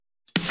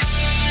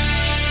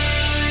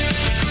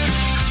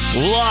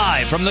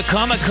Live from the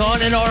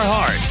Comic-Con in our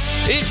hearts,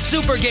 it's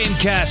Super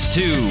Gamecast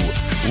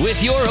 2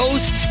 with your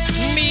host,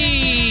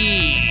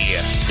 me.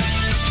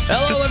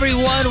 Hello,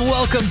 everyone.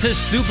 Welcome to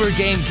Super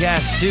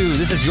Gamecast 2.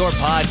 This is your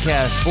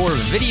podcast for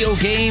video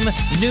game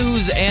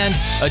news and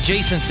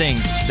adjacent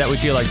things that we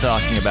feel like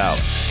talking about.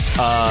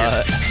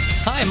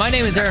 Hi, my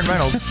name is Aaron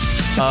Reynolds.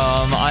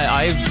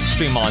 I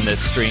stream on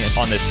this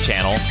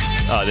channel,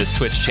 this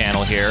Twitch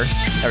channel here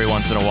every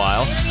once in a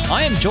while.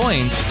 I am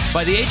joined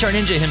by the HR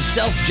Ninja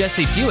himself,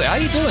 Jesse Hewitt. How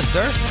you doing,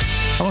 sir?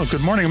 Hello,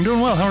 good morning. I'm doing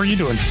well. How are you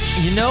doing?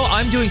 You know,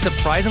 I'm doing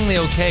surprisingly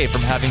okay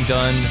from having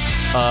done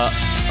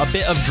a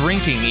bit of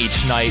drinking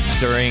each night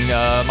during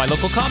my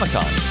local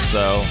Comic-Con.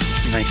 So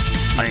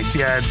nice.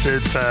 Yeah,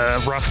 it's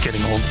rough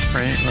getting old,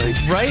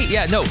 right? Right?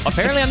 Yeah. No.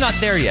 Apparently, I'm not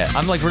there yet.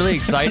 I'm like really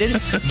excited,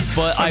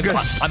 but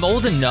I'm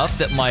old enough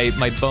that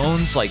my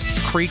bones like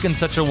creak in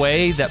such a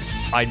way that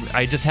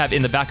I just have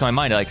in the back of my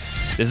mind like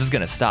this is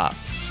gonna stop.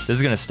 This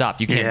is gonna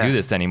stop. You can't do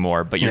this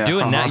anymore. But you're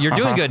doing now. You're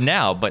doing good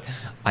now. But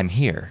I'm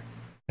here.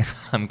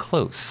 I'm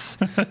close.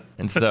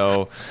 And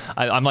so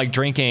I'm like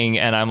drinking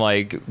and I'm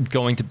like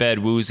going to bed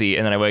woozy,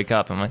 and then I wake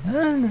up. I'm like,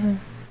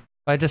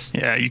 I just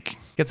you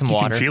get some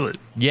water. You can feel it.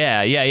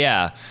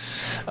 Yeah.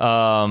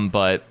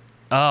 But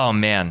oh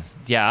man,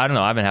 yeah. I don't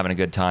know. I've been having a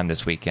good time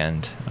this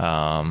weekend.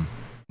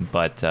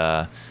 But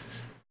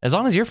as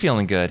long as you're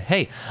feeling good,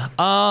 hey.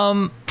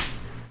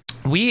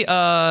 We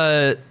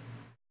don't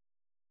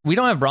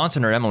have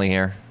Bronson or Emily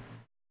here.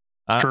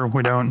 True,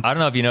 we don't. I don't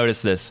know if you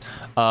noticed this.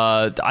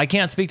 I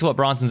can't speak to what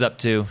Bronson's up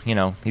to. You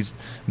know, he's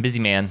a busy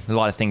man. A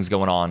lot of things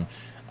going on.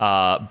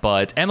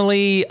 But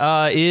Emily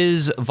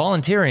is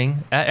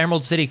volunteering at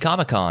Emerald City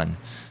Comic-Con,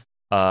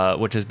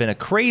 which has been a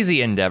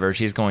crazy endeavor.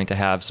 She's going to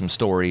have some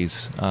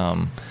stories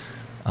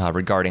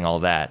regarding all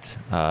that.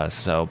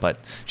 But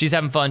she's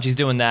having fun. She's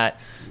doing that.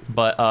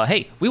 But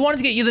hey, we wanted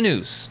to get you the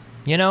news.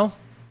 You know,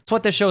 it's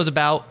what this show is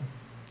about.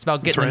 It's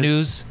about getting the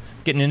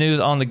news,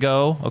 on the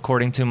go,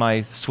 according to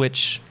my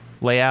Switch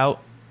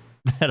layout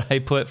that I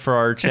put for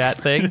our chat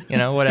thing. You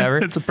know, whatever.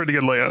 It's a pretty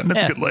good layout.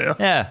 It's a good layout.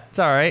 Yeah, it's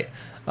all right.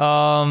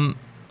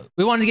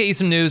 We wanted to get you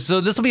some news, so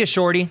this will be a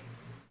shorty.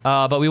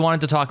 But we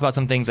wanted to talk about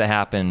some things that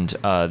happened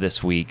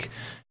this week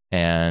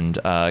and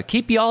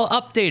keep y'all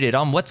updated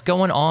on what's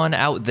going on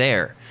out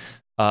there.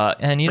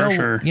 And you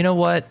know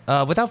what?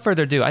 Without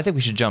further ado, I think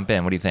we should jump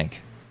in. What do you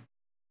think?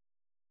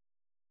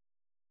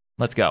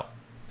 Let's go.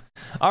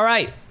 All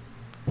right.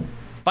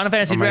 Final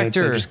Fantasy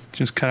Director.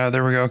 Just cut out.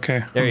 There we go.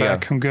 Okay. There you go.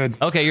 I'm good.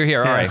 Okay, you're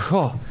here. All right.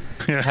 Cool.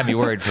 Yeah. Have you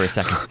worried for a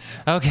second?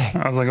 Okay.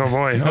 I was like, oh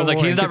boy.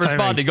 He's not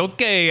responding.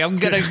 Okay, I'm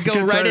gonna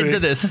go right into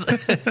this.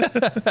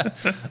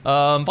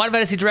 Final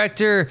Fantasy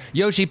Director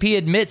Yoshi P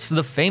admits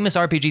the famous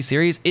RPG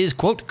series is,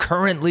 quote,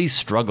 currently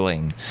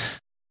struggling.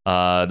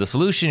 The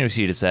solution,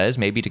 Yoshida says,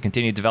 may be to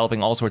continue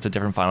developing all sorts of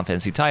different Final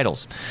Fantasy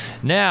titles.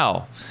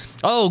 Now,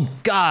 oh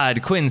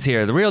God, Quinn's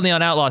here. The Real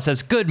Neon Outlaw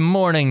says, good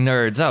morning,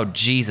 nerds. Oh,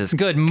 Jesus.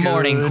 Good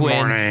morning,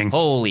 Quinn. Morning.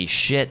 Holy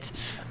shit.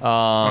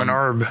 An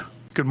Arb.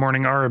 Good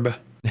morning, Arb.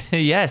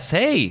 Yes,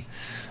 hey.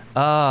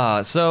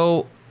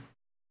 So,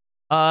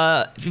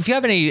 if you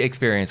have any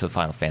experience with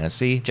Final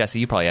Fantasy, Jesse,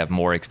 you probably have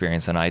more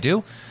experience than I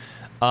do.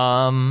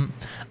 I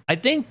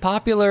think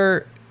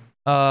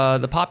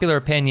the popular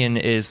opinion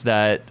is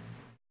that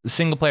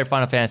single-player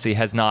Final Fantasy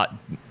has not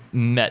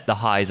met the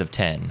highs of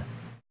 10.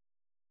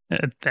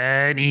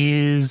 That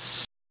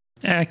is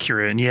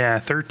accurate. Yeah,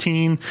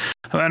 13.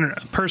 I don't know.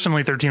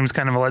 Personally, 13 was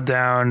kind of a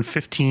letdown.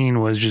 15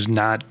 was just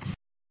not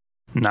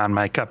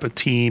my cup of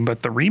tea.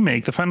 But the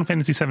remake, the Final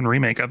Fantasy VII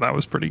remake, I thought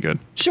was pretty good.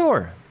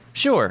 Sure.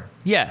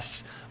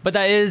 Yes. But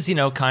that is,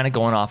 kind of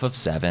going off of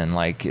 7.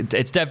 Like,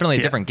 it's definitely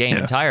a different game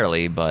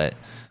entirely, but...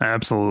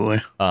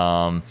 Absolutely.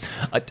 I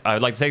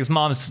would like to take this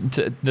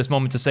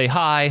moment to say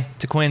hi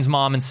to Quinn's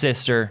mom and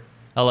sister.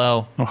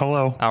 Hello. Oh,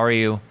 hello. How are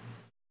you?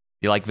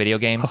 You like video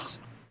games?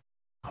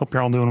 Hope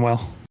you're all doing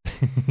well.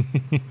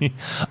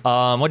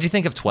 What do you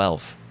think of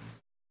 12?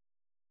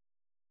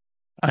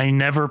 I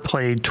never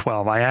played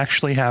 12. I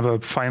actually have a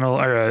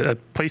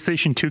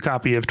PlayStation 2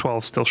 copy of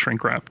 12 still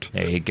shrink wrapped.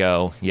 There you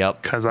go.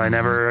 Yep. Because I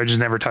just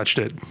never touched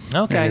it.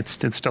 Okay. And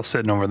it's still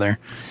sitting over there.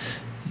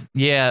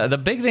 Yeah, the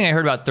big thing I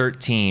heard about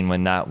 13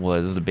 when that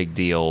was the big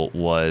deal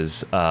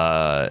was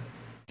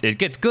it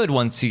gets good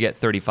once you get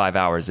 35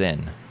 hours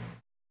in.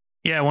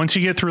 Yeah, once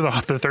you get through the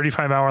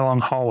 35-hour long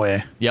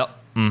hallway. Yep.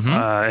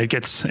 Mm-hmm. It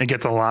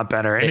gets a lot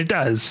better, and it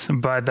does.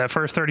 But that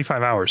first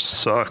 35 hours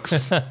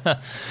sucks.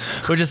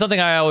 Which is something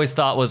I always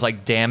thought was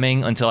like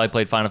damning until I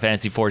played Final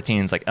Fantasy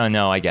 14. It's like, oh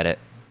no, I get it.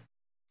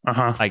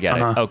 I get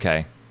it.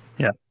 Okay.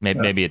 Yeah.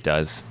 Maybe it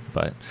does,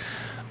 but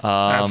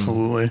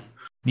absolutely.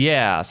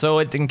 Yeah. So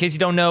in case you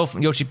don't know,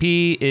 Yoshi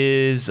P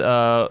is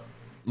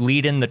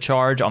leading the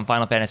charge on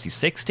Final Fantasy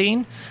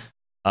 16.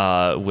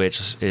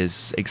 Which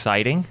is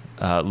exciting.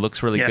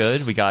 Looks really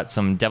good. We got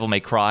some Devil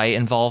May Cry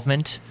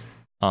involvement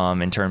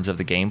in terms of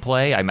the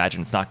gameplay. I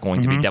imagine it's not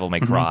going to be Devil May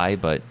Cry,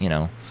 but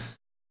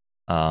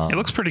it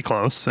looks pretty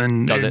close.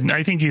 And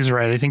I think he's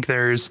right. I think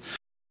there's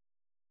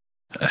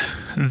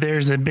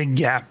a big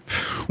gap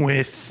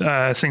with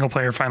single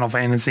player Final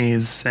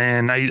Fantasies,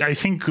 and I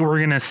think we're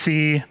gonna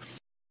see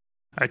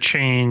a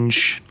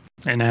change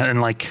in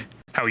like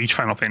how each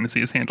Final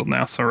Fantasy is handled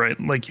now. So right,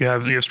 like you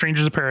have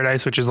Strangers of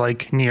Paradise, which is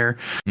like Nier.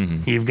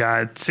 Mm-hmm. You've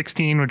got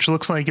 16, which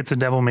looks like it's a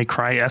Devil May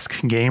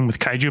Cry-esque game with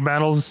kaiju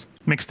battles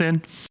mixed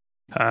in.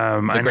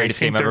 The greatest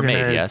game ever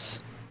made,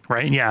 yes.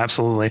 Right? Yeah,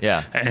 absolutely.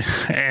 Yeah.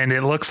 And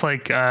it looks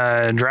like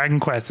Dragon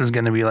Quest is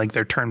going to be like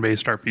their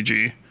turn-based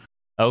RPG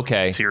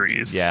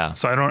series. Yeah.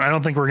 So I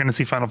don't think we're going to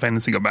see Final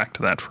Fantasy go back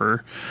to that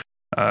for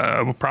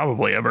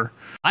probably ever.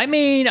 I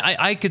mean,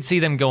 I could see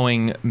them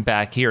going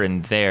back here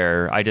and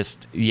there. I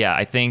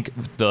think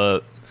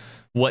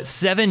what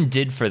 7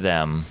 did for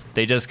them,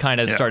 they just kind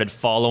of started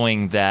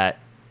following that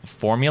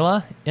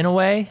formula in a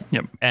way.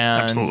 Yep.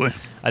 And absolutely.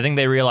 I think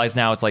they realize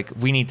now it's like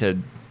we need to.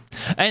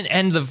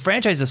 And the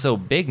franchise is so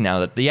big now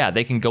that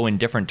they can go in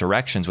different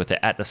directions with it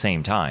at the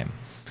same time.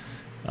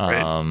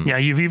 Right. Yeah,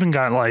 you've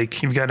got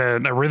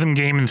a rhythm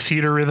game in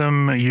Theater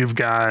Rhythm. You've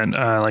got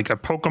like a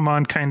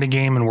Pokemon kind of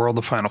game in World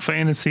of Final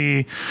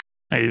Fantasy.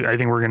 I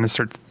think we're going to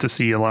start to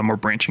see a lot more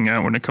branching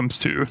out when it comes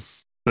to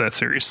that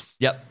series.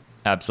 Yep,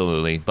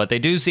 absolutely. But they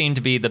do seem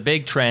to be the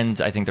big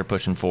trend I think they're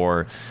pushing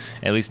for,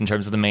 at least in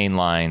terms of the main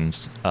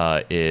lines,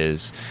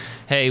 is,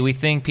 hey, we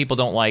think people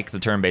don't like the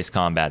turn-based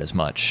combat as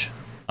much.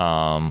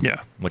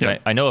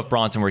 I know if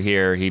Bronson were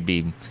here, he'd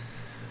be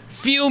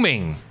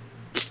fuming,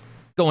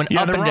 going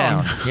up and wrong.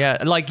 Down. Yeah,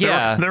 like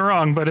they're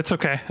wrong, but it's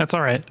okay. That's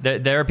all right.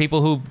 There are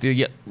people who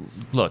do.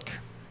 Look,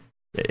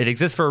 it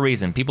exists for a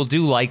reason. People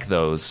do like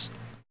those.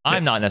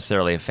 I'm not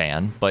necessarily a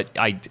fan, but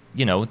that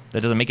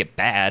doesn't make it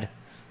bad.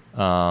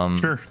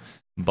 Sure.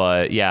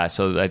 But yeah,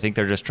 so I think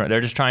they're just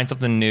trying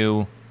something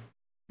new.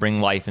 Bring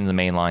life into the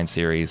mainline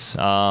series.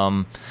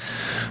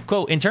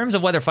 Quote, in terms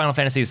of whether Final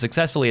Fantasy is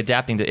successfully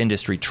adapting to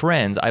industry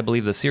trends, I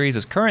believe the series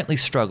is currently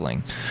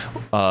struggling.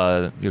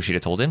 Yoshida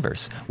told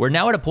Inverse. We're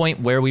now at a point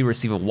where we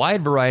receive a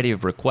wide variety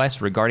of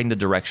requests regarding the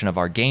direction of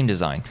our game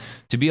design.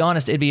 To be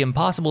honest, it'd be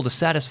impossible to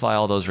satisfy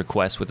all those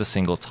requests with a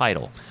single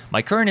title.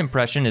 My current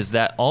impression is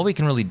that all we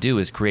can really do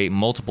is create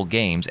multiple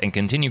games and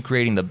continue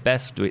creating the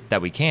best that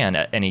we can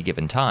at any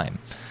given time.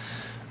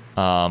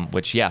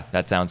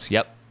 That sounds,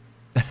 yep.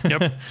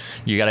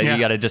 you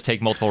gotta just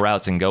take multiple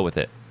routes and go with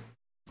it.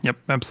 Yep,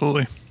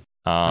 absolutely.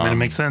 It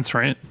makes sense,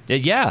 right?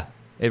 Yeah,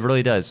 it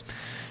really does.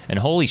 And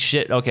holy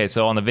shit! Okay,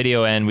 so on the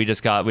video end, we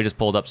just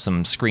pulled up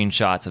some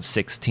screenshots of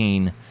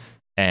 16,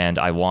 and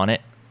I want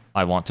it.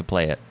 I want to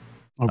play it.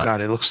 Oh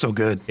god, it looks so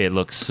good. It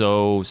looks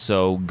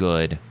so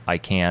good. I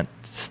can't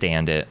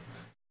stand it.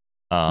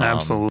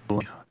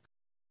 Absolutely.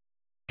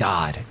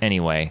 God.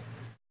 Anyway,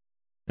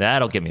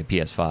 that'll give me a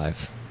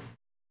PS5.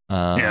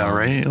 Yeah,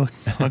 right.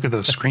 Look at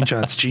those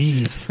screenshots.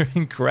 Jeez, they're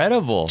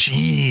incredible.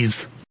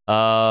 Jeez.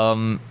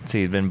 See,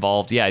 he's been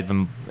involved. Yeah, he's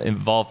been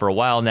involved for a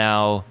while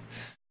now.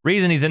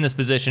 Reason he's in this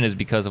position is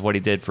because of what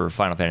he did for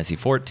Final Fantasy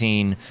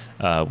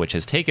XIV, which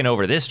has taken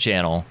over this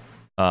channel.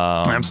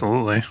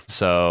 Absolutely.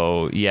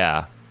 So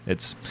yeah, I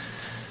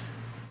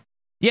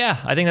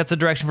think that's the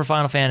direction for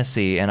Final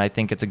Fantasy, and I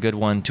think it's a good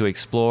one to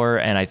explore.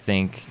 And I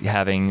think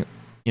having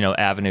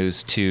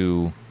avenues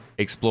to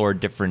explore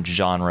different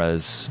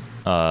genres.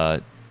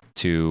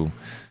 To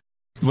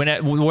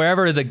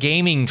wherever the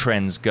gaming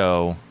trends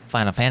go,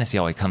 Final Fantasy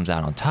always comes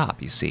out on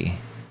top, you see.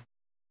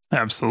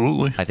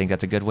 Absolutely. I think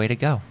that's a good way to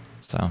go.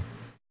 So,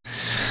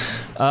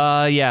 so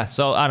I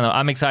don't know.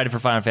 I'm excited for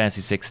Final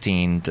Fantasy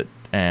 16,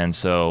 and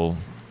so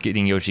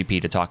getting Yoshi P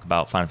to talk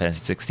about Final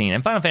Fantasy 16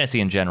 and Final Fantasy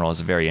in general is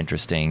a very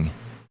interesting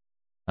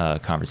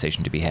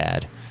conversation to be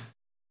had.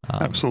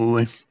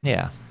 Absolutely.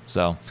 Yeah.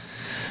 So,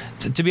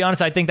 to be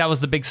honest, I think that was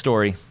the big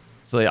story.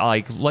 So,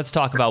 let's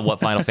talk about what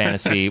Final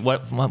Fantasy,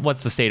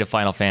 what's the state of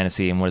Final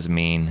Fantasy, and what does it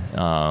mean?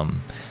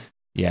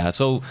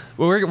 So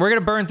we're gonna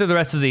burn through the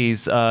rest of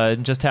these.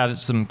 Just have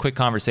some quick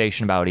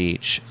conversation about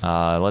each.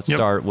 Let's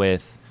start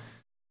with,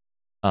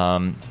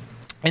 in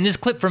this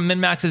clip from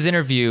MinMax's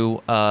interview,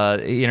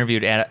 he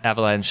interviewed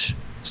Avalanche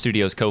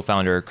Studios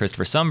co-founder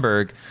Christopher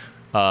Sundberg.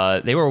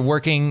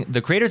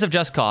 The creators of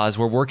Just Cause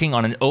were working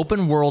on an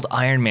open world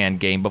Iron Man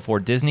game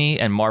before Disney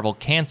and Marvel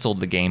canceled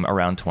the game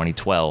around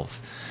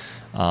 2012.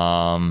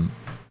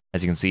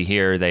 As you can see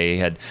here,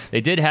 they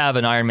did have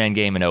an Iron Man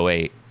game in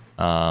 2008.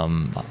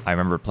 I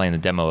remember playing the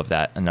demo of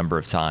that a number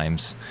of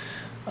times.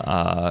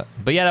 But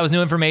yeah, that was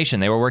new information.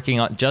 They were working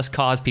on Just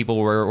Cause. People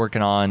were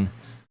working on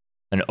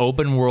an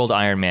open world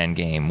Iron Man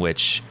game,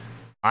 which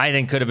I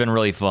think could have been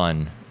really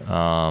fun.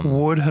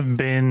 Would have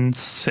been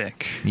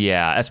sick.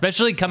 Yeah,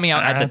 especially coming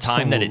out at the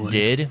time that it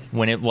did,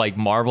 when it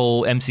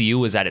Marvel MCU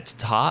was at its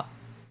top.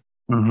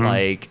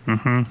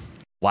 Mm-hmm.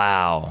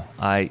 Wow.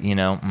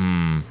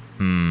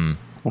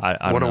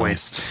 What a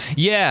waste.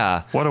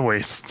 Yeah. What a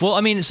waste. Well,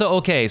 I mean,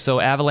 so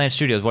Avalanche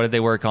Studios, what did they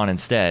work on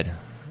instead?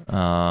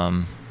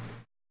 That's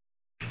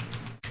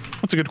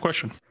a good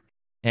question.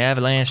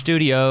 Avalanche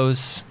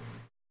Studios.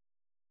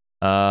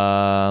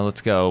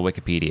 Let's go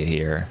Wikipedia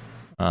here.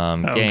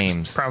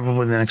 Games.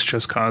 Probably the next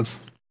Just Cause.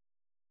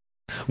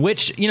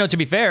 Which, to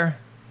be fair,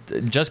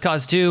 Just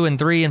Cause 2 and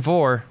 3 and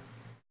 4.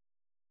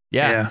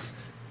 Yeah.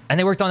 And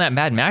they worked on that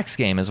Mad Max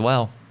game as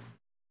well.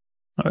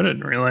 I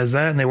didn't realize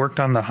that. And they worked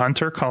on the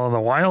Hunter Call of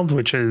the Wild,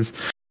 which is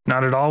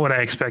not at all what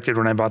I expected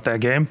when I bought that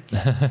game.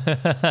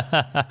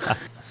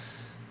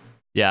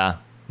 Yeah.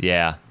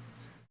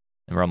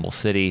 And Rumble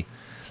City.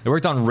 They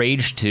worked on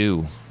Rage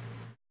 2.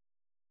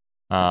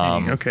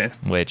 Okay.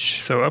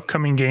 So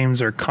upcoming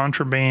games are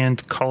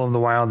Contraband, Call of the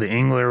Wild, The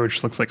Angler,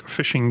 which looks like a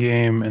fishing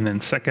game, and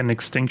then Second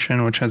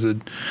Extinction, which has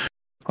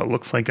what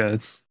looks like a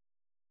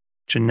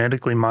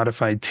genetically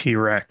modified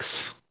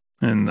T-Rex.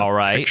 And the all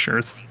right. picture,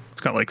 it's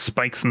got like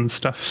spikes and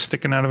stuff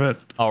sticking out of it.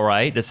 All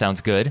right. This sounds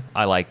good.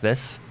 I like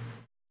this.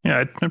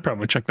 Yeah, I'd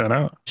probably check that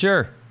out.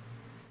 Sure.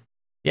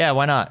 Yeah,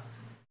 why not?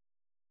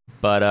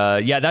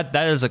 But yeah,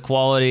 that is a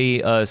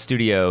quality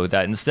studio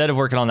that instead of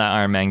working on that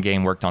Iron Man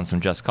game, worked on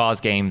some Just Cause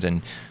games.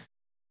 And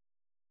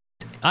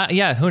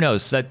yeah, who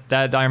knows?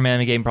 That Iron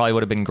Man game probably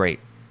would have been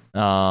great.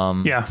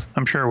 Yeah,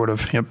 I'm sure it would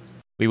have. Yep.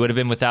 We would have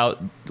been without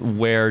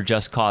where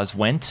Just Cause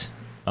went,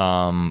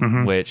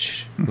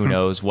 which who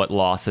knows what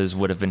losses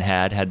would have been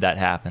had that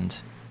happened.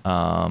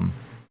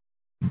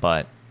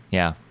 But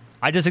yeah,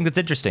 I just think that's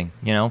interesting,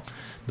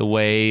 the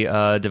way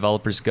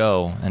developers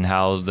go and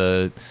how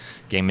the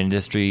game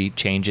industry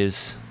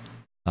changes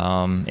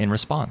in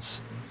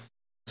response.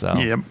 So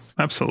yep,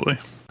 absolutely.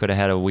 Could have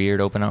had a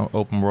weird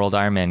open world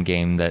Iron Man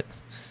game that,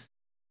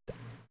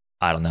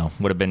 I don't know,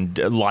 would have been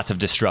lots of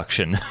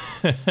destruction.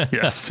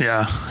 Yes,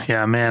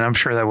 yeah, man. I'm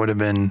sure that would have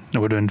been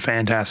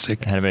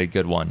fantastic. Had been a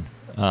good one.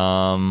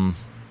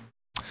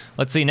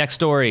 Let's see, next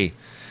story.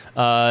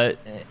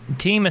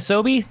 Team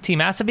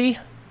Asobi,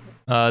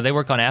 they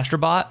work on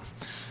Astrobot.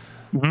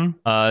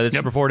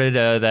 It's reported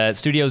that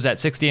studio's at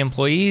 60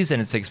 employees, and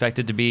it's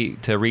expected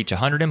to reach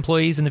 100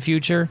 employees in the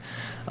future.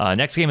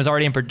 Next game is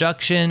already in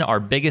production, our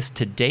biggest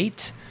to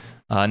date,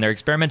 and they're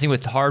experimenting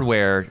with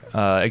hardware.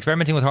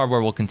 Experimenting with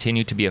hardware will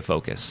continue to be a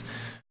focus.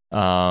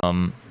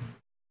 So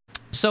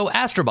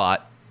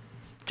Astrobot,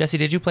 Jesse,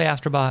 did you play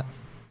Astrobot?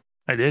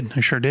 I did. I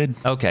sure did.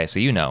 Okay, so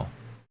you know.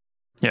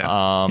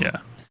 Yeah.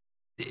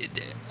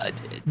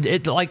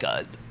 It like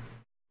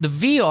the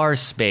VR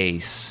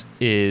space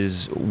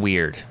is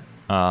weird.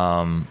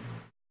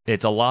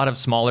 It's a lot of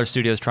smaller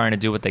studios trying to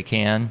do what they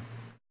can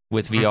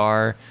with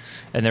VR,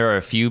 and there are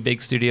a few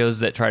big studios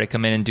that try to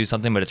come in and do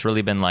something, but it's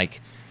really been like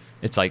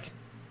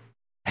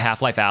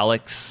Half-Life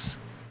Alyx.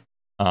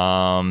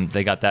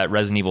 They got that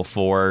Resident Evil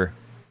 4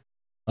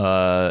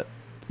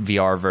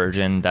 VR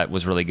version that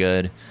was really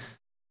good.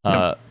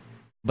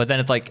 But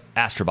then it's like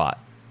Astrobot.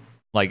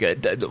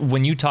 Like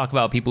when you talk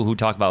about people who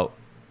talk about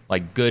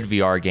like good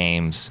VR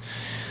games,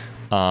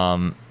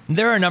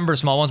 there are a number of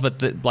small ones, but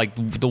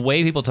the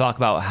way people talk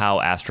about how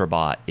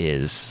Astrobot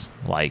is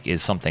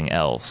something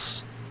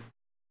else.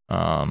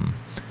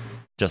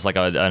 Just like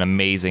an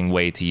amazing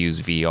way to use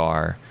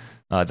VR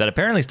that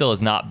apparently still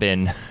has not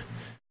been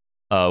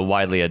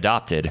widely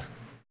adopted.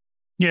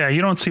 Yeah,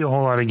 you don't see a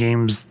whole lot of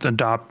games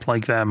adopt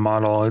like that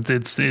model.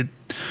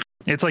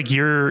 It's like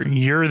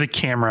you're the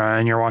camera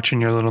and you're watching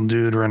your little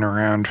dude run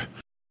around,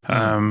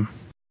 and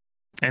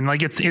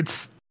like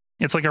it's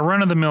like a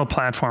run-of-the-mill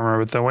platformer,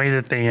 but the way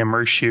that they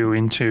immerse you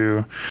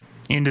into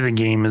the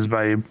game is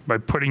by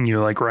putting you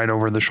like right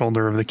over the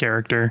shoulder of the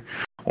character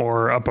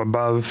or up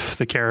above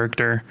the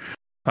character,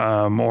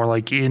 or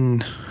like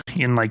in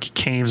like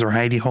caves or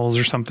hidey holes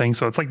or something.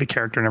 So it's like the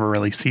character never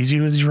really sees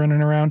you as he's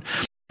running around.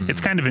 It's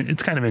kind of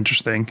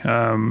interesting,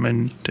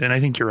 and I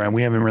think you're right.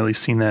 We haven't really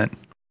seen that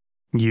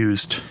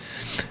used.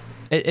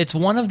 It's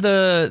one of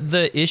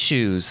the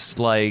issues,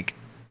 like,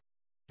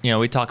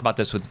 we talk about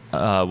this with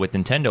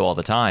Nintendo all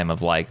the time,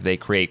 of like they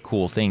create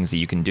cool things that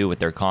you can do with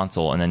their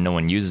console and then no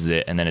one uses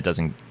it and then it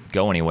doesn't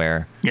go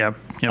anywhere. Yep.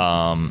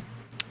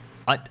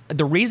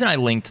 The reason I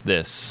linked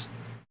this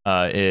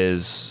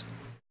is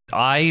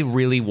I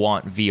really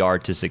want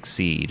VR to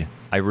succeed.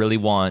 I really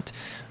want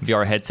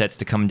VR headsets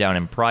to come down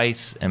in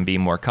price and be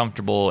more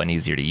comfortable and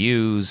easier to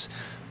use.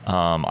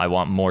 I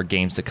want more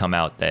games to come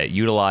out that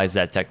utilize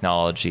that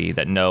technology,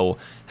 that know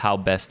how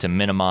best to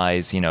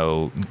minimize,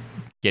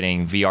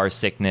 getting VR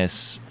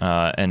sickness,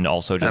 and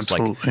also just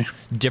like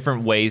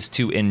different ways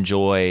to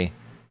enjoy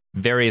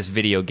various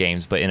video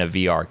games, but in a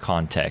VR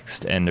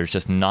context. And there's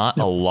just not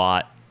a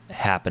lot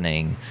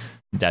happening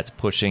that's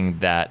pushing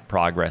that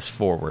progress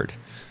forward.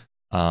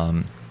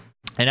 And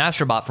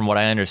Astrobot, from what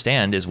I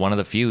understand, is one of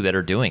the few that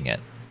are doing it.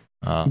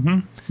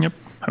 Yep,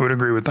 I would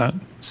agree with that.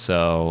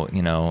 So,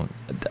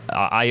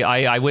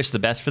 I wish the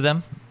best for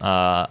them.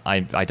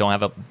 I don't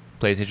have a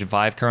PlayStation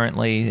 5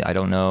 currently. I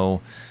don't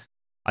know.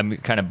 I'm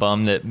kind of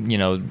bummed that,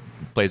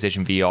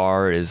 PlayStation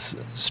VR is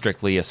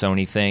strictly a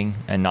Sony thing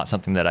and not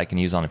something that I can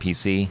use on a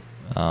PC.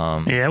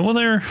 Yeah, well,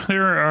 there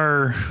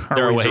are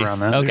ways around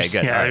that. Okay,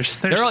 good. Yeah, right.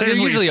 There's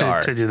usually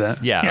ways to do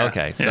that. Yeah.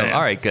 Okay. So,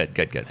 all right, good.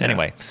 Yeah.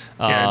 Anyway,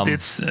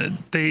 it's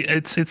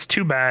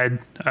too bad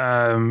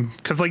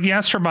because like the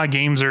Astrobot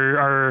games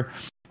are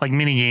like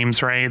mini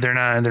games, right? They're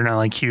not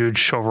like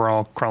huge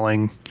overall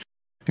crawling,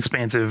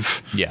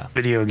 expansive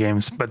video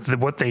games. But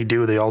what they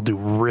do, they all do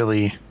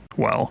really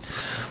well.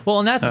 Well,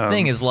 and that's the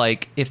thing is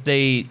like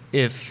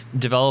if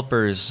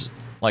developers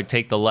like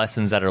take the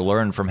lessons that are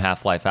learned from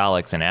Half-Life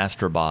Alyx and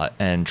Astrobot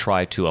and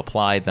try to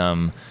apply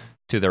them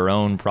to their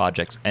own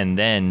projects and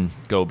then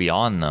go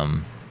beyond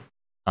them,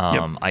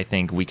 I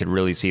think we could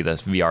really see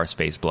this VR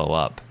space blow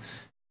up.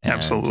 And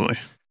Absolutely.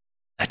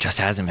 that just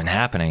hasn't been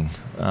happening.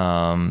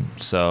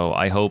 So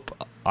I hope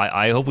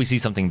we see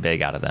something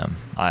big out of them.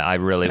 I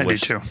really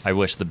wish. do too. I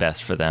wish the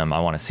best for them. I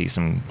want to see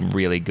some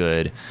really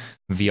good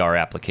VR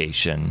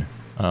application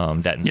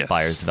that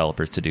inspires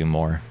developers to do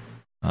more.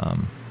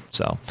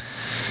 So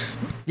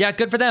yeah,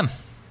 good for them.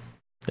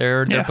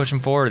 They're pushing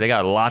forward. They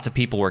got lots of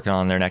people working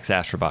on their next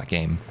Astrobot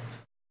game.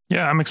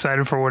 Yeah, I'm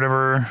excited for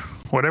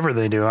whatever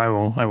they do. I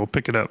will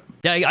pick it up.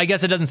 Yeah, I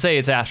guess it doesn't say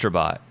it's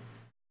Astrobot.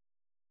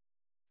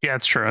 Yeah,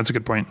 it's true. That's a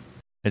good point.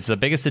 It's the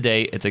biggest to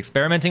date. It's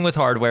experimenting with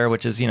hardware,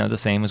 which is, the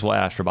same as what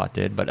Astrobot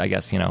did. But I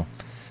guess,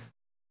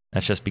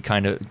 that's just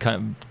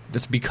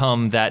it's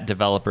become that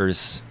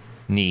developer's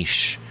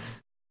niche,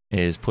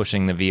 is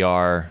pushing the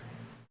VR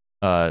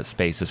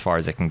space as far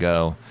as it can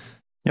go.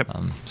 Yep.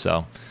 So,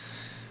 all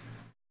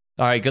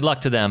right, good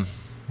luck to them.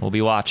 We'll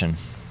be watching.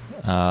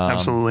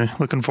 Absolutely.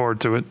 Looking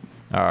forward to it.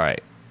 All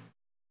right.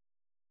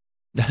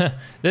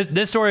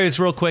 This story is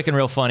real quick and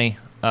real funny.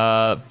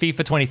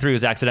 FIFA 23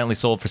 was accidentally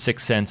sold for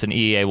 6 cents and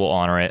EA will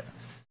honor it.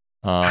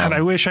 God,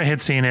 I wish I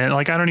had seen it.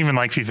 Like, I don't even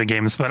like FIFA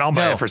games, but I'll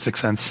buy it for 6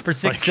 cents. For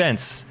 6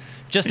 cents.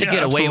 Just to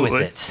get away with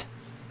it.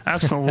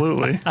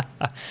 Absolutely.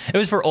 It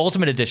was for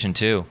Ultimate Edition,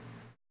 too.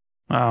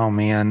 Oh,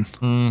 man.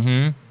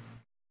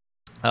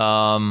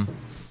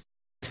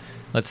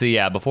 Let's see.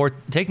 Yeah, before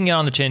taking it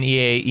on the chin,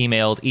 EA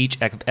emailed each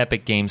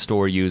Epic Game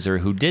Store user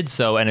who did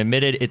so and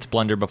admitted its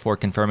blunder before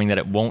confirming that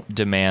it won't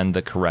demand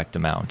the correct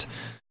amount.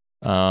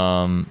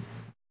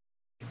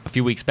 A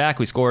few weeks back,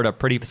 we scored a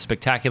pretty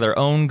spectacular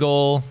own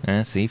goal.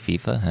 See,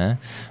 FIFA,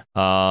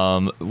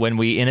 huh? When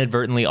we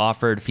inadvertently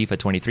offered FIFA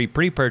 23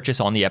 pre-purchase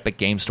on the Epic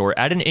Game Store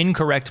at an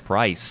incorrect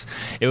price.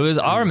 It was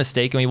our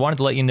mistake, and we wanted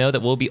to let you know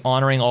that we'll be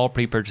honoring all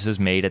pre-purchases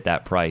made at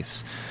that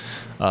price.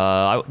 Do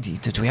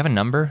we have a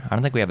number? I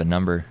don't think we have a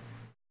number.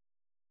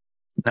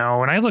 No,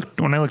 when I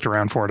looked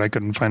around for it, I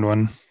couldn't find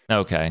one.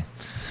 Okay,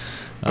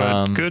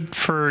 but good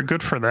for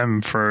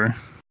them for.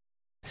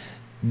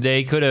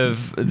 They could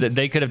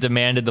have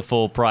demanded the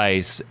full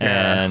price,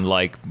 and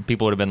like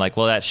people would have been like,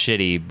 "Well, that's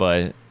shitty,"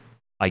 but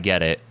I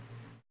get it.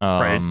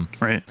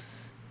 Right.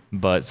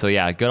 But so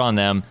yeah, good on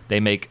them. They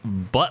make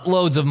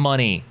buttloads of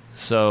money,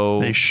 so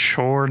they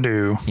sure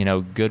do.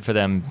 Good for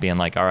them being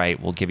like, "All right,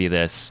 we'll give you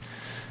this,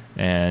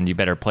 and you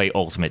better play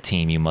Ultimate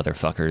Team, you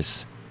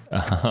motherfuckers."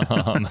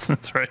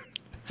 That's right.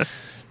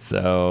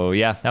 So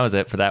yeah, that was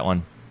it for that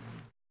one.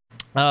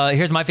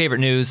 Here's my favorite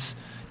news.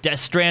 Death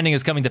Stranding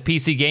is coming to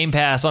PC Game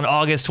Pass on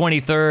August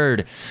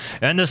 23rd,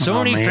 and the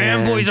Sony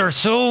fanboys are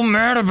so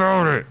mad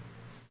about it.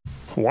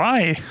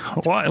 Why?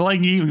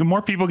 Like,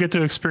 more people get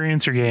to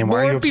experience your game. Why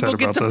are you upset about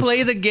this? More people get to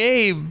play the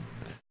game.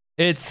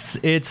 It's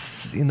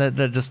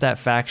just that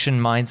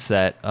faction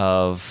mindset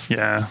of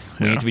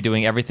we need to be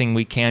doing everything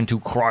we can to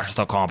crush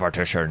the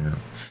competition.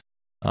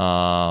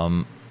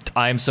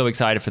 I'm so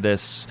excited for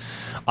this.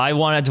 I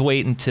wanted to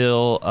wait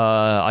until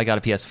I got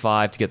a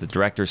PS5 to get the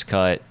director's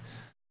cut.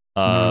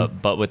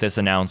 But with this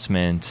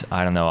announcement,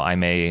 I don't know. I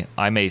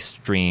may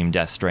stream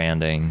Death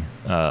Stranding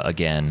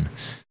again,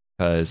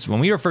 because when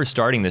we were first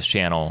starting this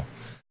channel,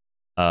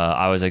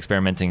 I was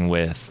experimenting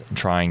with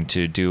trying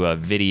to do a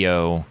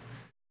video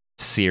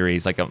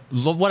series, like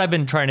what I've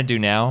been trying to do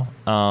now,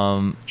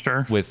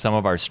 with some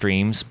of our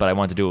streams. But I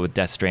wanted to do it with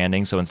Death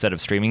Stranding, so instead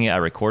of streaming it, I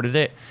recorded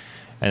it,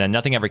 and then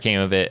nothing ever came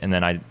of it. And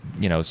then I,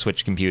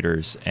 switched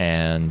computers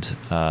and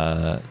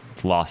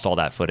lost all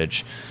that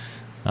footage.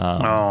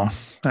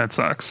 That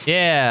sucks.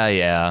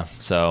 Yeah.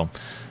 So,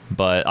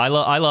 but I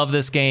love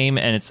this game,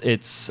 and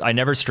it's I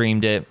never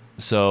streamed it,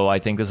 so I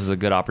think this is a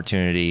good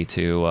opportunity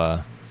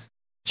to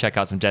check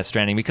out some Death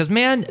Stranding, because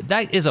man,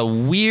 that is a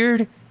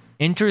weird,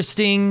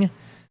 interesting,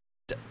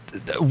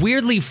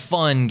 weirdly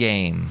fun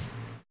game.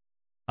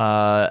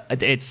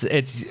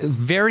 It's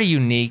very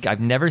unique.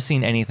 I've never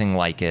seen anything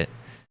like it.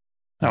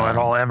 At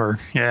all, ever.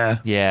 Yeah.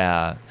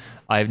 Yeah.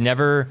 I've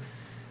never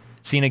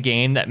seen a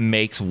game that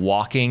makes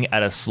walking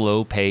at a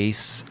slow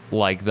pace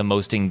like the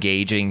most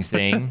engaging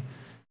thing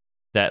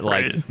that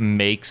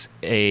makes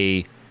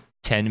a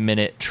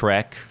 10-minute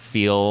trek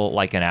feel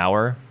like an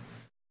hour.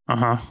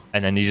 And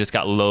then you just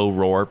got low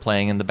roar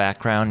playing in the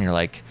background, and you're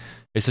like,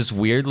 this is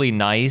weirdly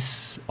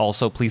nice.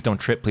 Also, please don't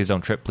trip, please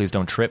don't trip, please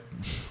don't trip.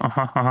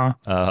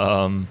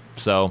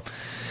 So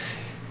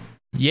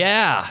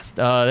yeah,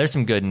 there's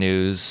some good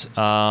news.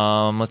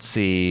 Let's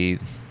see.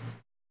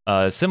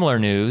 Similar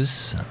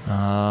news.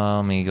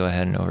 Let me go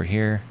ahead and over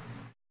here.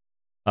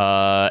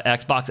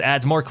 Xbox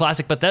adds more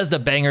classic Bethesda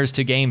bangers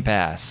to Game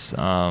Pass.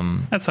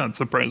 That's not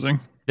surprising.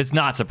 It's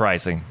not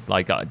surprising.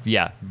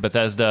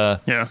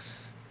 Bethesda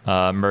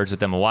merged with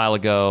them a while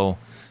ago.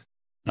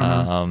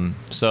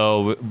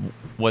 So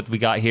what we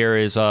got here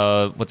is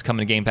what's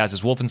coming to Game Pass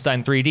is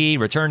Wolfenstein 3D,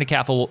 Return to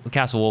Castle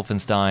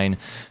Wolfenstein,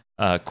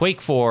 Quake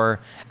 4,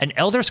 an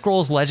Elder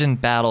Scrolls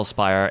Legend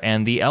Battlespire,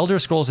 and the Elder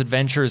Scrolls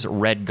Adventures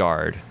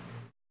Redguard.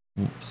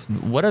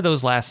 What are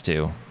those last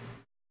two?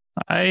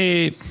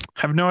 I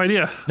have no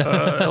idea.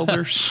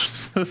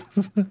 Elders.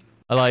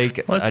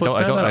 Like,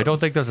 I don't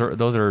think those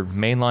are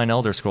mainline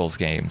Elder Scrolls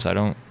games. I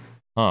don't.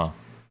 Huh.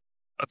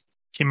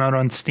 Came out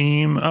on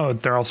Steam. Oh,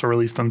 they're also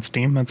released on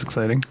Steam. That's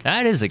exciting.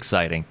 That is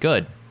exciting.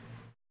 Good.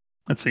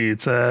 Let's see.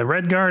 It's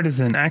Redguard is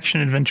an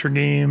action adventure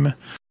game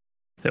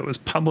that was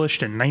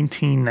published in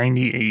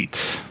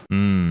 1998.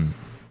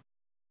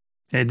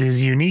 It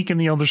is unique in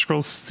the Elder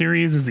Scrolls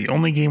series as the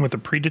only game with a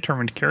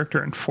predetermined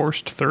character and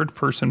forced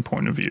third-person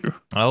point of view.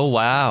 Oh,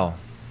 wow.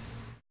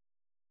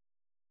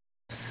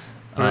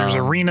 There's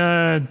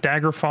Arena,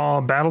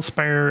 Daggerfall,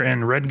 Battlespire,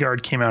 and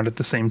Redguard came out at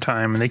the same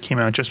time, and they came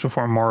out just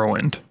before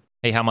Morrowind.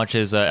 Hey, how much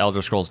is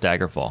Elder Scrolls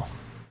Daggerfall?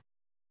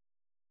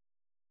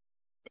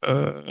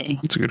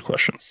 That's a good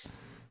question.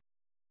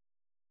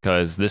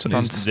 Because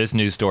this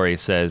news story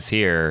says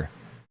here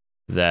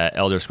that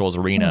Elder Scrolls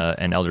Arena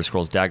and Elder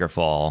Scrolls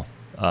Daggerfall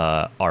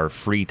are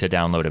free to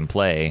download and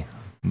play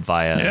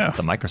via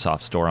the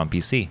Microsoft Store on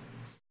PC.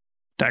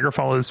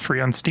 Daggerfall is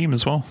free on Steam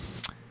as well.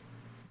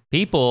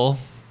 People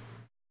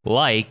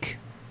like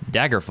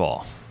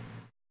Daggerfall.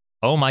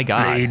 Oh my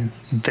god.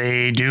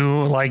 They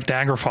do like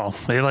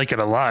Daggerfall. They like it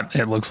a lot,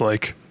 it looks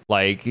like.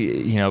 Like,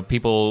 you know,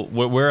 people,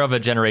 we're of a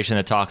generation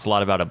that talks a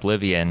lot about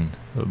Oblivion,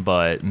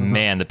 but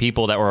man, the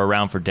people that were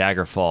around for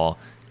Daggerfall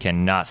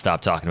cannot stop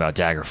talking about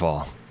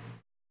Daggerfall.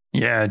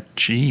 Yeah,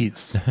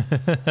 jeez.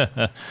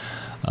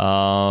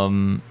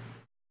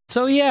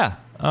 So yeah,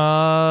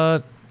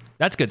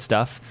 that's good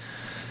stuff.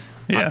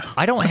 Yeah,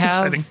 I don't have.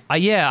 Exciting.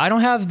 I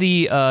don't have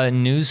the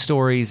news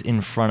stories in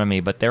front of me,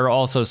 but there are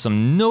also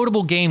some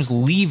notable games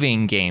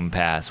leaving Game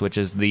Pass, which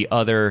is the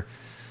other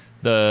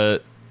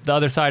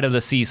side of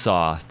the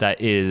seesaw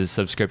that is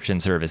subscription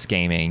service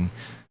gaming.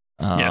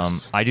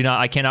 Yes.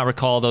 I cannot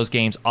recall those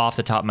games off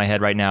the top of my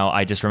head right now.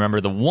 I just remember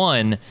the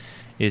one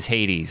is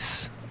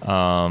Hades.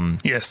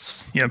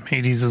 Yes. Yep.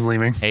 Hades is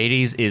leaving.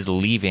 Hades is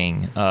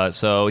leaving.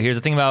 So here's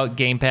the thing about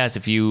Game Pass.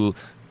 If you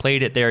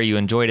played it there, you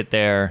enjoyed it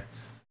there,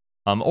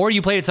 or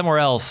you played it somewhere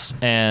else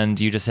and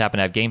you just happen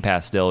to have Game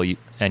Pass still,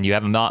 and you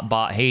have not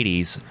bought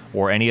Hades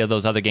or any of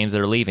those other games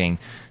that are leaving,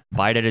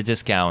 buy it at a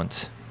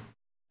discount.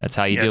 That's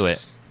how you do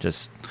it.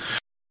 Just,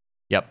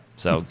 yep.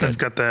 So I've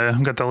got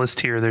the list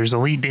here. There's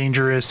Elite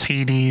Dangerous,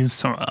 Hades.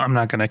 So I'm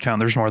not going to count.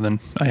 There's more than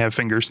I have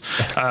fingers.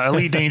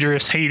 Elite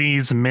Dangerous,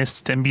 Hades,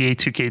 Myst, NBA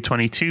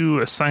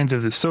 2K22, Signs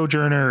of the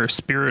Sojourner,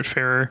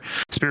 Spiritfarer.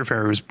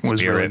 Spiritfarer was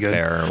really good.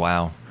 Spiritfarer,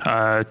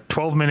 wow.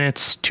 12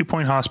 Minutes, 2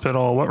 Point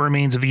Hospital, What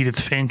Remains of Edith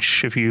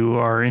Finch. If you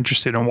are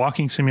interested in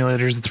walking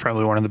simulators, it's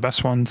probably one of the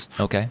best ones.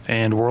 Okay.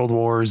 And World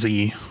War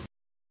Z.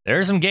 There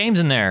are some games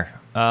in there.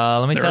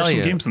 Let me tell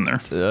you. There are some games in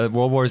there.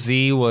 World War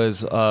Z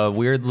was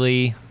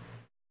weirdly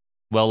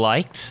well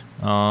liked.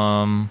 You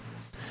got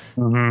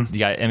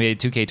NBA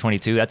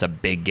 2K22. That's a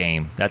big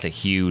game. That's a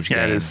huge game.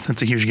 Yeah, it is.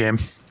 It's a huge game.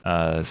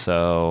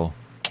 So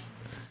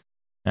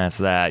that's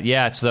that.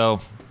 Yeah.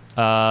 So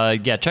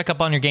check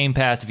up on your Game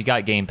Pass if you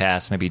got Game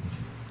Pass. Maybe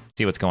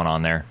see what's going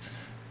on there.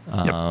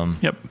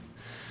 Yep.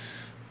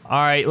 All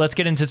right, let's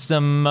get into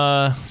some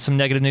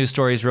negative news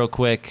stories real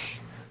quick.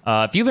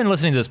 If you've been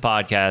listening to this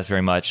podcast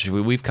very much,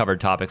 we've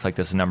covered topics like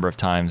this a number of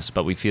times,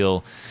 but we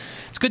feel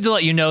it's good to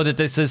let you know that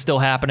this is still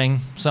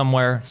happening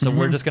somewhere. So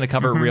we're just going to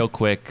cover it real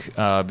quick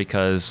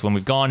because when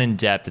we've gone in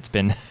depth, it's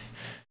been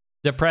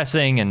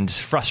depressing and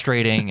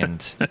frustrating,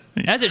 and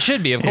as it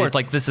should be, of course.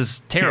 Like, this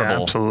is terrible.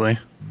 Yeah, absolutely.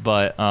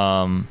 But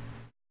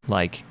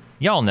like,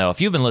 y'all know,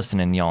 if you've been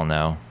listening, y'all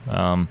know.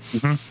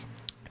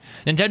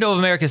 Nintendo of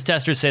America's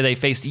testers say they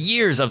faced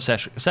years of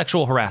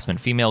sexual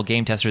harassment. Female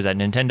game testers at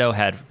Nintendo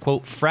had,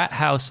 quote, frat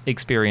house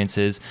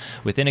experiences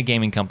within a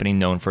gaming company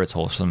known for its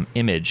wholesome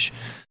image.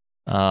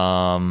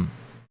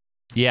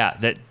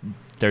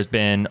 There's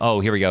been,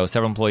 here we go.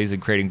 Several employees had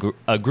created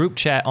a group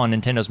chat on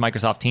Nintendo's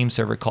Microsoft Teams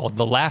server called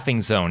The Laughing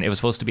Zone. It was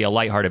supposed to be a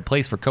lighthearted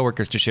place for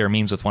coworkers to share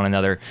memes with one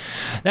another.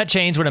 That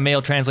changed when a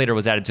male translator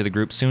was added to the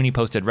group. Soon he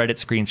posted Reddit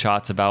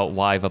screenshots about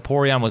why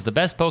Vaporeon was the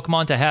best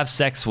Pokemon to have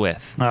sex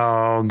with.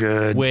 Oh,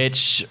 good.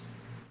 Which,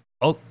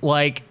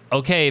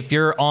 okay, if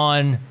you're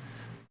on,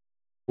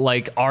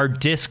 like, our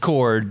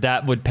Discord,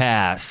 that would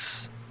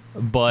pass.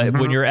 But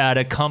when you're at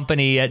a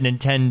company at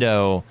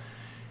Nintendo,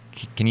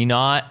 can you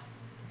not?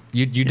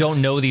 You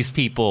don't know these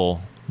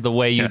people the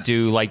way you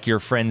do, like,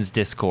 your friend's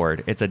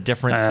Discord. It's a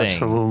different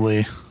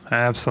thing.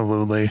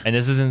 Absolutely. And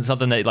this isn't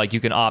something that, like, you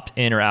can opt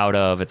in or out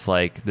of. It's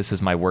like, this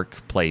is my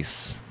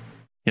workplace.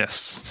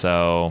 Yes.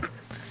 So,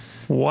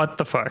 what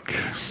the fuck?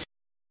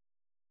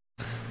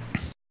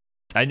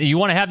 You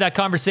want to have that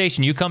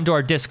conversation, you come to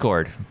our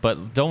Discord,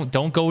 but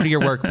don't go to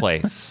your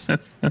workplace.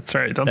 That's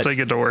right. Don't take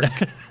it to work.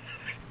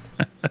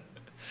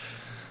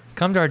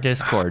 Come to our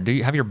Discord. Do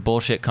you have your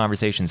bullshit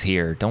conversations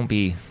here? Don't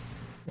be.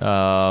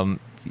 Yep.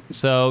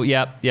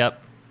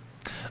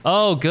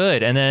 Oh,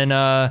 good. And then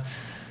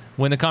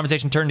When the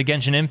conversation turned to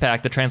Genshin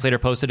Impact, the translator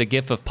posted a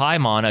gif of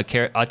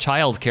Paimon, a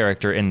child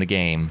character in the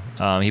game.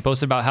 He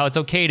posted about how it's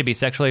okay to be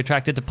sexually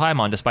attracted to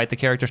Paimon despite the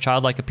character's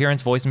childlike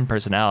appearance, voice, and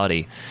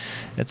personality.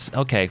 It's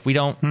okay. We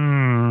don't...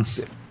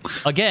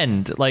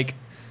 Again, like...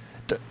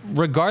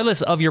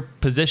 regardless of your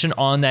position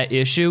on that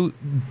issue,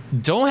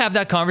 don't have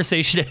that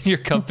conversation in your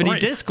company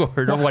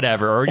Discord or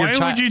whatever, or your chat space.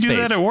 Why would you do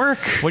that at work?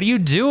 What are you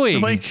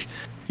doing? Like,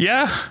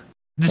 yeah,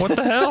 what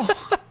the hell?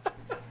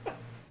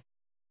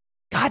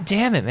 God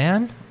damn it,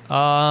 man!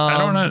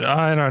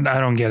 I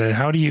don't get it.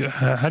 How do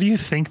you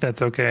think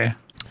that's okay?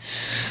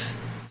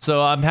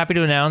 So I'm happy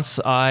to announce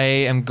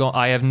I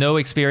have no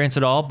experience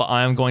at all, but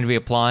I am going to be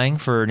applying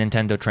for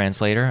Nintendo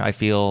Translator. I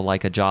feel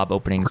like a job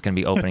opening is going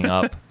to be opening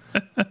up.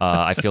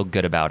 I feel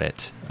good about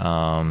it.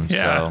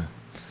 So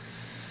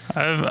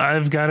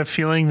I've got a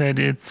feeling that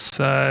it's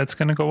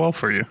going to go well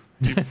for you.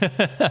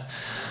 The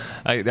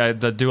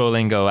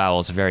Duolingo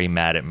owl's very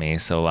mad at me,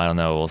 so I don't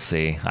know. We'll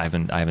see. I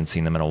haven't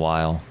seen them in a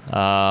while.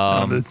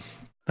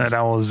 That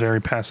owl is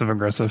very passive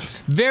aggressive.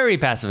 Very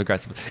passive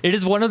aggressive. It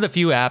is one of the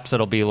few apps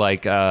that'll be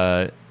like,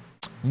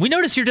 we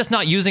notice you're just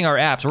not using our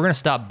apps. We're gonna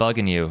stop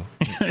bugging you.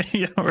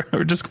 Yeah,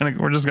 we're just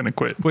gonna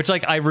quit. Which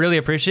like I really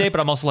appreciate, but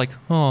I'm also like,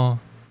 oh.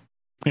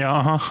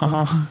 Yeah,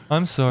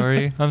 I'm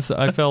sorry.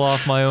 I fell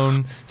off my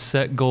own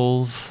set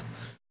goals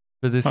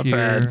for this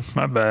year.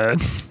 My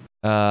bad.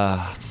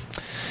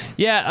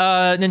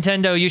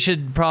 Nintendo, you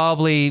should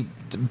probably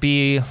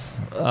be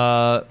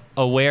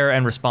aware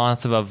and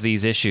responsive of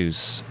these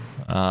issues.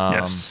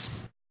 Yes.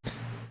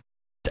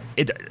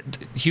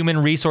 Human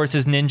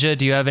Resources Ninja,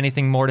 do you have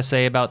anything more to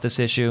say about this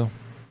issue?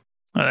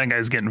 That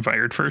guy's getting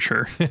fired for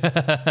sure.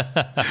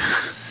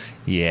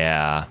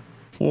 Yeah.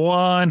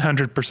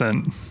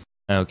 100%.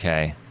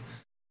 Okay.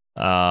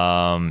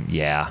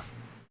 Yeah.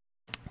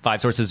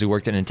 5 sources who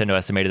worked at Nintendo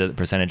estimated that the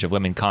percentage of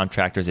women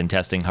contractors in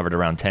testing hovered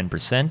around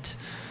 10%.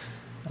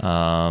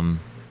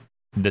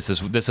 This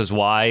is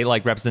why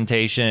like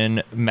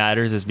representation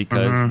matters, is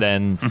because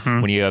then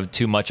when you have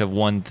too much of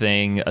one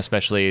thing,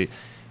 especially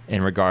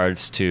in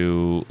regards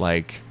to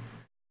like,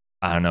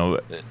 I don't know,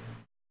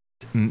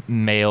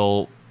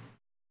 male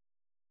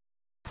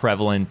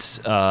prevalent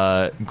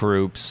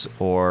groups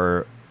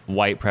or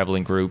white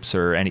prevalent groups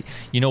or any,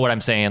 you know what I'm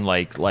saying?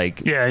 Like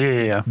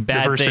yeah.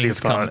 Bad diversity things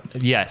of thought.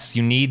 Yes,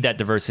 you need that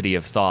diversity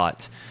of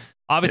thought.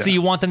 Obviously,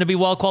 you want them to be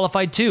well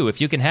qualified too.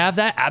 If you can have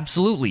that,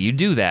 absolutely, you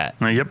do that.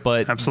 Yep,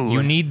 but absolutely.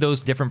 You need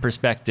those different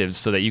perspectives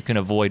so that you can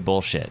avoid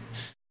bullshit.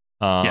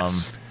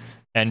 Yes.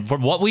 And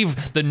from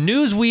the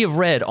news we have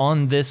read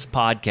on this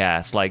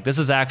podcast, like this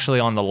is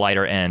actually on the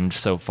lighter end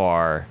so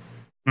far,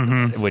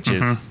 which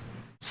is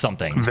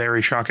something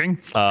very shocking.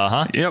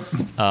 Yep.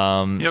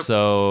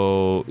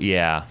 So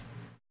yeah.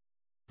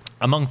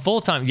 Among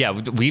full-time,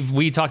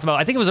 we talked about,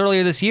 I think it was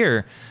earlier this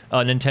year,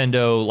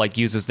 Nintendo like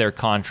uses their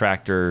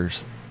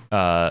contractors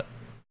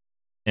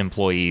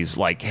employees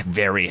like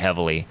very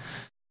heavily.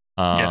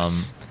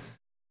 Yes.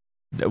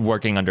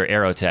 Working under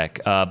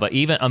Aerotech, but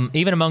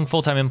even among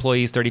full-time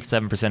employees,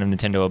 37% of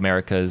Nintendo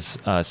America's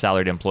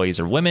salaried employees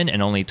are women,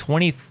 and only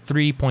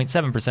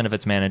 23.7% of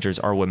its managers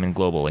are women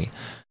globally.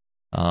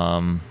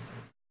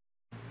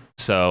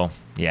 So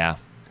yeah,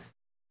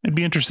 I'd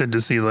be interested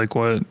to see like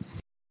what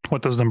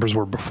those numbers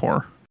were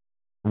before.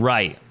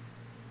 Right.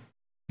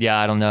 Yeah,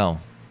 I don't know.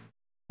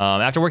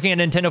 After working at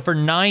Nintendo for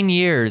 9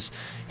 years,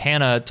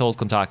 Hannah told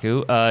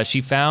Kotaku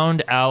she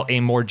found out a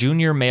more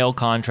junior male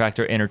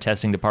contractor in her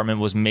testing department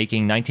was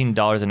making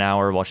 $19 an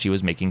hour while she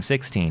was making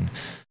 $16.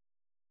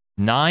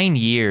 9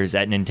 years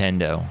at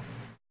Nintendo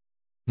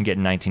and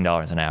getting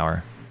 $19 an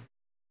hour.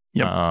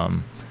 Yep.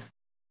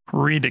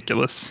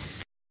 Ridiculous.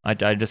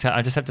 I just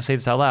have to say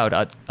this out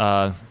loud.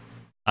 I'm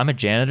a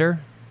janitor,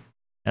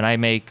 and I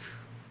make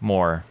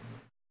more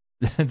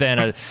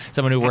than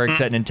someone who works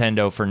at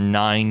Nintendo for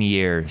 9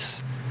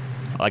 years.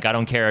 Like, I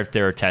don't care if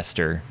they're a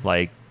tester.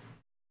 Like,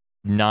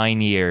 9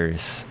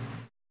 years.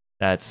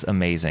 That's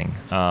amazing.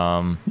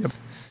 Yep.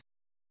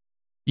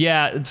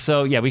 Yeah,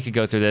 so, yeah, we could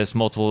go through this.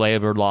 Multiple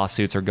labor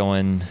lawsuits are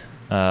going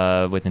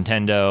with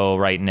Nintendo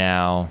right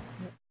now.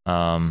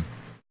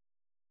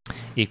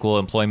 Equal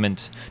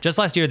employment. Just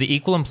last year, the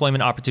Equal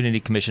Employment Opportunity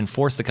Commission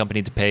forced the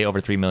company to pay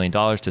over $3 million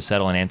to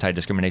settle an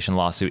anti-discrimination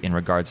lawsuit in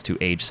regards to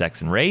age,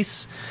 sex, and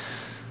race.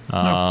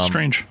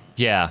 Strange.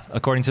 Yeah.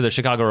 According to the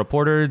Chicago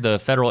Reporter, the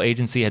federal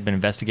agency had been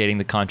investigating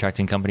the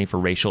contracting company for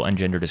racial and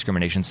gender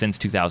discrimination since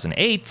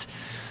 2008.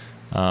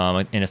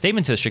 In a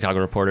statement to the Chicago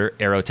Reporter,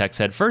 Aerotech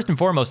said, "First and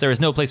foremost, there is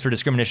no place for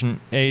discrimination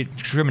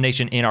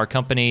in our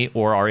company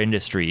or our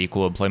industry.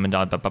 Equal employment,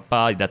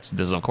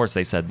 this, of course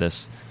they said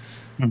this.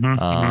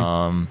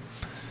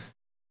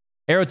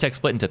 Aerotech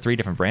split into 3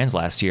 different brands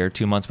last year,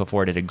 2 months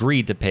before it had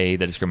agreed to pay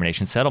the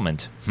discrimination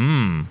settlement.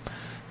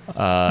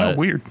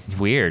 Weird.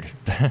 Weird.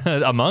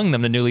 Among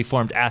them, the newly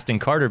formed Aston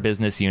Carter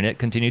business unit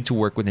continued to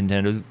work with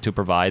Nintendo to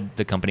provide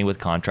the company with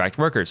contract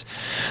workers.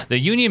 The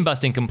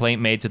union-busting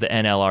complaint made to the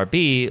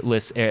NLRB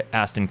lists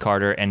Aston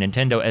Carter and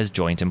Nintendo as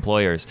joint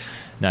employers.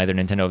 Neither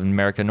Nintendo of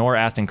America nor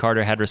Aston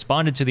Carter had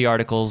responded to the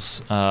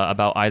articles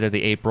about either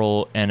the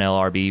April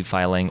NLRB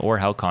filing or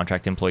how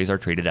contract employees are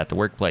treated at the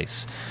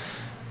workplace.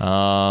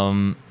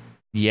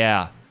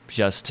 Yeah.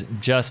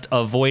 Just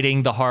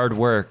avoiding the hard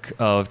work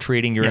of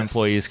treating your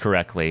employees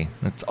correctly.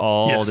 That's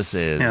all this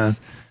is. Yeah.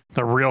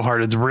 The real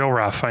hard. It's real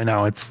rough. I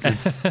know. It's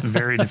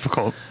very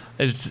difficult.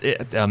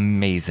 It's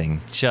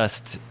amazing.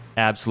 Just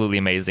absolutely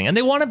amazing. And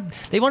they want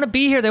to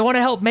be here. They want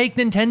to help make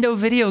Nintendo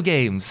video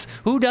games.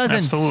 Who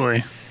doesn't?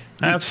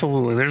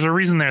 Absolutely. There's a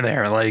reason they're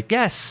there. Like,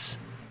 yes.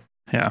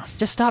 Yeah.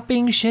 Just stop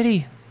being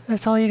shitty.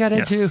 That's all you got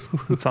to do.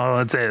 That's all.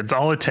 It's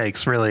all it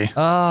takes, really.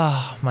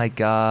 Oh my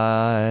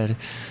God.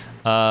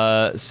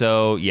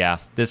 So yeah,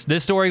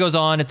 this story goes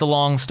on. It's a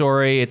long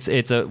story.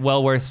 It's a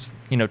well worth,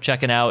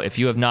 checking out if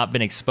you have not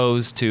been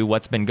exposed to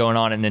what's been going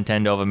on at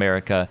Nintendo of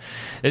America.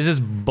 This is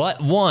but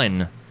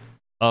one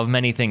of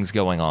many things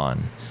going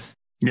on.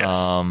 Yes.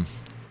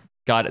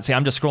 Got it. See,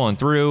 I'm just scrolling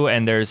through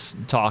and there's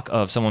talk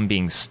of someone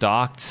being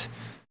stalked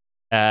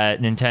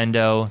at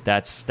Nintendo.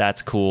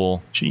 That's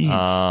cool.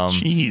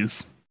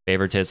 Jeez.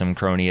 Favoritism,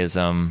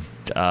 cronyism,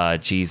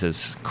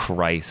 Jesus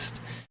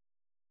Christ.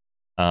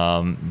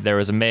 There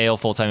was a male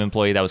full-time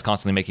employee that was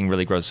constantly making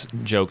really gross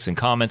jokes and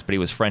comments, but he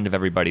was friend of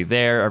everybody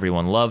there.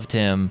 Everyone loved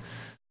him.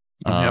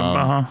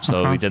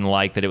 So he didn't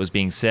like that it was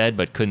being said,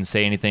 but couldn't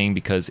say anything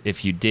because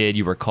if you did,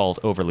 you were called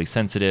overly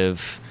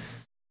sensitive,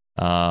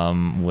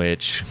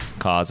 which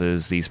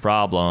causes these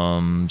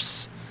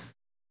problems.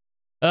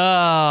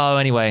 Oh,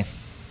 anyway,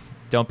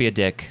 don't be a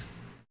dick.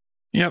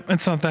 Yep,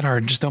 it's not that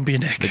hard. Just don't be a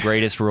dick. The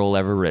greatest rule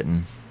ever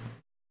written.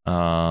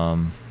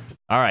 All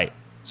right,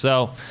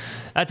 so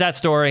that's that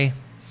story.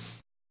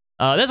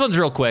 This one's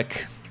real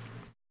quick.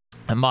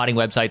 Modding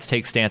websites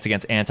take stance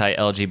against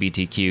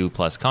anti-LGBTQ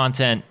plus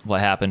content. What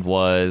happened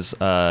was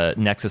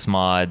Nexus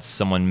Mods,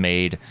 someone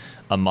made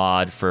a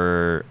mod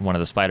for one of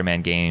the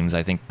Spider-Man games,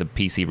 I think the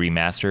PC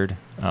Remastered.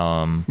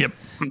 Yep.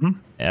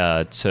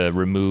 Mm-hmm. To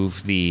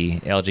remove the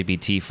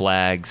LGBT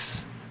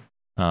flags.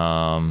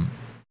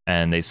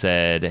 And they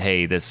said,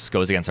 hey, this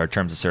goes against our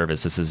terms of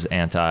service. This is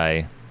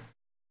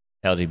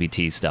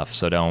anti-LGBT stuff,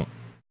 so don't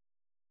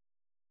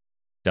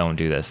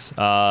do this.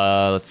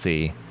 Let's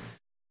see.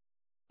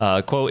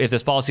 Quote, if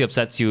this policy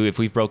upsets you, if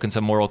we've broken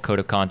some moral code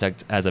of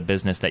conduct as a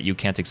business that you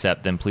can't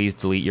accept, then please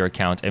delete your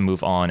account and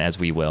move on as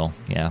we will.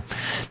 Yeah.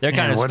 They're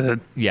kind of...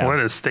 What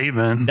a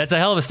statement. That's a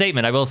hell of a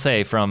statement, I will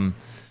say, from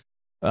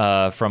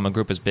a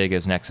group as big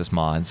as Nexus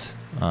Mods.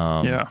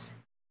 Yeah.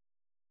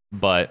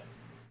 But,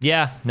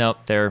 yeah, no,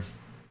 it's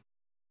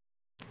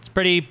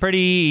pretty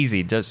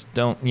easy. Just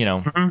don't,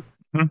 Mm-hmm.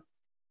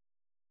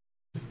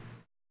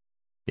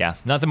 Yeah,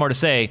 nothing more to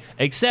say,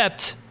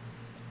 except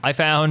I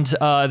found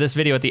this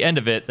video at the end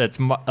of it that's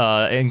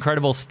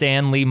incredible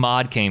Stan Lee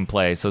mod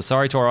gameplay. So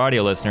sorry to our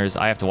audio listeners,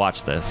 I have to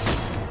watch this.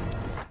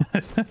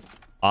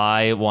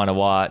 I want to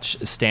watch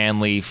Stan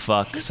Lee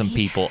fuck some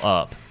people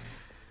up.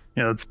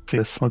 Yeah, let's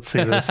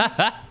see this.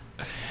 What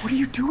are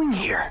you doing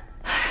here?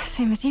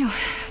 Same as you.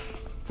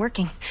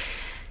 Working.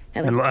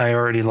 I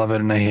already love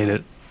it and I hate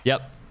it.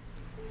 Yep.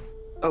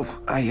 Oh,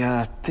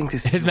 I think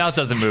this. His mouth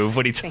doesn't move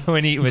when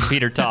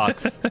Peter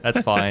talks.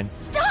 That's fine.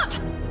 Stop!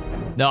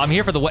 No, I'm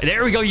here for the way.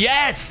 There we go.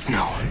 Yes.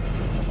 No.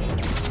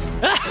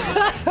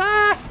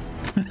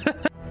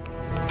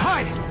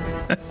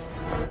 Hide.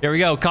 Here we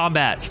go.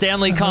 Combat. Stan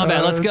Lee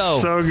combat. Let's go.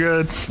 So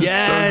good.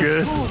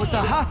 Yes. So good. With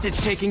the hostage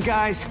taking,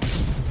 guys.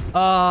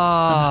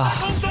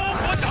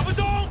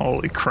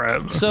 Holy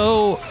crap.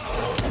 So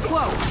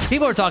Whoa.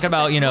 people are talking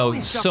about,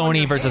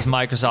 Sony versus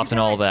Microsoft and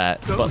all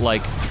that, but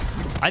like,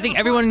 I think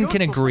everyone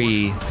can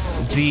agree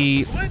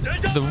the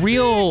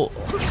real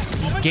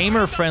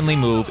gamer-friendly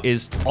move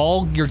is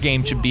all your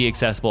games should be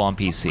accessible on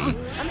PC.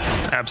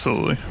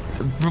 Absolutely.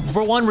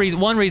 For one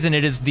reason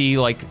it is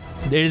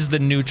the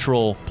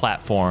neutral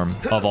platform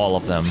of all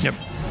of them. Yep.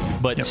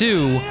 But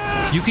two,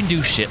 you can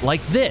do shit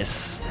like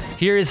this.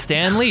 Here is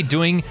Stan Lee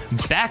doing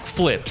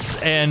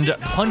backflips and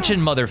punching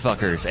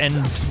motherfuckers. And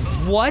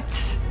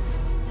what?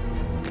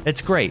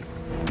 It's great.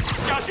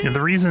 Yeah,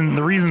 the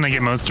reason I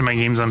get most of my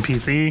games on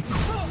PC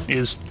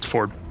is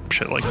for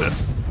shit like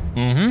this.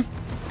 Mm-hmm.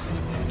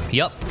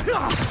 Yep.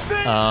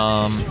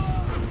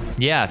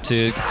 Yeah,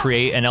 to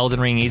create an Elden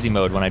Ring easy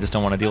mode when I just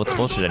don't want to deal with the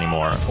bullshit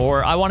anymore.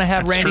 Or I want to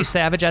have Randy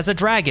Savage as a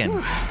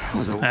dragon.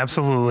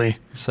 Absolutely.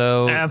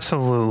 So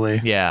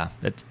absolutely. Yeah,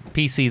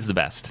 PC's the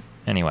best.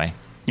 Anyway.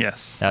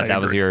 Yes.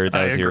 That was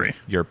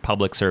your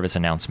public service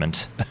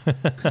announcement.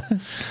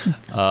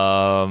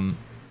 All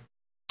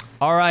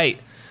right.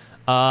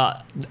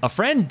 A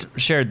friend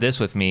shared this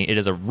with me. It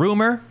is a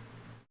rumor.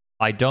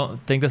 I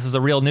don't think this is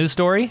a real news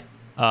story,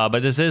 but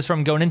this is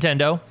from Go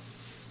Nintendo.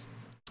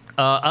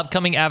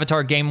 Upcoming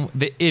Avatar game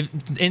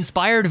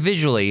inspired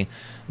visually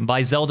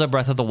by Zelda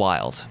Breath of the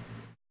Wild,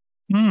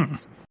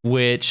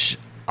 which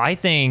I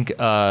think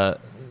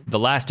The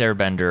Last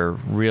Airbender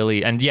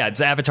really, and yeah,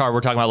 it's Avatar.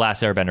 We're talking about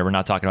Last Airbender. We're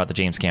not talking about the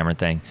James Cameron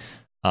thing.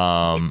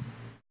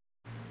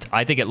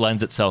 I think it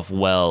lends itself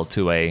well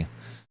to a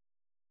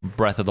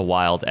Breath of the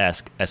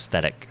Wild-esque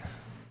aesthetic.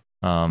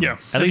 Yeah,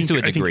 at least to a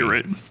I think degree. you're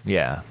right.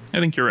 Yeah, I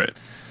think you're right.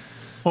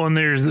 Well, and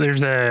there's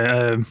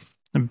a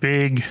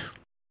big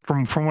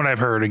from what I've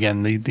heard.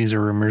 Again, these are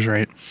rumors,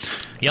 right?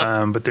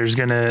 Yep. But there's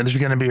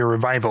gonna be a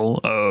revival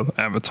of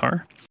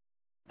Avatar,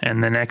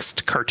 and the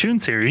next cartoon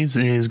series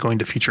is going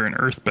to feature an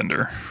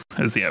Earthbender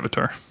as the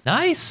Avatar.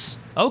 nice.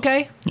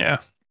 Okay. Yeah,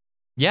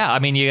 Yeah, I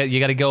mean, you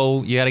got to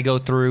go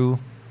through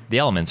the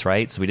elements,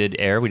 right? So we did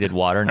air, we did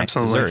water, next is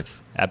Absolutely.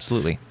 earth.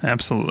 Absolutely.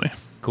 absolutely.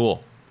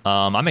 Cool.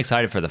 I'm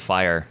excited for the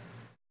fire.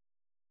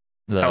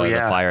 The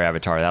fire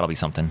Avatar. That'll be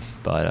something.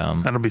 But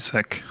That'll be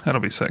sick.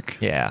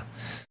 yeah.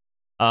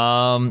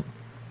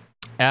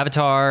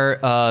 Avatar.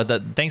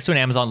 Thanks to an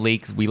Amazon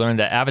leak, we learned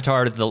that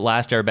Avatar: The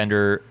Last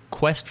Airbender: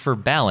 Quest for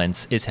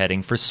Balance is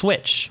heading for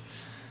Switch.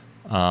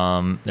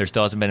 There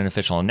still hasn't been an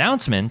official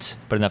announcement,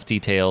 but enough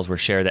details were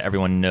shared that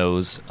everyone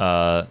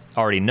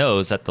already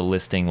knows that the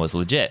listing was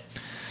legit.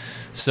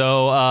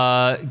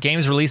 So,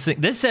 games releasing.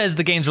 This says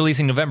the game's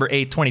releasing November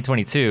 8th,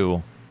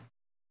 2022,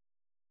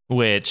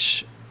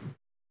 which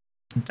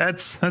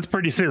That's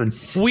pretty soon.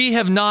 we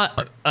have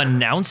not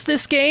announced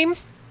this game,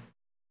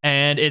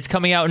 and it's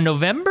coming out in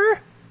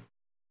November.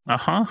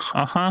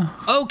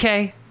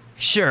 Okay,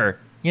 sure.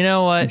 You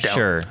know what? Doubt.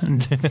 Sure.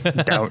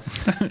 Doubt.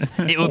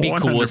 It would be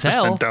cool as 100%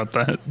 hell. Doubt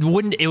that.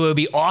 Wouldn't it? Would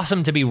be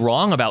awesome to be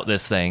wrong about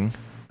this thing.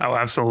 Oh,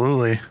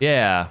 absolutely.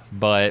 Yeah,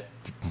 but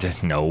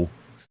no.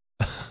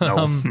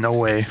 No, no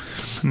way.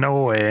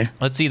 No way.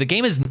 Let's see. The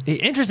game is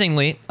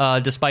interestingly,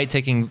 despite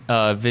taking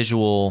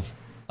visual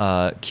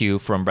cue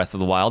from Breath of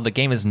the Wild, the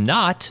game is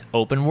not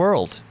open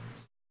world.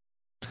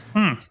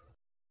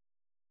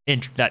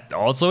 That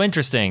also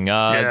interesting.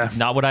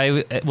 Not what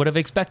I would have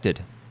expected.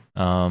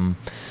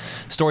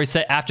 Story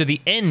set after the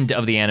end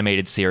of the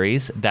animated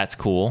series. That's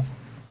cool.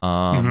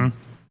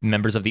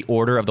 Members of the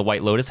Order of the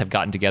White Lotus have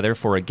gotten together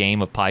for a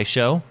game of Pie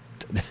Show.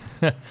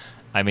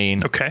 I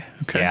mean, Okay.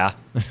 yeah.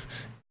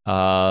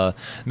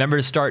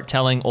 Members start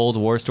telling old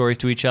war stories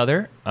to each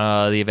other.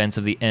 The events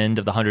of the end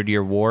of the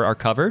 100-Year War are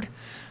covered.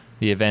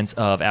 The events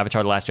of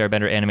Avatar: The Last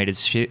Airbender animated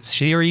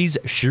series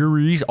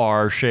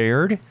are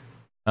shared.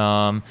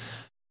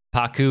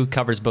 Paku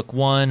covers Book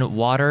 1,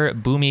 Water.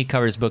 Boomy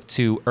covers Book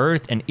 2,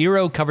 Earth. And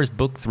Iroh covers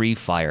Book 3,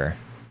 Fire.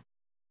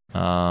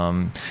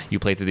 You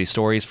play through these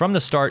stories from the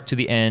start to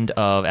the end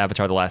of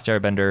Avatar: The Last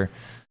Airbender.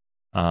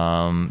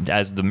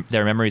 As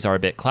their memories are a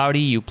bit cloudy,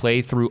 you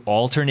play through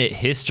alternate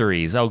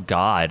histories. Oh,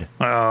 God.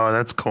 Oh,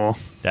 that's cool.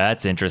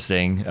 That's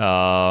interesting.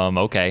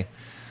 Okay.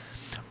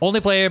 Only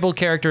playable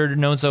character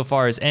known so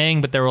far is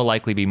Aang, but there will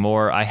likely be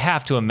more. I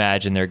have to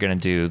imagine they're going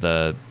to do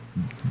the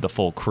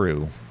full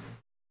crew.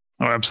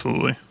 Oh,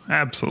 absolutely.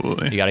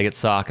 Absolutely. You got to get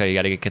Sokka. You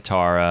got to get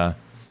Katara.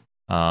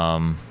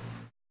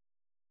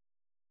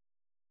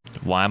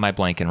 Why am I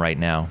blanking right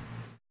now?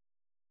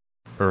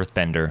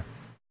 Earthbender.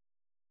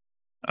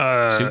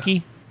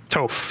 Suki?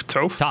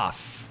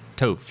 Toph.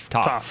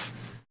 Toph.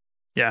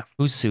 Yeah.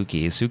 Who's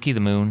Suki? Is Suki the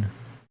moon?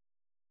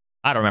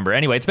 I don't remember.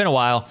 Anyway, it's been a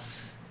while.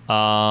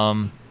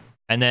 And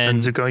then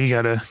Zuko, you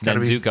gotta then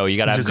be Zuko. You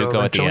gotta have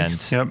Zuko at the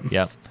eventually. end.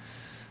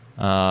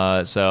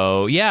 Yep.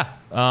 So yeah.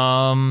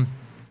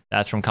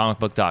 That's from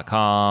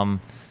comicbook.com.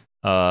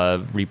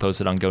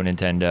 Reposted on Go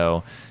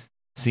Nintendo.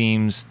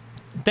 Seems.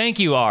 Thank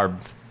you, Arb.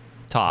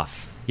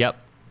 Toph. Yep.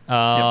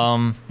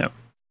 Yep.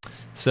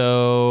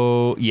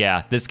 So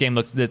yeah, this game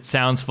it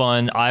sounds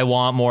fun. I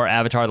want more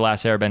Avatar: The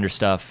Last Airbender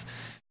stuff.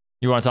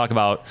 You want to talk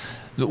about?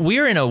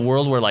 We're in a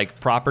world where like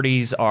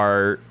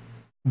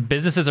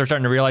businesses are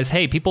starting to realize,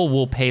 hey, people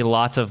will pay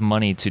lots of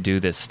money to do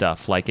this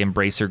stuff, like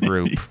Embracer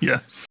Group.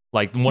 Yes.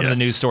 Like one of the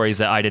news stories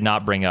that I did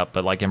not bring up,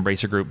 but like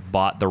Embracer Group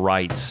bought the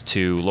rights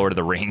to Lord of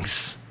the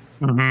Rings.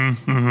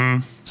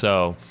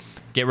 So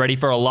get ready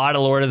for a lot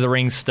of Lord of the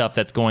Rings stuff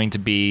that's going to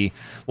be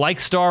like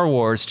Star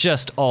Wars,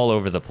 just all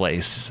over the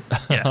place.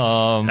 Yes.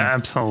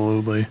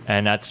 Absolutely.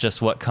 And that's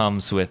just what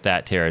comes with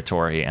that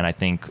territory. And I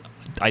think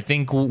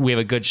we have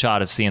a good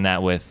shot of seeing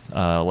that with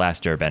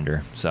Last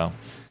Airbender. So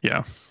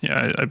Yeah,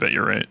 I bet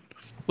you're right.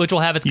 which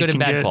will have its good and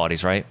bad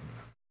qualities, right?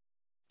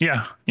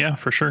 Yeah,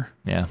 for sure.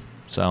 Yeah.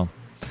 So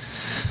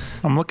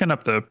I'm looking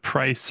up the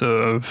price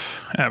of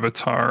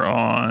Avatar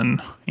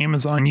on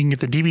Amazon. You can get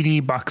the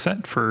DVD box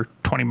set for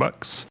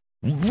 $20.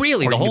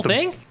 really, Or the you whole get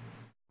thing?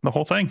 The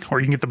whole thing. Or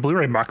you can get the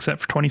Blu-ray box set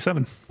for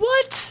 $27.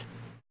 What?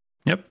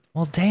 Yep.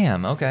 Well,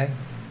 damn. Okay.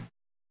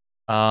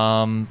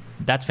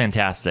 That's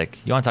fantastic.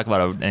 You want to talk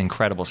about an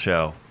incredible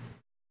show?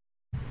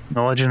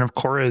 The Legend of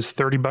Korra is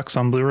 $30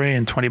 on Blu-ray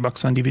and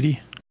 $20 on DVD.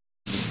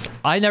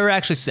 I never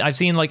actually. I've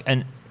seen like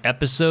an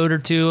episode or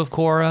two of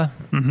Korra.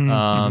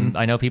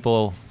 I know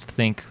people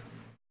think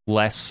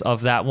less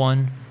of that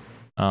one.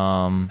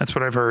 That's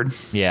what I've heard.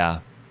 Yeah,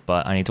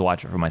 but I need to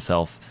watch it for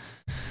myself.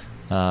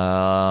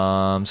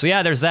 So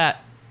yeah, there's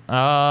that.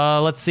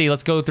 Let's see.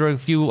 Let's go through a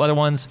few other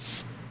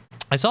ones.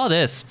 I saw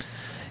this.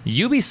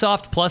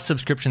 Ubisoft Plus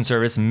subscription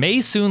service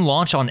may soon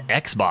launch on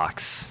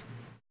Xbox.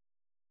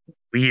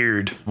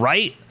 Weird.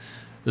 Right?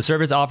 The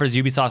service offers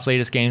Ubisoft's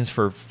latest games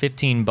for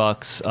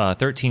 $15,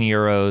 13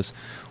 euros,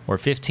 or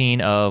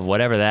 15 of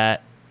whatever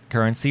that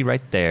currency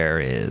right there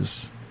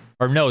is.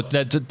 Or no,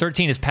 that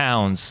 13 is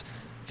pounds,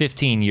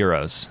 15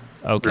 euros.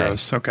 Okay.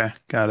 Gross. Okay,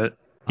 got it.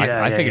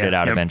 I figured it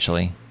out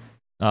eventually.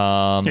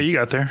 Yeah, you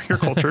got there. You're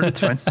cultured.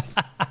 It's fine.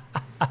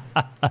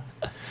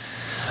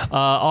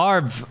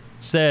 Arv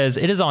says,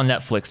 it is on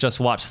Netflix. Just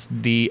watched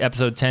the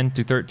episode 10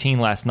 through 13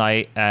 last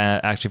night,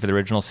 actually for the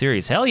original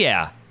series. Hell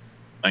yeah.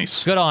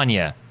 Nice. Good on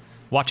you.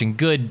 Watching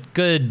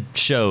good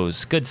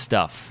shows, good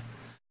stuff.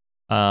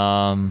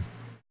 Emily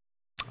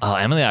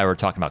and I were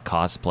talking about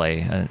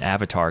cosplay. An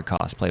Avatar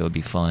cosplay would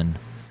be fun.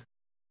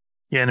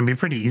 Yeah, and it'd be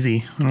pretty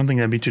easy. I don't think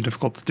that'd be too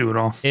difficult to do at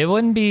all. It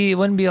wouldn't be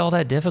all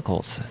that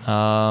difficult.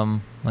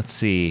 Let's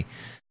see.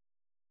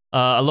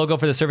 A logo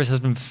for the service has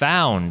been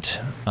found,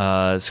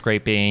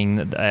 scraping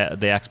the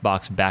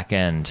Xbox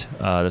backend.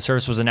 The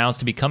service was announced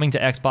to be coming to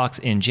Xbox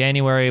in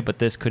January, but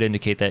this could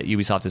indicate that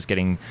Ubisoft is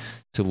getting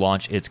to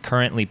launch its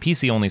currently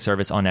PC-only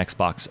service on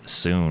Xbox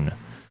soon.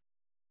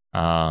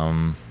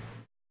 That's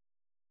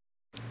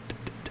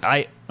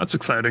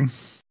exciting.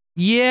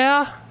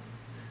 Yeah.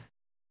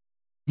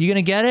 You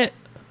gonna get it?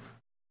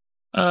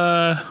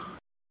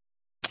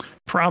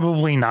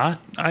 Probably not.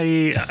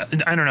 I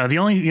don't know. The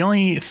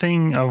only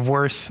thing of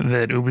worth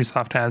that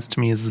Ubisoft has to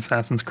me is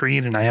Assassin's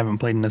Creed, and I haven't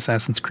played an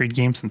Assassin's Creed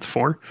game since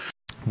 4.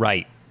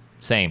 Right.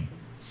 Same.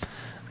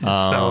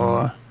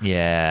 So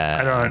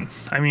yeah.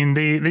 I mean,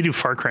 they do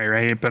Far Cry,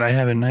 right? But I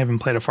haven't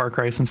played a Far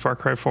Cry since Far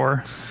Cry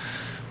 4.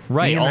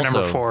 Right. And also,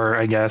 number 4,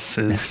 I guess,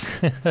 is.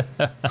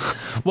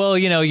 Well,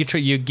 you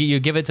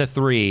give it to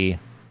 3,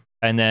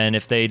 and then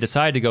if they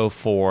decide to go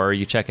 4,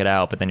 you check it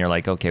out. But then you're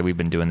like, okay, we've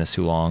been doing this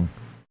too long.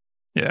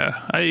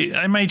 Yeah,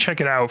 I might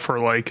check it out for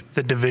like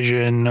The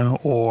Division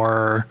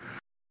or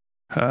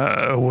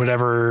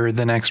whatever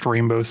the next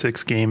Rainbow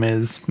Six game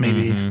is.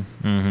 Maybe.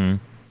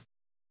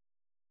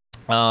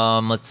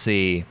 Let's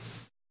see.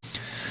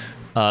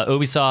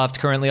 Ubisoft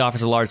currently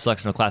offers a large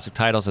selection of classic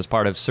titles as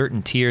part of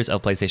certain tiers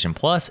of PlayStation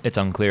Plus. It's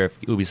unclear if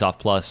Ubisoft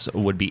Plus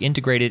would be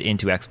integrated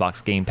into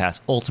Xbox Game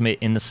Pass Ultimate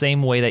in the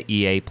same way that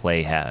EA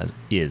Play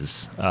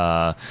is.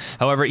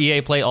 However, EA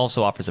Play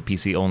also offers a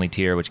PC-only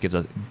tier, which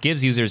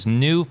gives users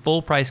new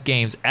full-price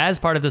games as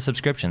part of the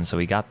subscription, so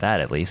we got that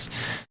at least.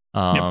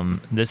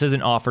 This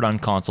isn't offered on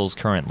consoles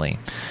currently.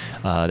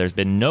 There's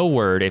been no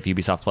word if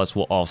Ubisoft Plus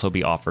will also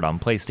be offered on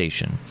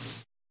PlayStation.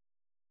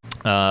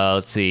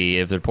 Let's see.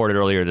 It was reported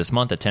earlier this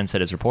month that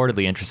Tencent is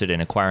reportedly interested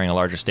in acquiring a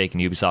larger stake in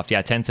Ubisoft.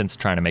 Yeah, Tencent's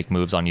trying to make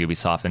moves on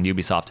Ubisoft, and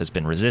Ubisoft has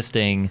been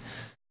resisting.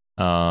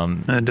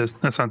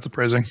 That's not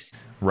surprising.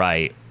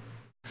 Right.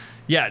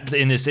 Yeah,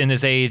 in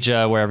this age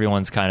where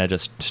everyone's kind of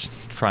just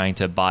trying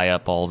to buy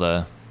up all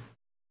the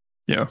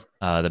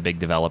big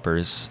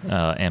developers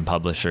and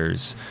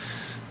publishers.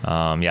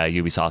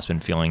 Ubisoft's been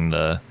feeling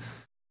the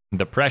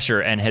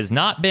pressure and has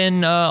not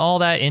been all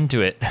that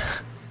into it.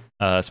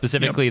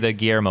 Specifically the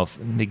Guillermo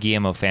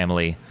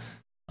family,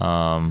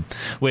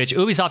 which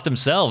Ubisoft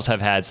themselves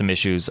have had some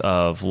issues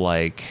of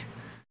like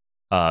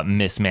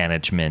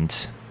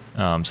mismanagement.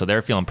 So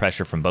they're feeling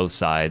pressure from both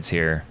sides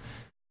here.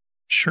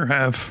 Sure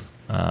have.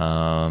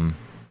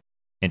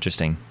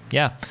 Interesting.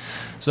 Yeah.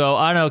 So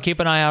I don't know. Keep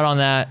an eye out on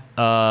that.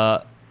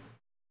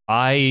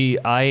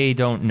 I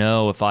don't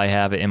know if I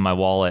have it in my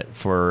wallet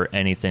for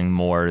anything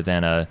more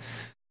than a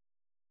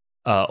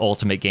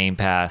Ultimate Game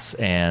Pass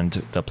and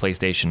the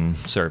PlayStation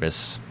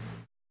service.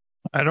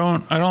 I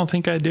don't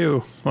think I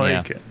do.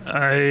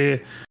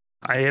 I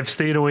have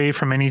stayed away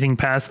from anything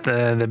past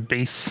the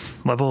base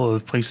level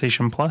of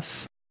PlayStation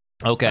Plus.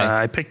 Okay.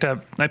 I picked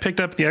up the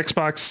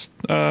Xbox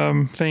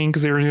thing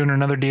because they were doing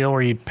another deal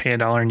where you pay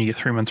 $1 and you get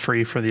 3 months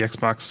free for the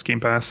Xbox Game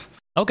Pass.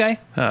 Okay.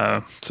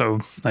 So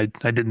I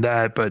did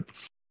that, but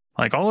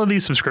like all of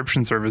these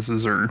subscription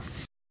services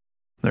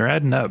they're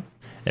adding up.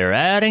 They're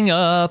adding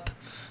up.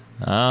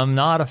 I'm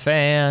not a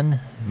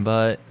fan,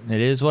 but it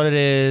is what it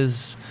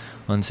is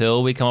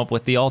until we come up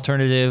with the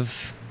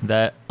alternative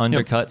that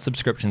undercut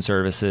subscription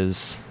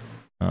services.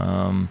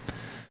 We're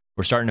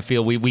starting to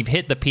feel we've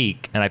hit the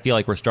peak, and I feel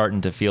like we're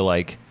starting to feel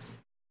like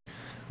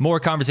more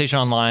conversation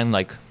online,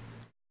 like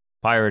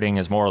pirating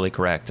is morally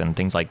correct and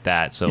things like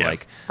that. So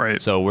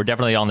so we're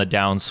definitely on the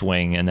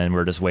downswing, and then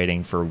we're just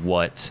waiting for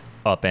what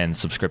upends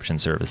subscription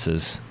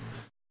services.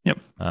 Yep.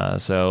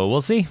 So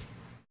we'll see.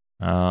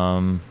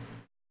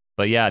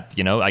 But yeah,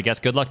 I guess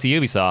good luck to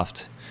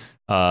Ubisoft.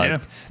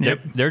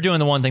 They're doing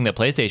the one thing that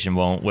PlayStation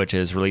won't, which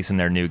is releasing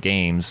their new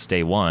games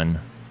day one.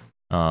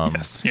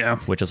 Yes, yeah.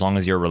 Which, as long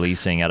as you're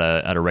releasing at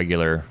a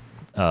regular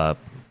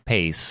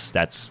pace,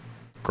 that's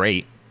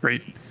great.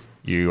 Great.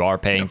 You are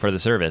paying for the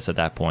service at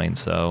that point.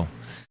 So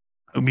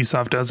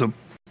Ubisoft does what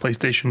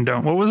PlayStation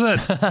don't. What was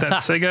that? That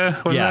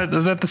Sega? Was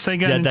that the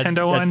Sega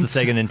Nintendo one? That's the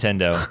Sega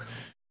Nintendo.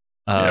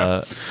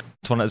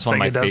 It's one of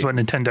my does what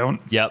Nintendo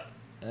don't. Yep.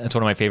 It's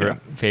one of my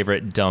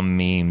favorite dumb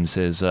memes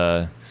is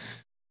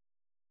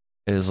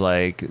is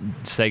like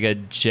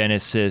Sega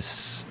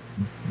Genesis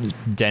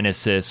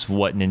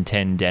what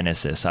Nintendo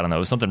Genesis. I don't know. It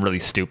was something really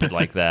stupid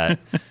like that.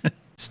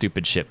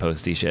 Stupid shit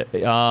posty shit.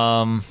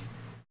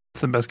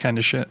 It's the best kind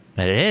of shit.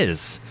 It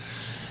is.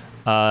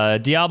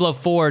 Diablo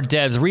 4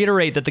 devs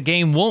reiterate that the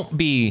game won't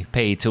be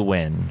pay to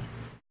win.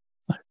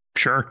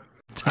 Sure.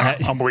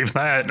 I'll believe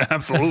that.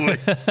 Absolutely.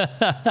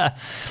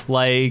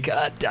 Like,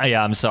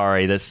 yeah, I'm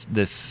sorry.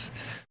 This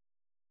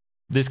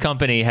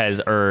company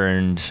has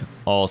earned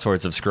all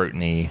sorts of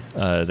scrutiny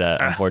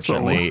that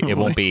unfortunately it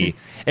won't be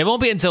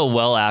until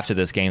well after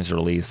this game's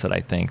release that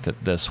I think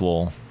that this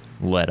will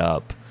let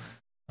up.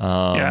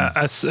 Yeah,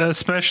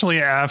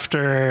 especially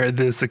after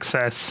the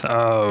success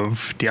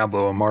of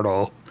Diablo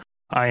Immortal.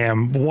 I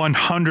am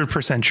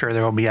 100% sure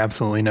there will be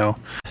absolutely no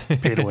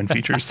pay-to-win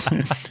features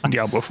in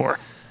Diablo 4.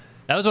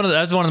 That was one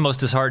of the most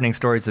disheartening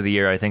stories of the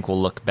year. I think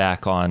we'll look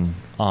back on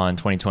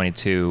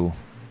 2022,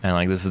 and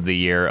like this is the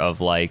year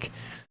of like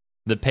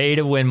the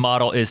pay-to-win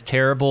model is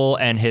terrible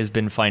and has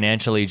been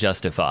financially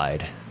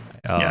justified.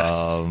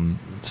 Yes.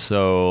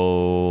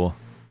 So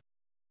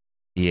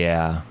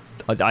yeah,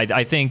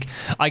 I think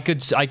I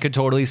could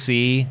totally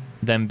see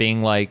them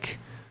being like,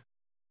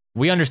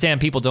 we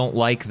understand people don't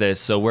like this,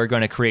 so we're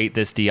going to create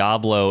this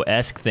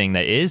Diablo-esque thing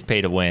that is pay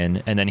to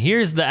win, and then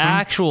here's the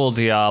actual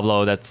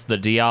Diablo that's the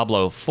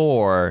Diablo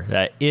 4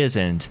 that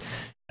isn't,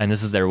 and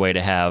this is their way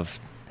to have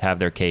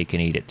their cake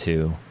and eat it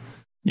too.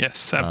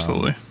 Yes,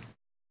 absolutely.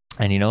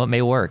 And you know, it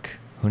may work.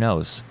 Who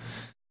knows?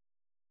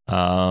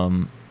 Yeah,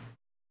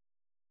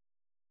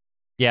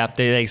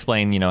 they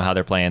explain, you know, how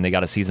they're playing. They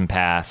got a season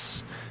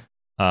pass.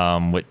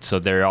 So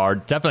there are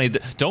definitely,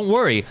 don't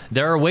worry,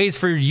 there are ways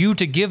for you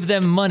to give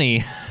them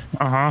money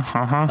beyond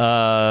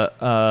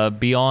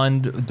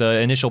the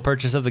initial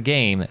purchase of the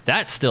game.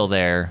 That's still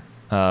there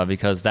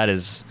because that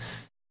is,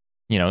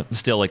 you know,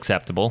 still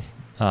acceptable.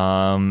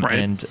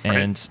 And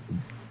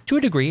to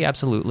a degree,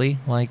 absolutely.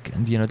 Like,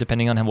 you know,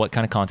 depending on what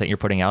kind of content you're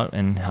putting out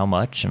and how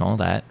much and all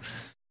that.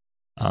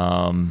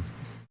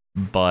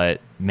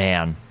 But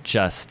man,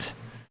 just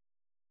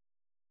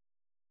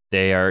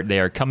they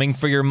are coming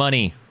for your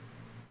money.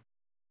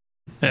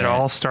 It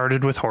all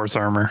started with horse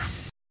armor.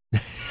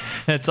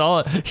 That's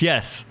all.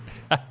 Yes.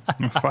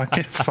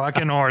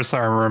 fucking horse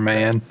armor,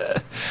 man.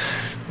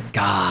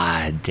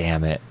 God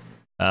damn it.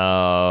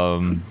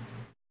 Damn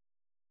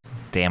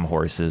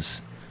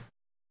horses.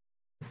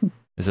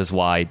 This is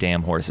why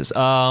damn horses.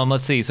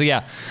 Let's see. So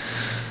yeah,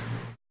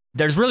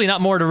 there's really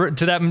not more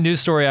to that news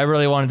story I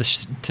really wanted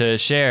to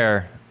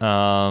share.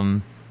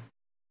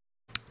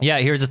 Yeah,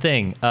 here's the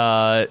thing.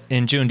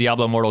 In June,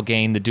 Diablo Immortal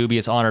gained the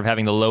dubious honor of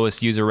having the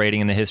lowest user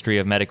rating in the history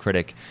of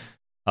Metacritic.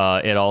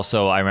 It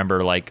also, I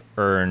remember, like,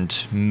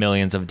 earned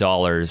millions of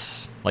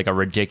dollars, like a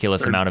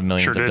ridiculous amount of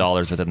millions of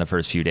dollars within the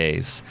first few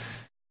days.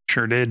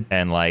 Sure did.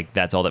 And, like,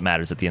 that's all that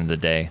matters at the end of the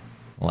day.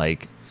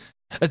 Like,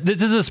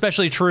 this is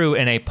especially true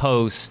in a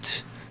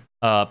post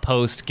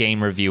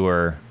game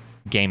reviewer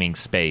gaming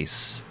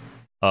space.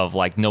 Of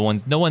like no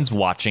one's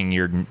watching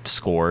your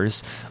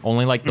scores.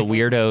 Only like the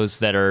weirdos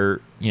that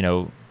are, you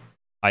know,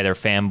 either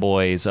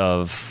fanboys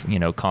of, you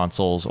know,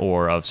 consoles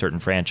or of certain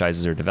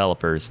franchises or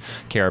developers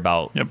care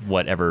about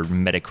whatever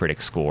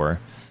Metacritic score.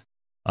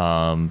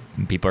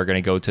 People are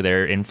going to go to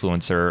their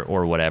influencer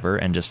or whatever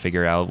and just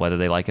figure out whether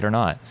they like it or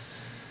not.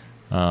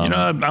 You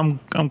know,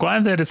 I'm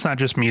glad that it's not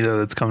just me though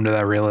that's come to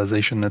that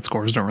realization that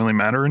scores don't really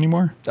matter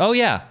anymore. Oh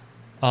yeah.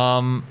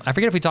 I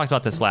forget if we talked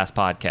about this last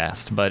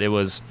podcast, but it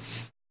was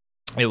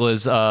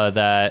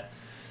that,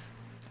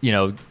 you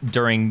know,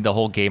 during the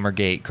whole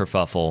Gamergate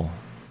kerfuffle,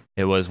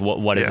 it was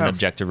what is an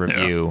objective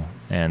review,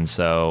 and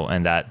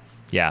that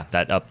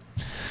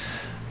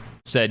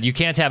said you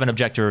can't have an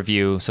objective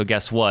review. So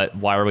guess what?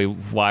 Why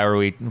are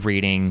we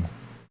reading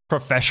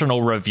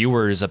professional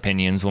reviewers'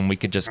 opinions when we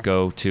could just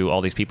go to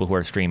all these people who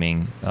are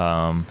streaming,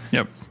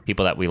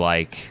 people that we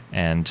like,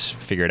 and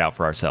figure it out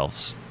for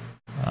ourselves?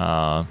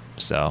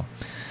 So.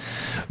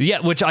 Yeah,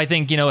 which I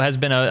think, you know, has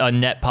been a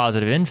net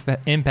positive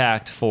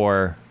impact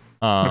for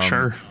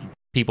sure.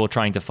 People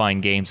trying to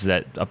find games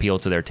that appeal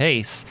to their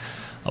tastes.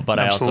 But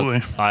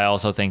Absolutely. I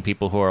also think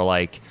people who are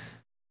like,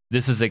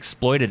 this is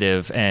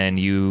exploitative and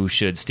you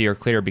should steer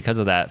clear because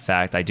of that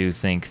fact, I do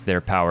think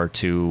their power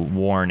to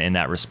warn in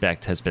that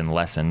respect has been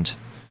lessened.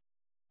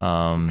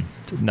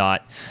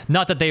 Not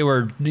that they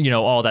were, you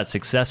know, all that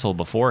successful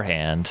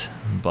beforehand,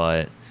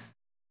 but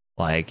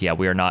like, yeah,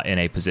 we are not in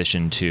a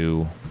position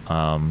to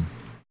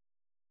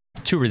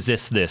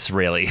resist this,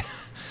 really,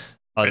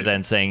 other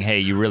than saying, hey,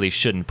 you really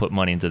shouldn't put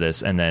money into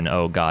this, and then,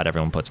 oh god,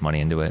 everyone puts money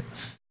into it.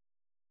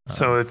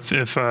 So if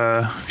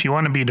you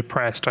want to be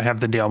depressed, I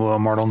have the Diablo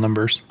Immortal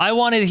numbers. I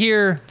want to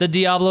hear the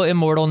Diablo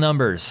Immortal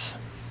numbers.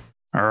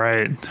 All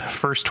right,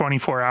 first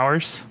 24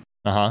 hours.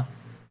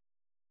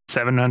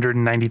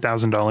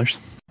 $790,000.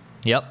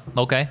 Yep.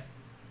 Okay.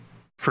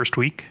 First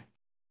week,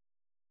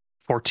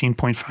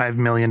 $14.5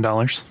 million.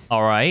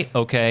 All right.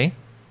 Okay.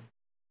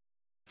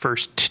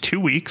 First 2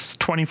 weeks,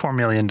 $24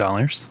 million.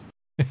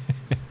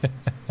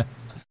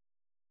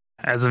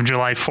 As of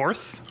July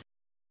 4th,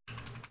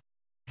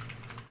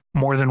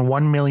 more than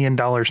 $1 million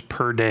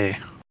per day,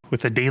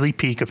 with a daily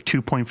peak of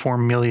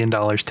 $2.4 million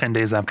 10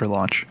 days after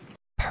launch.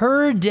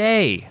 Per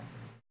day.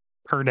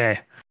 Per day.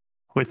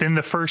 Within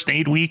the first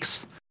 8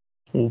 weeks,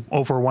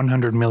 over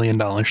 $100 million.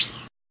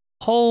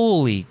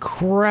 Holy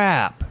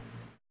crap.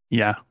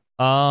 Yeah.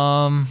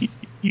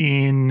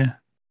 Insane.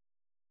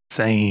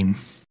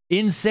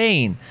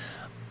 Insane.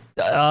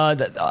 I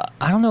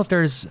don't know if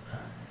there's...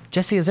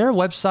 Jesse, is there a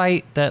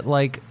website that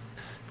like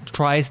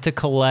tries to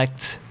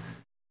collect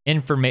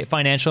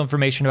financial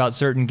information about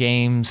certain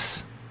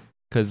games?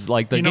 Because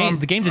like the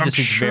games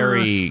industry is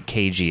very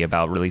cagey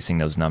about releasing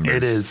those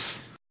numbers.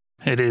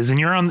 It is, and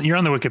you're on the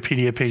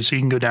Wikipedia page, so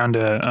you can go down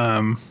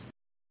to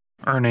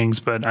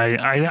earnings. But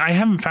I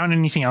haven't found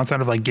anything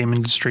outside of like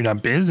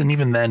GameIndustry.biz, and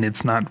even then,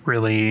 it's not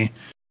really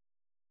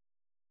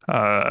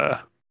that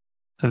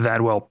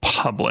well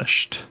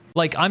published.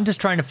 Like I'm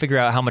just trying to figure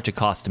out how much it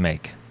costs to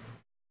make.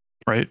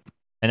 Right.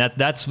 And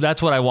that's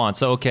what I want.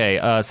 So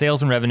okay,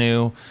 sales and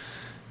revenue.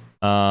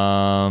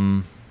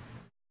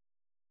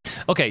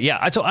 Okay,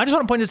 yeah. So I just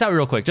want to point this out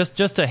real quick,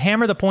 just to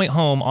hammer the point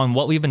home on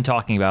what we've been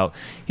talking about.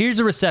 Here's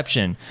the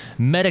reception: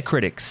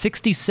 Metacritic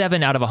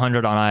 67 out of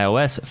 100 on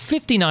iOS,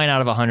 59 out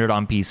of 100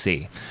 on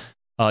PC.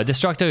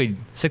 Destructoid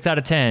 6 out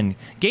of 10.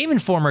 Game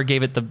Informer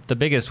gave it the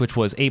biggest, which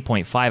was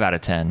 8.5 out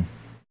of 10.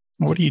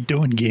 What are you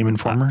doing, Game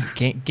Informer?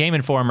 Game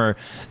Informer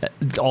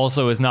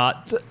also is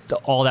not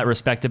all that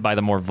respected by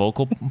the more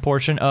vocal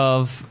portion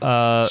of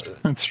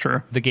that's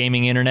true. The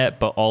gaming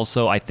internet, but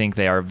also I think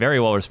they are very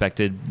well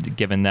respected,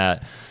 given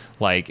that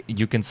like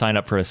you can sign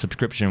up for a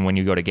subscription when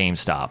you go to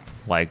GameStop,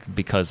 like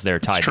because they're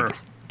tied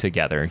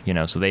together, you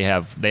know. So they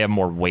have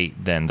more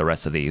weight than the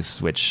rest of these.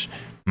 Which,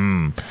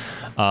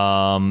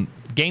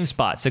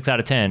 GameSpot 6 out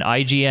of 10,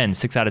 IGN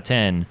 6 out of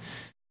 10.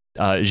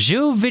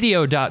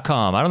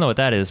 JeuxVideo.com. I don't know what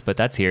that is, but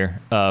that's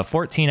here.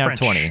 14 out of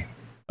 20.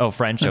 Oh,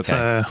 French.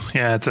 Okay.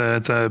 It's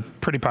a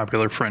pretty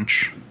popular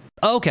French.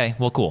 Oh, okay.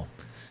 Well, cool.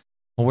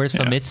 Well, where's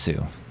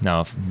Famitsu?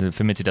 No,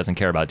 Famitsu doesn't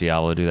care about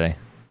Diablo, do they?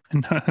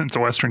 It's a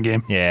Western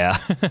game. Yeah.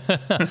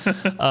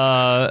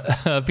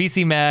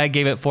 PC Mag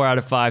gave it 4 out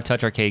of 5.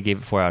 Touch Arcade gave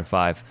it 4 out of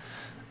 5.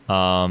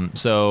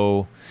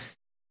 So,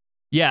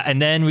 yeah.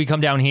 And then we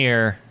come down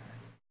here,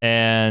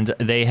 and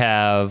they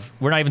have.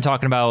 We're not even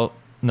talking about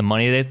the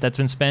money that's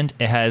been spent.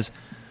 It has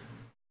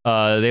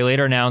they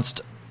later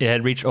announced it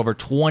had reached over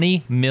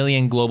 20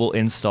 million global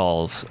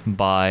installs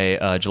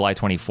by July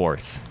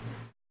 24th.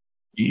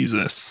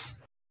 Jesus.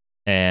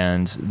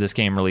 And this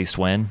game released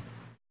when?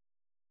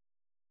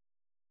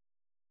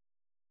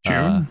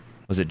 June?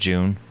 Was it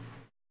June?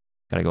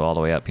 Gotta go all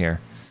the way up here.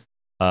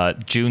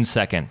 June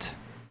 2nd.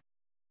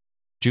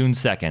 June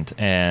 2nd,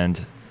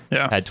 and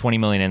had 20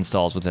 million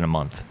installs within a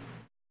month.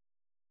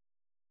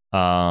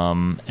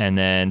 And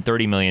then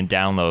 30 million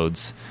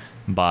downloads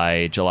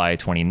by July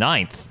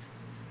 29th.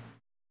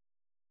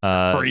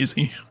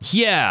 Crazy.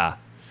 Yeah.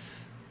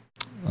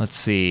 Let's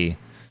see.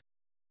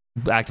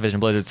 Activision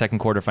Blizzard's second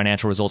quarter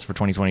financial results for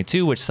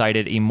 2022, which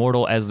cited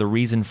Immortal as the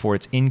reason for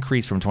its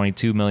increase from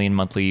 22 million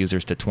monthly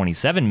users to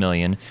 27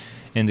 million,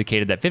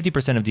 indicated that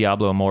 50% of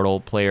Diablo Immortal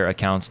player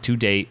accounts to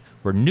date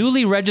were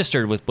newly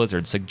registered with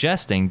Blizzard,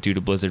 suggesting, due to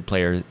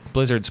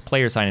Blizzard's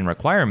player sign-in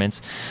requirements,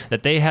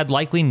 that they had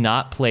likely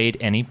not played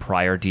any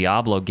prior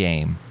Diablo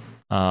game.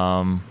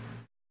 It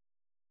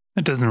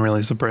doesn't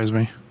really surprise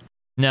me.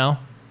 No?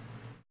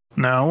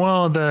 No,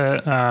 well, it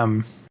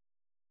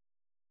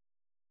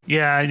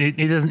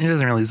doesn't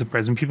really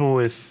surprise me. People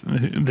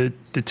that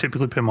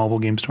typically play mobile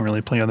games don't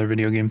really play other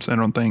video games, I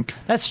don't think.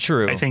 That's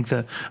true. I think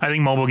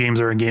mobile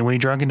games are a gateway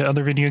drug into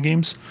other video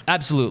games.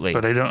 Absolutely.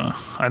 But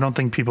I don't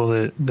think people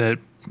that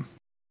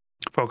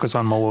focus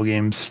on mobile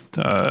games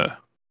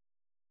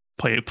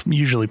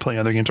usually play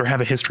other games or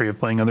have a history of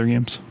playing other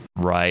games.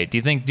 Right. Do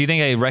you think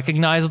I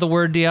recognize the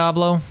word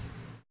Diablo?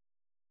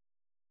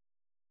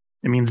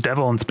 It means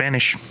devil in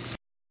Spanish.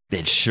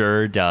 It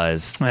sure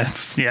does.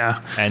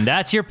 And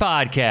that's your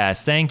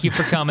podcast. Thank you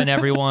for coming,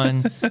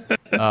 everyone.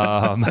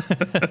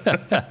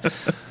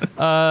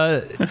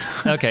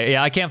 Okay,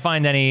 yeah, I can't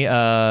find any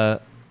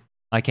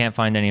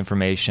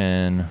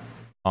information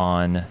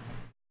on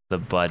the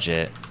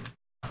budget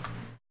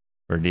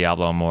for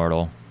Diablo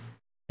Immortal.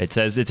 It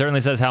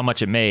certainly says how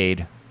much it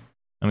made.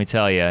 Let me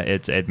tell you,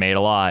 it made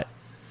a lot.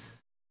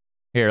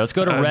 Here, let's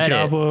go to Reddit.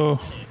 Diablo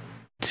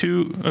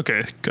 2.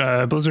 Okay,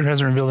 Blizzard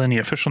hasn't revealed any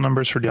official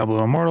numbers for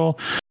Diablo Immortal,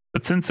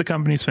 but since the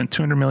company spent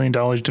 $200 million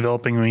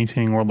developing and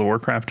maintaining World of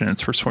Warcraft in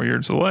its first 4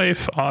 years of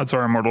life, odds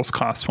are Immortal's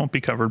costs won't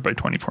be covered by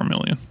 $24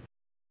 million.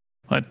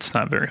 That's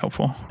not very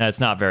helpful. That's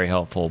not very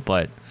helpful,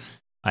 but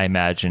I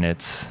imagine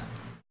it's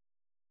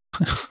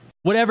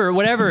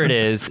whatever it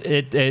is.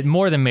 It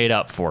more than made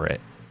up for it.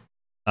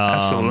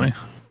 Absolutely.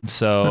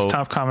 So this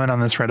top comment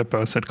on this Reddit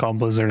post said, "Call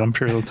Blizzard." I'm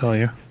sure they'll tell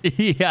you.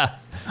 Yeah.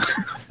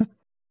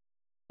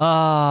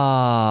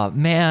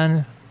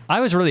 Man, I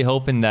was really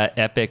hoping that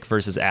Epic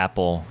versus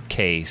Apple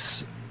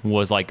case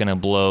was like going to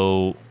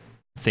blow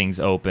things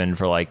open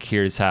for like,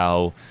 here's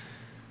how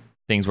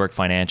things work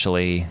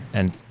financially,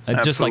 and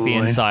just like the Absolutely.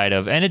 inside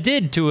of, and it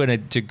did to a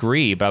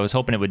degree, but I was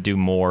hoping it would do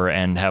more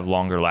and have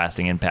longer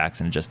lasting impacts,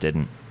 and it just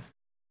didn't.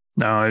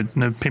 No,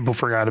 people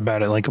forgot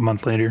about it like a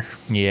month later,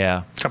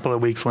 Yeah. a couple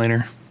of weeks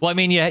later. Well, I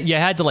mean, you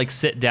had to like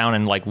sit down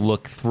and like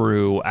look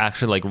through,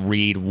 actually like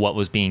read what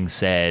was being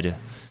said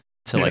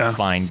to like Yeah.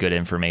 find good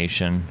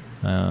information.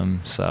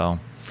 So,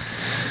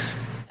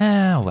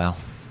 well.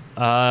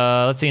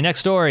 Let's see. Next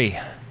story.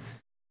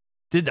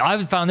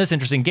 I found this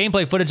interesting.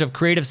 Gameplay footage of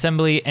Creative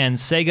Assembly and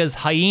Sega's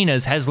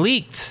Hyenas has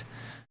leaked.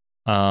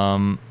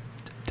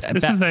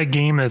 This is that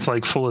game that's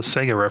like full of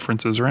Sega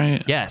references,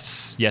 right?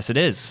 Yes, it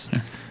is.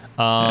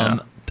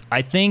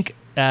 I think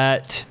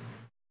at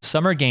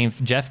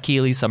Jeff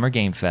Keighley Summer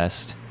Game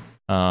Fest,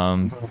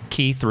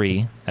 Key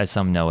 3, as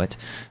some know it,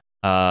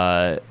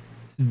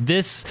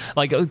 this,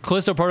 like,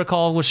 Callisto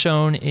Protocol was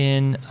shown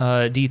in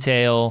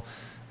detail.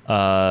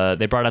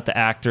 They brought out the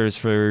actors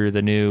for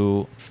the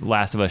new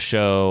Last of Us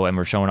show, and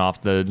we're showing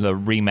off the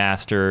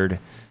remastered,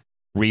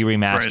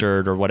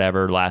 re-remastered, or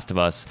whatever Last of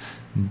Us.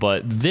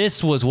 But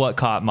this was what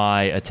caught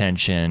my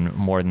attention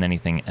more than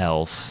anything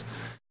else.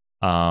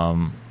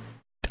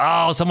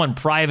 Oh, someone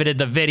privated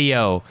the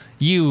video.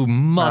 You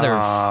mother.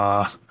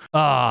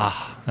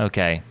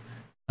 Okay.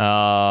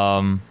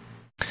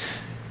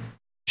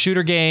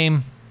 Shooter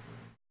game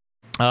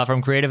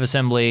from Creative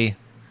Assembly.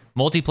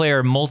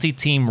 Multiplayer,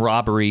 multi-team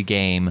robbery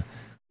game,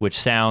 which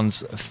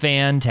sounds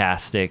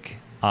fantastic.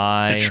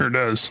 It sure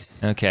does.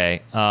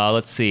 Okay,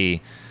 let's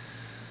see.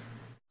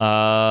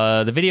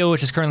 The video,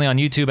 which is currently on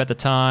YouTube at the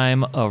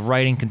time of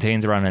writing,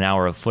 contains around an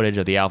hour of footage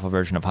of the alpha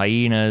version of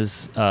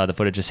Hyenas. The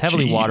footage is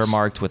heavily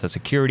watermarked with a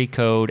security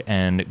code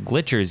and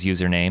Glitcher's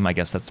username. I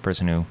guess that's the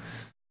person who...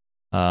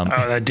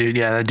 that dude.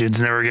 Yeah, that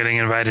dude's never getting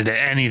invited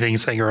to anything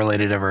Sega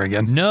related ever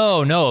again.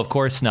 No, of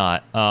course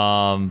not.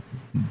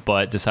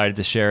 But decided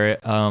to share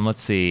it.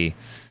 Let's see.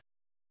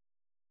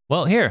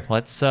 Well, here,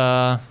 let's...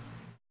 I'm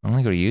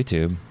going to go to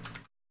YouTube.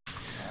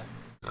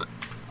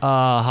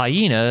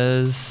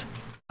 Hyenas...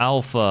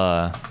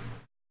 Alpha.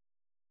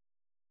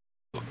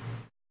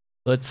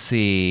 Let's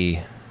see.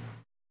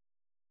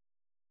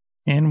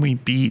 And we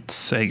beat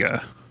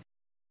Sega.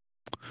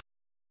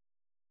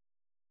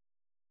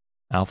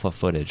 Alpha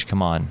footage.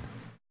 Come on.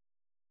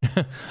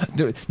 I'm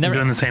doing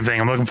the same thing.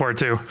 I'm looking forward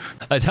to.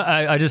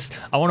 I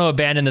want to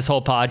abandon this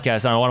whole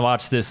podcast. I want to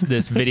watch this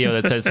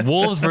video that says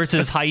Wolves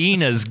versus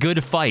Hyenas.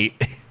 Good fight.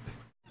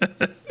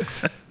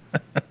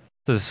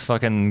 This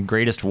fucking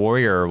Greatest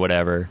Warrior or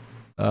whatever.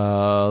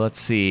 Let's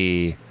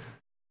see.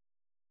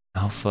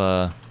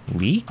 Alpha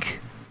leak?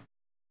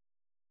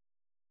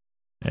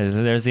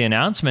 There's the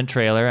announcement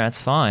trailer.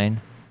 That's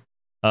fine.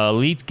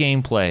 Leaked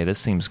gameplay. This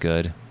seems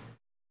good.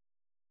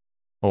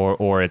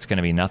 Or it's going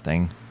to be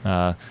nothing.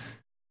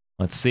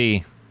 Let's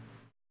see.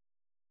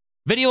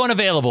 Video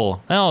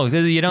unavailable. Oh,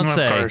 you don't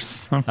say. Of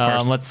course.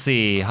 Let's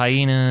see.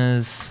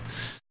 Hyenas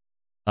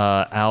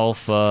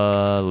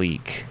alpha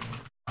leak.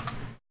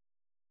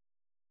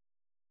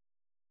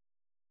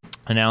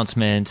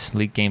 Announcement,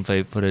 leaked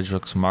gameplay footage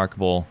looks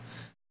remarkable.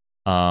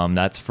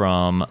 That's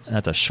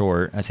a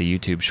short. That's a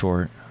YouTube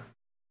short.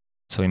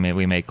 So we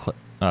may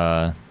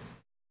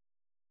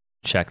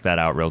check that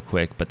out real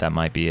quick, but that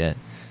might be it.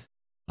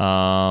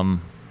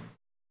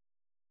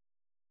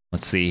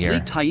 Let's see here.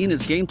 Leaked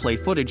Hyenas gameplay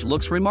footage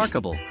looks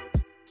remarkable.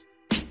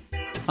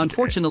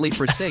 Unfortunately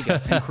for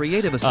Sega and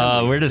Creative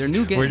Assembly,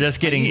 we're just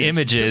getting Hyenas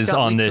images just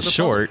got on leaked this to the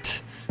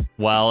short.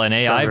 While an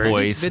AI Sorry.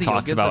 voice Video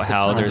talks gives about us a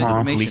how ton of there's a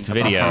information leaked about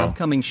the video.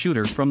 upcoming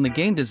shooter from the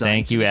game design.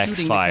 Thank you, to the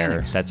shooting Xfire.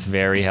 mechanics. That's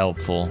very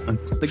helpful.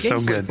 The So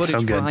gameplay good, footage so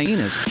for good.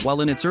 Hyenas,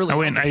 while in its early I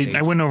went stage,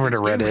 over to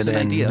gives gamers Reddit an and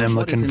idea of I'm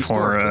what is looking in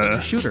store for,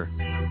 the shooter.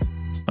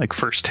 like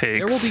first takes.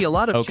 There will be a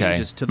lot of Okay.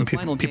 changes to the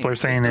final game. People are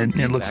saying based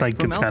on it looks feedback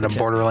like it's from got a alpha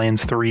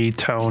Borderlands 3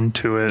 tone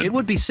to testing. It it.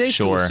 would be safe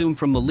Sure. to assume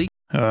from the leak.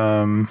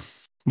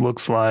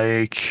 Looks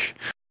like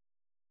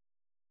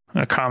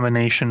a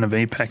combination of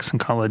Apex and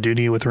Call of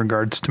Duty with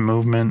regards to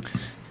movement.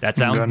 That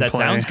sounds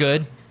Gunplay.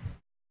 good.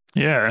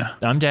 Yeah.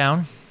 I'm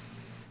down.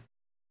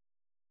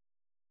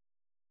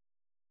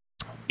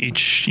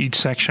 Each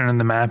section in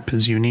the map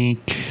is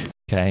unique.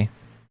 Okay.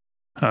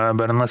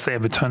 But unless they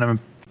have a ton of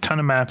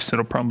maps,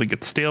 it'll probably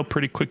get stale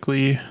pretty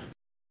quickly.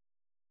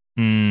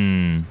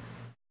 Zero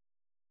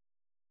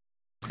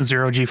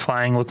G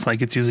flying looks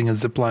like it's using a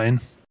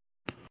zipline.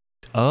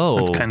 Oh.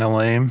 That's kind of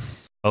lame.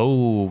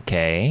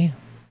 Okay.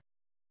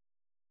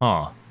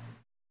 Huh.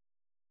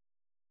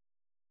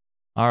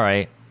 All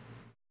right.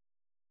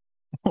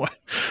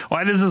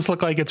 Why does this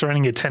look like it's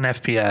running at 10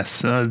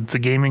 FPS? It's a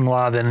gaming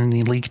law that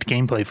any leaked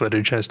gameplay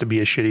footage has to be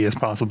as shitty as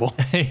possible.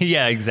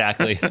 Yeah,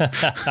 exactly.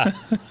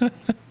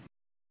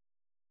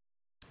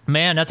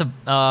 Man, that's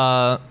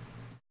a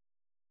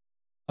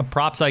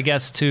props, I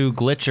guess, to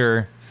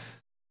Glitcher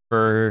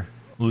for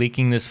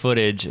leaking this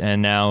footage,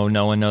 and now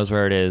no one knows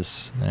where it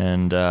is.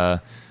 And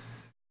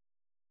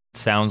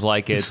sounds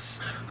like it's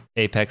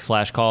Apex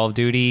 / Call of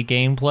Duty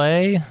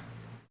gameplay.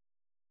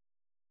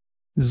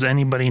 Does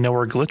anybody know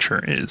where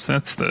Glitcher is?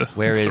 That's the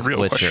Where that's is the real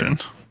Glitcher?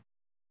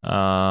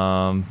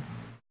 question.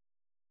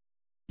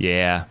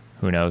 Yeah.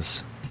 who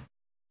knows?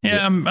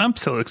 Yeah, I'm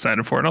still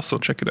excited for it. I'll still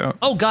check it out.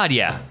 Oh God,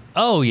 yeah.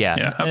 Oh yeah.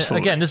 Yeah,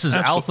 absolutely. Again, this is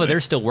alpha. Absolutely. They're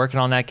still working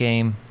on that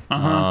game.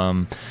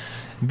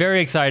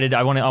 Very excited.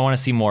 I want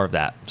to see more of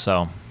that.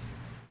 So,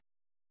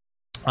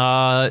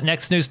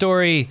 next news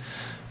story: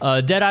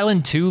 Dead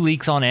Island 2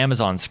 leaks on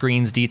Amazon.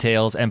 Screens,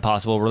 details, and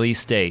possible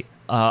release date.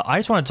 I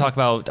just want to talk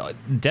about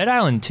Dead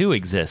Island 2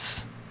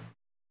 exists.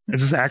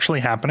 Is this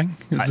actually happening?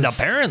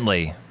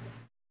 Apparently.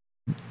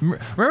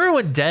 Remember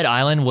when Dead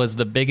Island was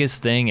the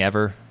biggest thing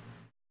ever?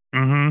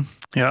 Mm-hmm.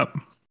 Yep.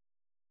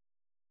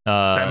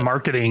 That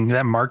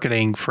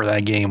marketing for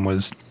that game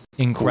was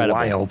incredible.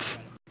 Wild.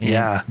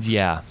 Yeah.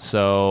 Yeah.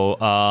 So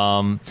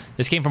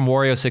this came from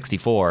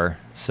Wario64.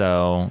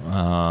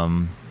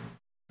 So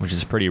which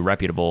is pretty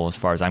reputable as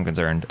far as I'm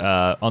concerned.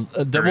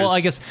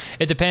 I guess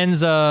it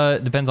depends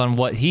on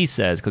what he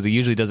says, because he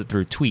usually does it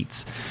through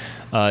tweets.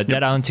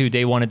 Dead Island 2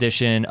 Day 1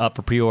 Edition up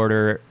for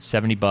pre-order,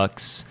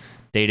 $70,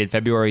 dated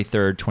February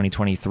 3rd,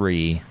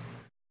 2023.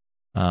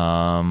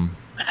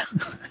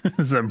 This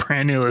is a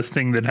brand new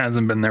listing that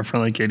hasn't been there for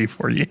like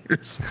 84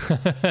 years.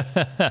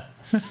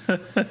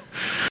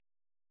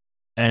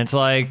 And it's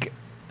like,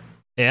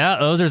 yeah,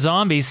 those are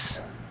zombies.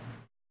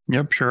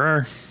 Yep, sure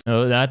are.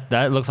 Oh,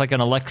 that looks like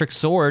an electric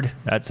sword.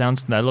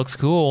 That looks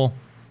cool.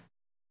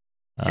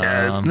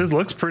 Yeah, this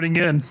looks pretty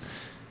good.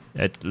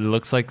 It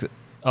looks like,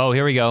 oh,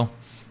 here we go.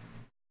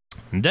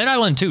 Dead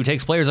Island 2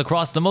 takes players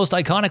across the most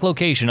iconic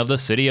location of the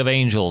City of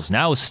Angels,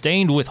 now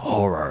stained with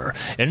horror,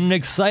 in an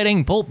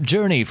exciting pulp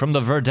journey from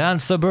the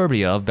verdant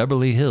suburbia of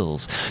Beverly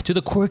Hills to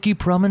the quirky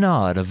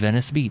promenade of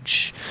Venice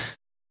Beach.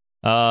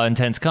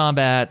 Intense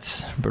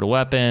combat, brutal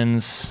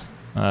weapons,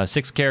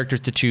 6 characters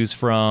to choose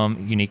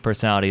from, unique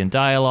personality and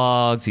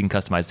dialogues. You can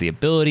customize the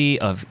ability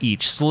of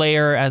each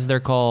Slayer, as they're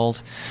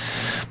called.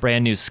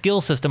 Brand new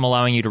skill system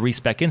allowing you to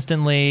respec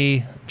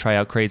instantly. Try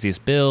out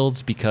craziest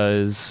builds,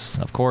 because,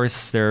 of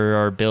course, there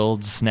are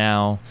builds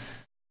now.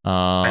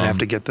 I have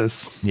to get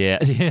this.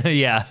 Yeah,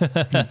 yeah.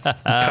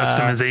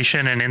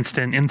 Customization and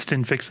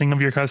instant fixing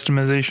of your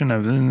customization.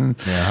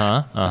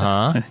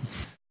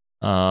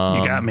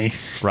 You got me.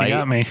 Right. You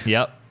got me.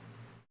 Yep.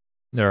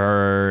 There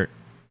are.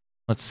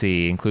 Let's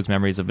see. Includes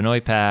memories of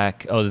Benoit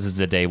Pack. Oh, this is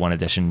the Day 1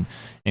 edition.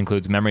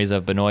 Includes memories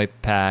of Benoit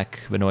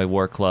Pack, Benoit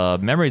War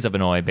Club, memories of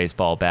Benoit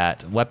baseball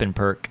bat, weapon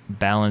perk,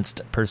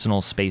 balanced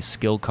personal space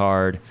skill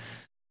card.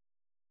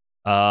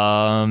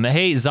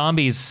 Hey,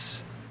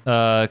 zombies,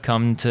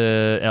 come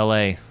to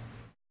LA.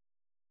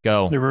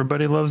 Go.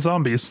 Everybody loves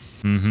zombies.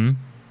 Mm-hmm.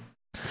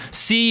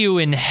 See you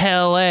in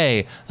Hell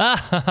A.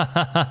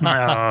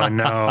 Oh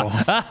no.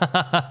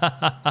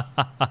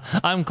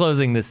 I'm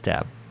closing this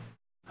tab.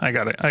 I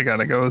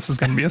gotta go. This is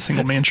gonna be a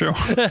single man show.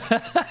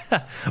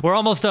 We're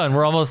almost done.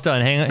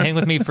 Hang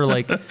with me for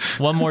like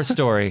one more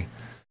story.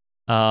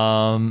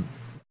 All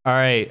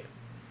right.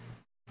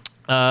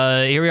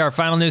 Here we are.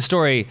 Final news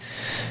story.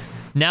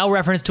 Now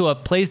reference to a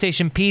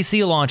PlayStation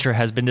PC launcher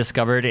has been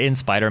discovered in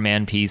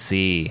Spider-Man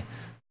PC.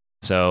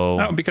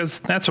 So because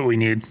that's what we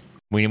need.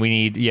 We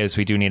need, yes,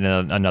 we do need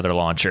another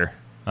launcher.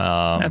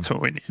 That's what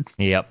we need.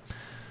 Yep.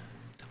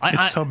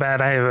 It's so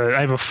bad. I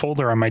have a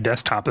folder on my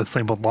desktop that's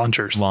labeled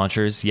launchers.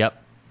 Launchers. Yep.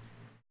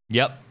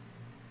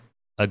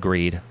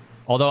 Agreed.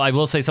 Although I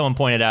will say, someone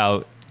pointed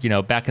out,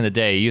 back in the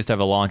day, you used to have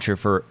a launcher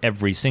for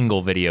every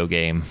single video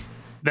game.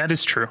 That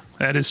is true.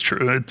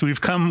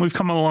 We've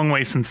come a long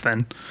way since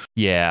then.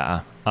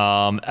 Yeah.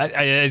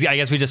 I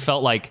guess we just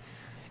felt like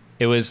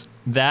it was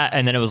that,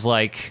 and then it was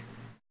like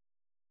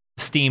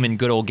Steam and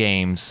good old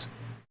games.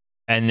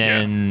 And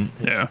then,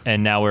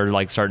 and now we're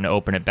like starting to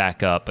open it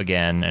back up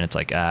again, and it's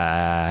like,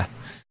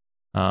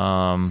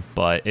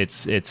 but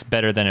it's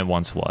better than it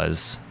once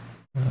was.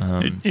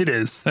 It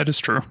is. That is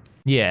true.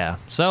 Yeah.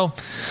 So,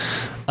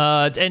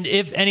 and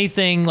if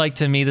anything, like,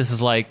 to me, this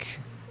is like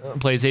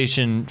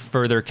PlayStation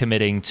further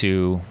committing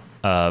to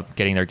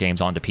getting their games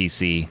onto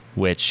PC,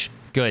 which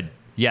good.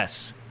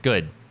 Yes.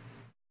 Good.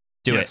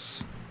 Do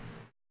it.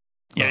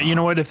 Yeah. You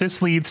know what? If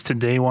this leads to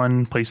day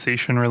 1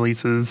 PlayStation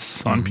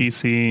releases on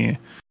PC,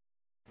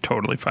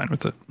 totally fine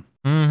with it.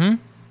 Mm-hmm.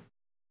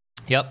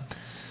 Yep.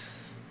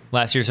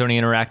 Last year, Sony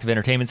Interactive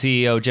Entertainment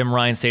CEO Jim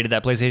Ryan stated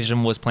that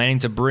PlayStation was planning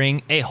to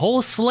bring a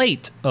whole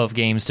slate of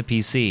games to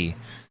PC.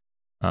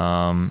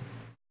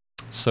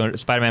 So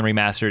Spider-Man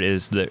Remastered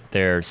is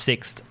their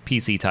 6th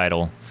PC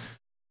title.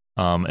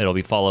 It'll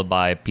be followed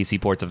by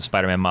PC ports of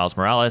Spider-Man Miles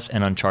Morales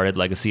and Uncharted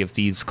Legacy of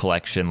Thieves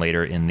collection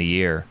later in the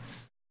year.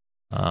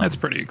 That's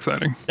pretty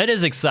exciting. That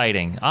is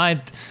exciting.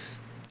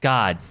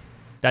 God,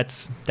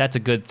 that's a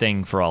good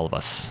thing for all of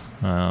us.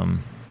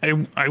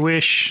 I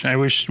wish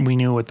we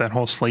knew what that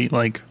whole slate,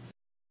 like,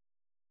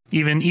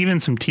 even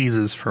some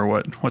teases for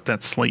what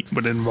that slate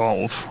would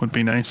involve would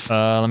be nice.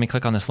 Let me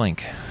click on this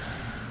link.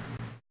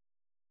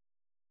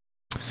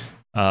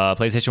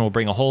 PlayStation will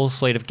bring a whole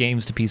slate of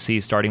games to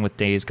PC, starting with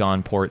Days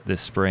Gone port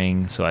this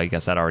spring. So I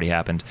guess that already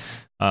happened.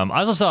 I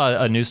also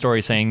saw a news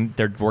story saying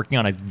they're working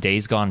on a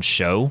Days Gone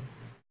show.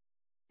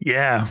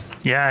 Yeah,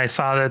 I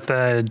saw that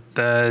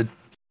the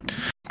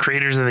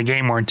creators of the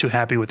game weren't too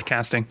happy with the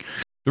casting.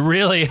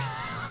 Really?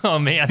 Oh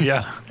man.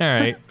 Yeah. All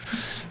right.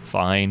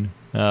 Fine.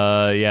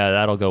 Yeah,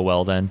 that'll go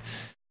well then.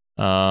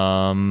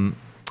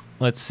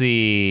 Let's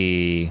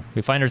see.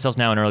 We find ourselves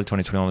now in early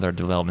 2021 with our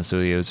development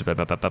studios.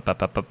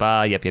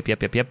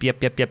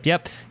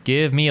 Yep.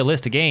 Give me a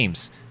list of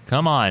games.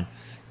 Come on.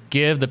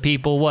 Give the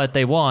people what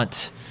they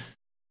want.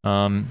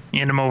 Hand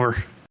them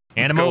over.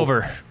 Hand them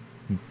over.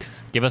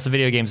 Give us the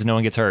video games so no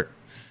one gets hurt.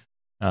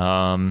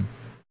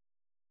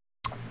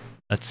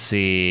 Let's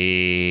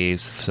see.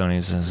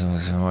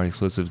 Sony's more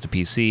exclusive to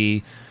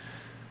PC.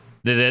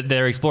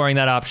 They're exploring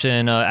that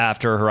option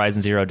after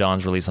Horizon Zero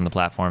Dawn's release on the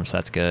platform, so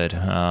that's good.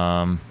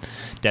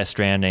 Death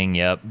Stranding,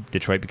 yep.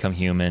 Detroit Become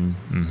Human,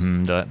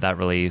 that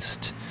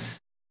released.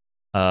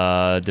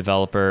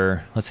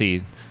 Developer, let's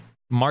see.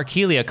 Mark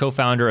Healy, a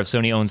co-founder of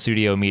Sony-owned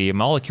studio Media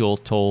Molecule,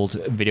 told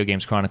Video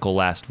Games Chronicle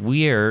last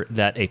year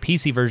that a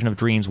PC version of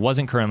Dreams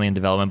wasn't currently in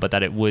development, but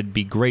that it would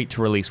be great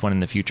to release one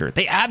in the future.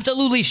 They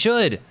absolutely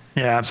should.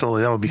 Yeah,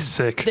 absolutely. That would be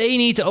sick. They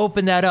need to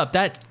open that up.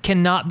 That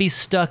cannot be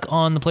stuck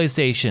on the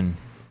PlayStation.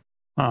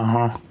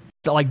 Uh-huh.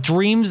 Like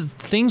Dreams,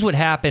 things would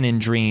happen in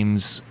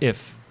Dreams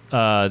if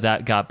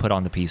that got put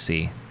on the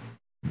PC.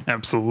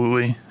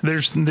 Absolutely.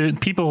 There's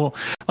people,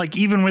 like,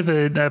 even with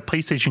a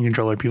PlayStation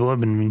controller, people have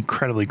been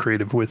incredibly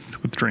creative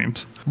with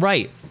Dreams.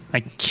 Right.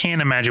 I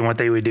can't imagine what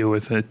they would do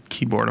with a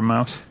keyboard and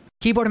mouse.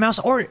 Keyboard and mouse,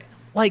 or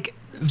like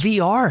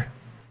VR.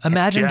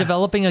 Imagine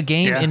developing a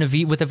game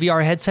with a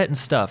VR headset and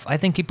stuff. I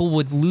think people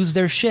would lose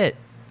their shit.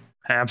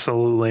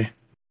 Absolutely.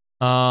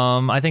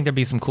 I think there'd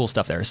be some cool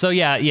stuff there. So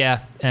yeah.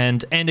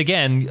 And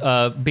again,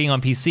 being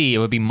on PC, it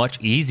would be much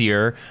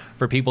easier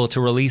for people to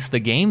release the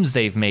games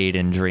they've made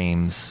in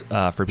Dreams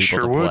for people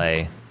to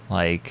play.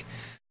 Like,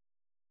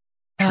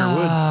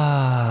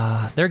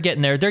 they're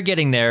getting there. They're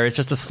getting there. It's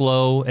just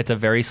it's a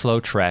very slow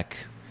trek.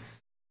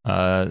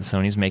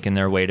 Sony's making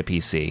their way to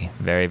PC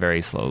very,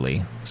 very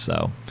slowly.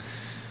 So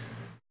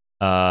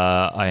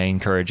I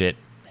encourage it.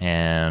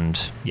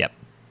 And yep.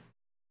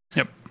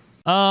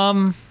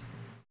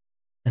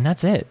 And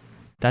that's it.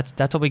 That's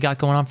what we got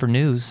going on for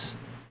news.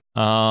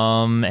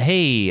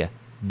 Hey,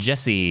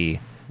 Jesse,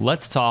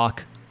 let's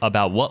talk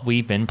about what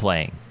we've been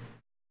playing.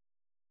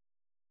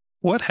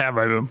 What have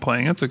I been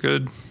playing? That's a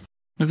good.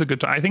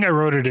 I think I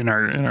wrote it in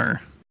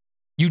our.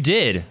 You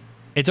did.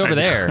 It's over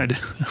there.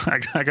 I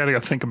gotta go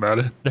think about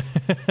it.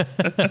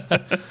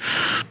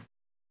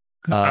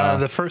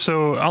 The first,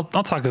 so I'll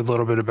talk a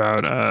little bit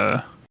about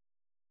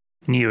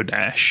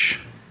Neodash.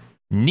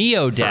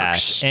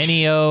 Neodash.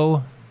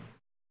 NEO.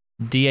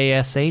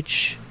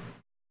 DASH.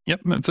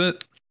 Yep, that's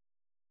it.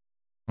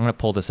 I'm gonna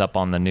pull this up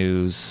on the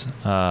news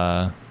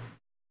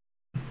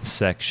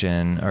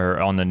section or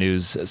on the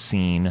news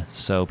scene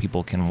so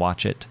people can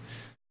watch it.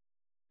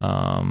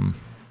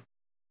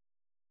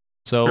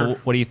 So Sure.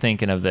 What are you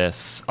thinking of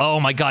this?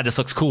 Oh my god, this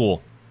looks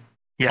cool.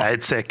 Yeah,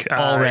 it's sick.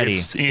 Already.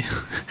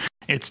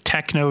 It's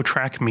Techno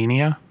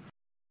Trackmania.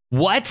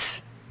 What?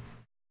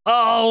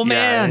 Oh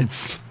man, yeah,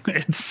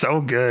 it's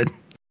so good.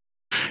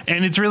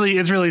 And it's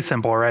really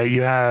simple, right?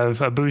 You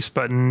have a boost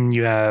button,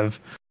 you have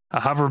a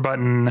hover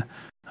button,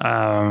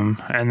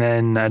 and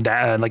then a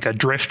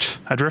drift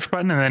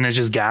button, and then it's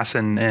just gas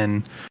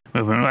and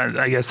movement.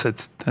 I guess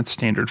that's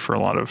standard for a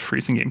lot of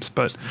racing games,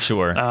 but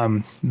sure.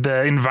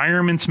 The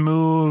environments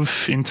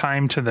move in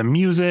time to the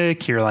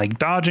music. You're like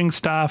dodging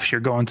stuff.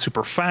 You're going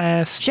super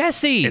fast.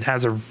 Jesse, it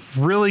has a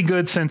really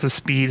good sense of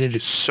speed. It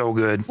is so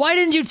good. Why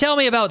didn't you tell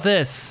me about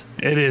this?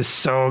 It is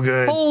so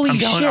good. Holy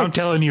shit! I'm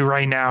telling you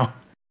right now.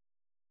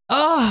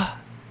 Ah.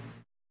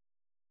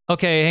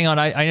 Okay, hang on.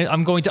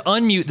 I'm going to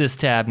unmute this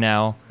tab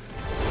now,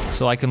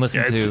 so I can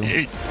listen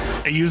to.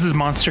 It uses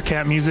Monster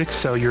Cat music,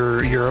 so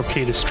you're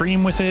okay to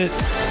stream with it.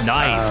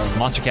 Nice.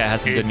 Monster Cat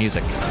has some good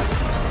music.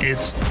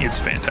 It's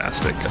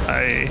fantastic.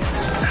 I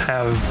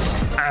have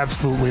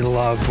absolutely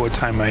loved what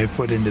time I have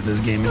put into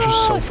this game. It's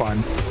just so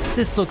fun.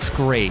 This looks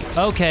great.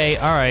 Okay,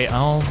 all right.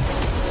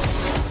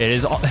 It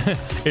is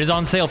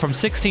on sale from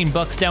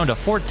 $16 down to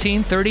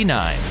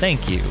 $14.39.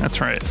 Thank you.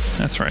 That's right.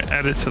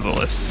 Add it to the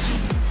list.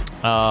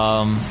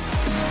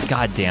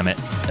 God damn it.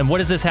 And what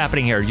is this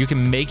happening here? You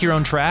can make your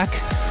own track?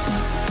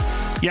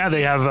 Yeah,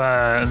 they have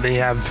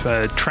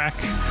a track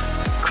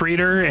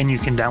creator, and you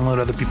can download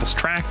other people's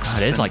tracks.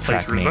 It is like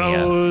Trackmania.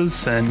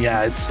 Those, and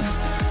yeah,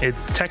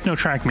 Techno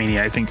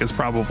Trackmania, I think, is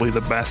probably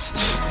the best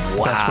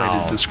way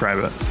to describe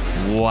it.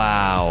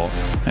 Wow.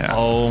 Yeah.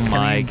 Oh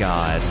my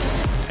god.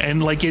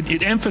 And like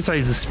it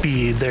emphasizes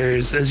speed.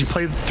 There's, as you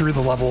play through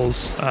the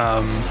levels,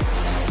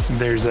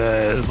 there's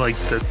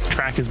the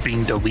track is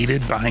being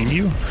deleted behind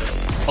you.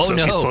 Oh so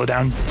no!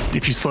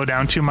 If you slow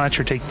down too much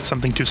or take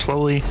something too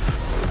slowly,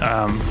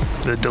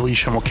 the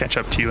deletion will catch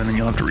up to you, and then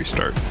you'll have to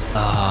restart.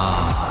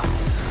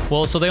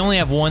 Well, so they only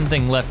have one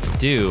thing left to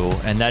do,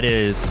 and that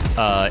is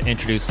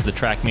introduce the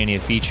Trackmania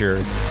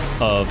feature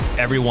of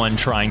everyone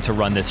trying to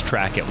run this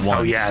track at once.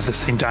 Oh yeah, at the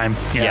same time.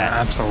 Yeah,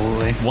 yes.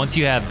 Absolutely. Once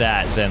you have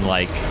that, then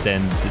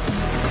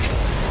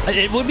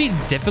it would be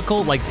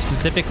difficult, like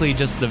specifically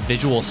just the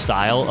visual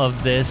style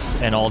of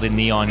this and all the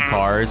neon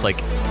cars.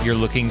 Like you're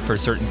looking for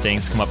certain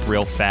things to come up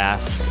real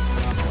fast.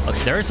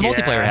 Okay, there is some Yeah.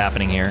 multiplayer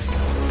happening here.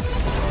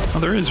 Oh,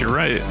 there is. You're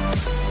right.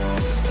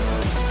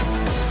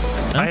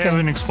 I Okay.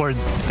 haven't explored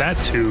that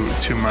too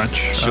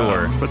much.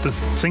 Sure. But the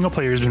single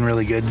player has been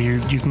really good. You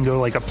can go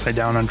like upside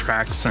down on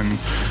tracks and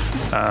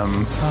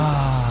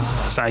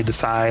side to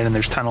side, and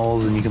there's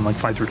tunnels, and you can like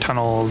fly through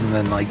tunnels, and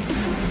then like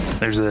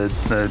there's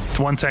the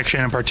one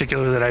section in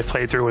particular that I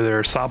played through where there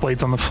are saw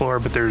blades on the floor,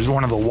 but there's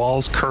one of the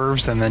walls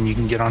curves, and then you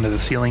can get onto the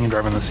ceiling and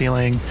drive on the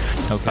ceiling.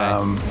 Okay.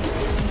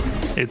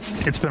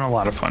 It's been a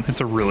lot of fun.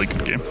 It's a really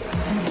good game.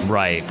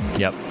 Right.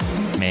 Yep.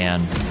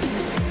 Man.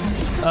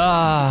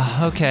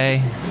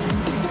 Okay.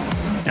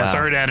 Yeah, Wow.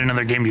 sorry to add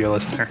another game to your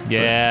list there.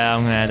 Yeah,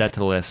 I'm gonna add that to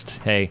the list.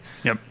 Hey,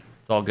 Yep.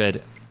 it's all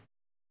good.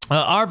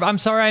 Arv, I'm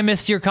sorry I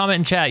missed your comment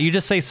in chat. You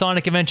just say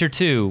Sonic Adventure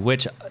 2,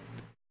 which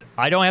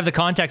I don't have the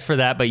context for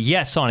that, but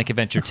yes, Sonic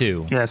Adventure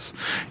 2. Yes,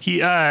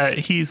 he's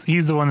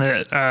the one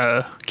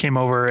that came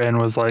over and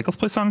was like, "Let's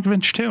play Sonic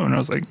Adventure 2," and I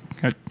was like,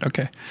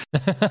 "Okay."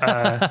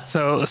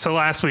 So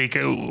last week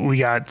we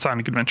got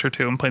Sonic Adventure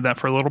 2 and played that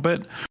for a little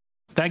bit.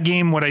 That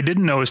game, what I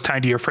didn't know, is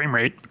tied to your frame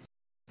rate.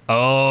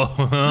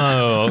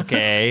 Oh,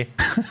 okay.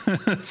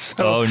 So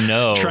Oh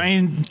no.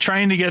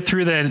 trying to get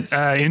through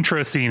that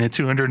intro scene at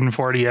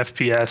 240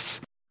 FPS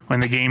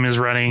when the game is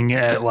running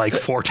at like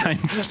 4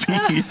 times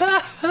speed.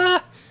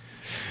 That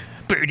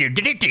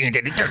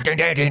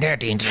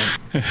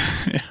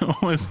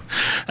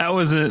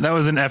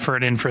was an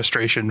effort in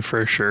frustration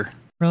for sure.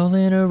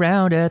 Rolling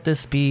around at the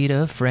speed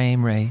of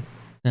frame rate.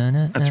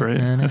 That's right.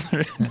 That's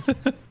right.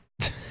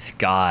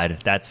 God,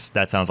 that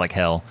sounds like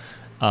hell.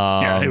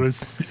 Yeah, it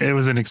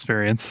was an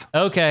experience.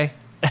 Okay.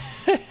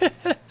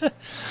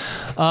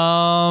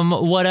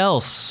 What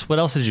else? What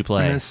else did you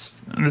play?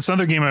 And this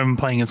other game I've been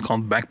playing is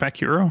called Backpack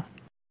Hero.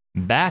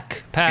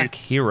 Backpack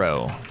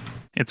Hero.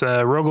 It's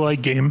a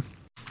roguelike game.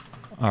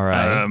 All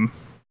right.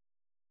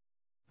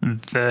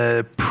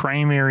 The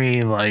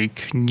primary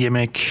like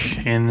gimmick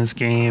in this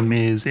game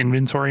is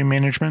inventory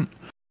management.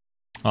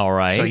 All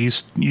right. So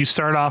you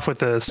start off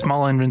with a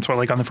small inventory,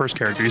 like on the first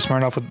character. You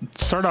start off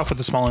with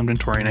a small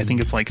inventory, and I think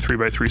it's like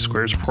 3x3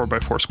 squares or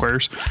 4x4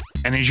 squares.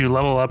 And as you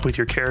level up with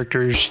your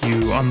characters,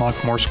 you unlock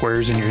more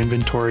squares in your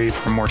inventory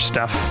for more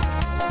stuff.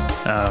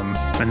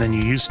 And then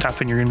you use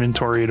stuff in your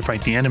inventory to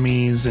fight the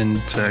enemies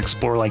and to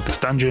explore like this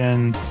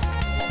dungeon.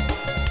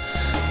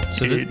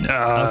 So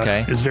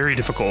It is very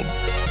difficult.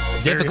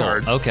 Very difficult.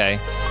 hard. Okay.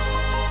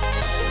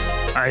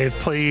 I have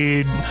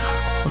played.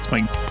 What's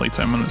my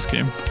playtime on this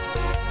game?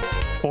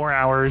 4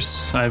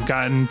 hours. I've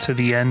gotten to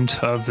the end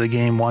of the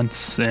game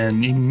once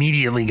and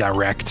immediately got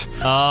wrecked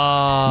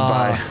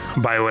by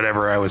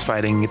whatever I was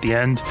fighting at the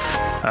end.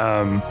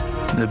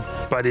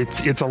 But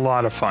it's a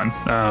lot of fun.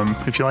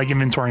 If you like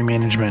inventory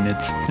management,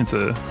 it's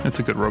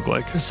a good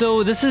roguelike.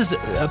 So this is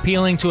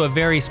appealing to a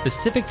very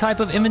specific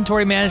type of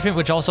inventory management,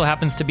 which also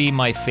happens to be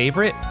my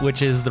favorite,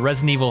 which is the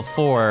Resident Evil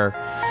 4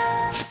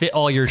 fit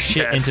all your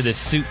shit Yes. into this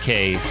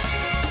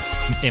suitcase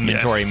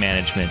inventory Yes.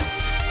 management.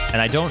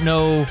 And I don't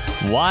know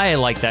why I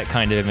like that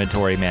kind of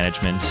inventory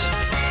management.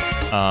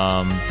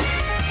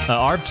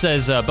 Arp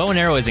says bow and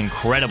arrow is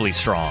incredibly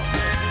strong.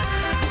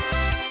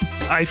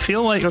 I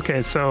feel like,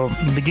 okay, so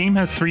the game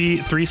has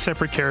three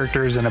separate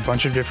characters and a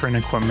bunch of different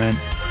equipment,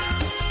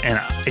 and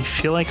I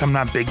feel like I'm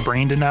not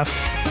big-brained enough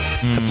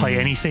to play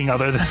anything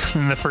other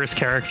than the first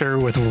character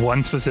with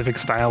one specific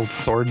style with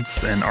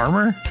swords and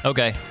armor.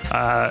 Okay.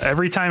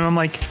 Every time I'm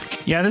like,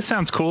 yeah, this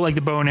sounds cool, like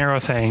the bow and arrow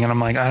thing, and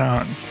I'm like,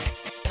 I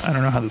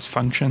don't know how this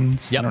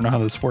functions. Yep. I don't know how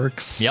this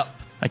works. Yep.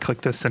 I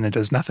click this and it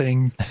does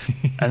nothing.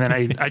 And then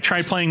I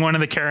try playing one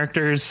of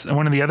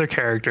the other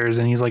characters,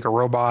 and he's like a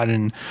robot,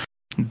 and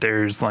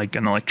there's like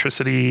an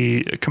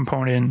electricity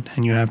component,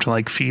 and you have to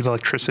like feed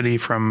electricity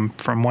from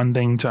one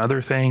thing to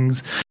other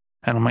things.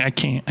 And I'm like, I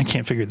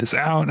can't figure this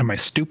out. Am I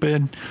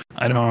stupid?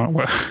 I don't.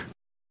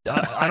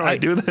 How do I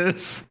do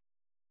this?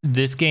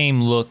 This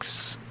game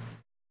looks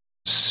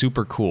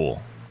super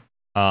cool.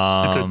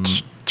 It's a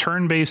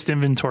turn-based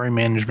inventory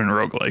management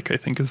roguelike, I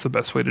think is the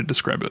best way to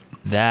describe it.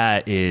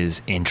 That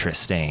is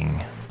interesting.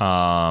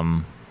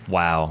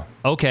 Wow.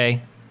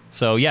 Okay.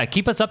 So yeah,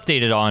 keep us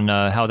updated on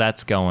how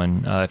that's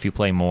going if you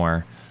play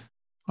more.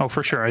 Oh,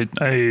 for sure.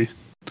 I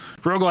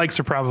roguelikes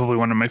are probably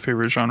one of my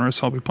favorite genres,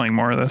 so I'll be playing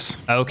more of this.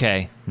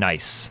 Okay.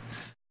 Nice.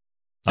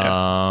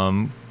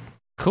 Yeah.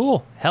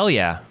 Cool. Hell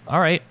yeah. All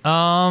right.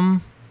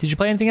 Did you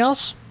play anything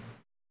else?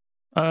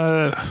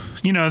 The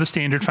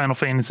standard Final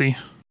Fantasy.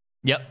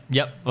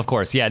 Yep. Of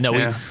course. Yeah. No, we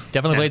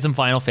definitely played some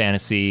Final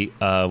Fantasy.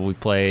 We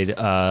played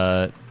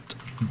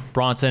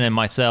Bronson and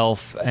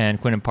myself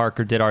and Quinn and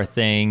Parker did our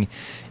thing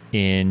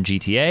in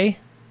GTA.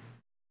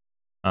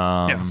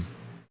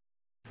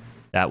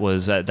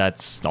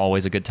 That's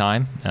always a good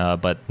time.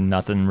 But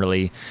nothing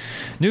really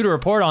new to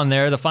report on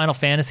there. The Final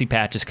Fantasy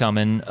patch is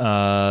coming.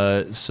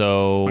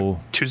 So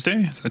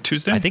Tuesday? Is that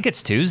Tuesday? I think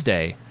it's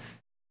Tuesday.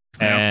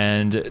 Yeah.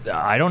 And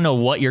I don't know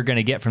what you're going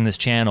to get from this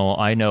channel.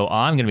 I know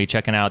I'm going to be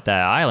checking out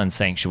that Island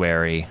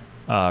Sanctuary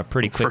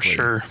pretty quickly. For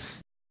sure.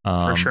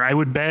 For sure. I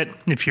would bet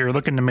if you're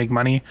looking to make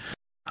money,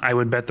 I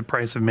would bet the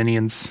price of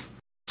minions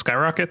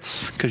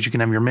skyrockets because you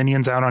can have your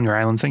minions out on your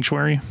island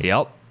sanctuary.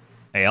 Yep.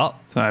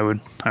 So I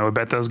would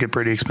bet those get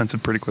pretty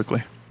expensive pretty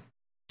quickly.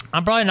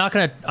 I'm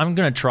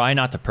gonna try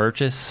not to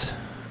purchase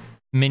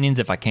minions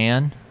if I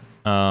can.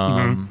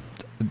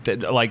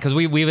 Like, because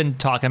we've been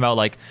talking about,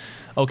 like,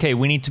 okay,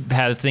 we need to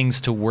have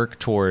things to work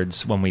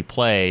towards when we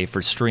play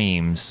for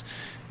streams.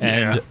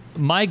 And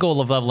my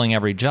goal of leveling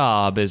every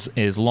job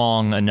is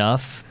long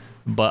enough,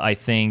 but I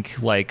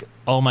think, like,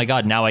 oh my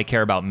god, now I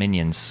care about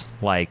minions.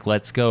 Like,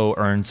 let's go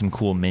earn some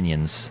cool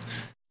minions.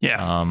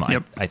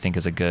 I think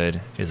is a good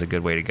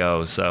way to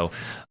go. So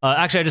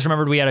actually, I just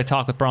remembered we had a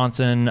talk with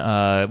Bronson.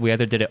 We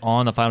either did it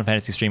on the Final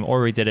Fantasy stream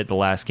or we did it the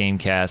last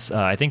Gamecast.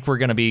 I think we're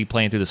going to be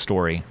playing through the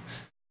story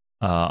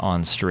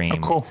on stream. Oh,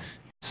 cool.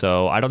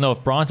 So I don't know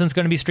if Bronson's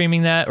going to be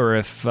streaming that or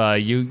if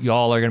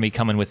y'all are going to be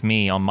coming with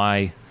me on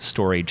my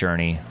story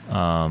journey.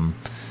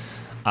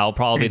 I'll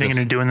probably. Are you thinking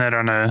of doing that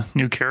on a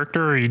new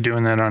character, or are you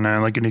doing that on a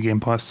New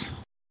Game Plus?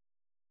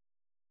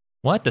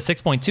 What? The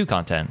 6.2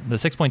 content, the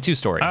 6.2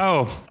 story.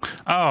 Oh,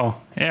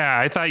 yeah.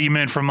 I thought you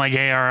meant from like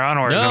AR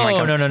onward. No.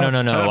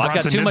 I've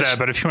got too much. That,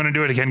 but if you want to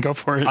do it again, go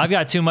for it. I've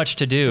got too much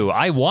to do.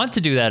 I want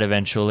to do that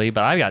eventually,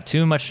 but I've got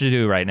too much to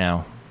do right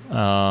now.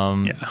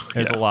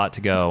 There's a lot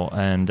to go,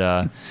 and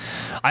I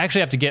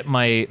actually have to get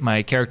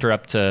my character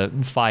up to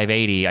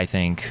 580, I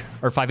think,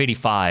 or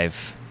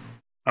 585.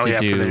 For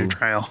the new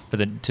trial.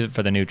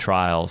 For the new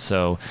trial.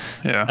 So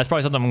that's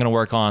probably something I'm going to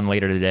work on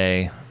later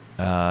today.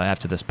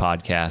 After this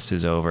podcast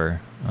is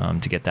over,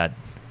 to get that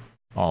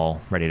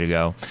all ready to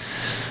go.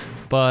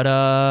 But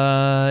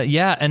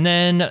and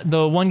then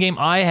the one game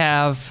I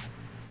have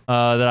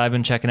that I've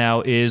been checking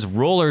out is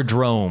Roller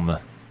Drome.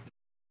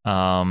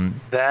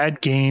 That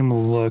game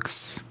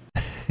looks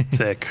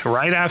sick.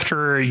 Right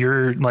after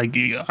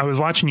I was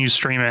watching you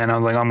stream it, and I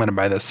was like, I'm going to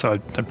buy this, so I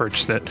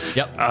purchased it.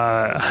 Yep.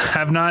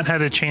 Have not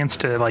had a chance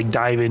to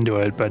dive into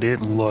it, but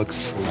it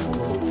looks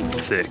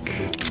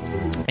sick.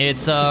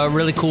 It's a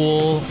really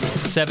cool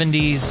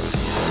 70s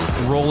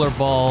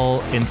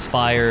rollerball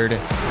inspired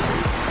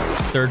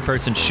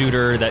third-person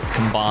shooter that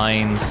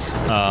combines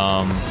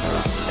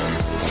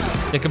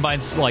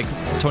like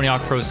Tony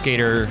Hawk Pro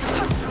Skater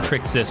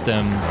trick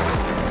system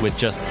with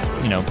just,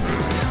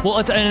 well,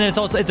 it's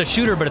a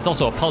shooter, but it's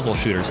also a puzzle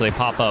shooter. So they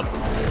pop up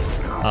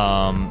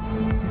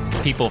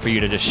people for you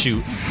to just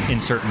shoot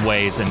in certain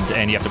ways,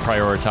 and you have to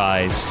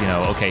prioritize.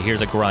 Okay,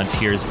 here's a grunt,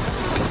 here's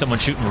someone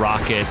shooting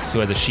rockets who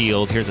has a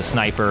shield, here's a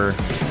sniper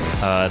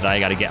that I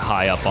got to get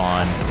high up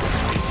on.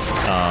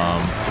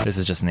 This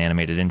is just an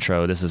animated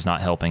intro. This is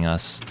not helping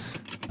us.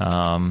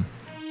 The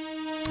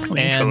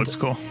intro looks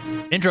cool.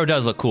 Intro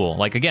does look cool.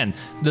 Like, again,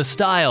 the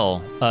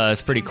style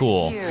is pretty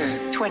cool. Year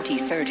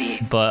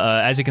 2030.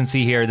 But as you can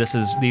see here,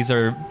 these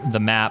are the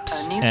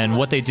maps, and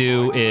what they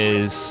do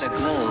is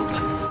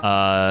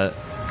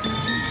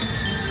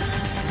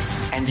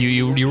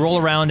you roll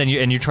around and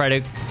you try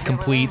to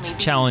complete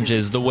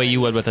challenges the way you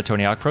would with a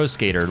Tony Hawk Pro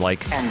Skater, like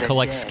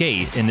collect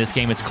skate. In this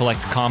game, it's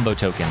collect combo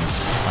tokens.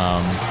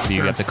 So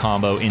you have to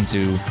combo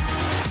into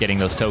getting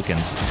those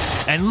tokens.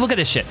 And look at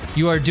this shit.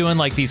 You are doing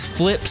like these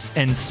flips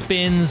and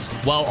spins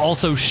while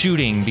also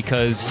shooting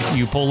because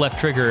you pull left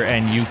trigger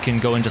and you can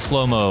go into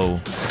slow-mo.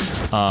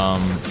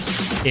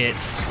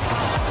 It's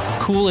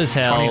cool as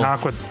hell. Tony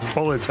Hawk with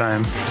bullet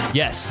time.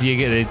 Yes,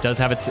 it does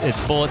have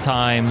its bullet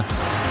time.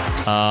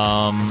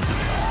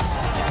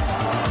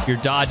 You're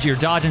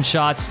dodging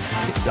shots.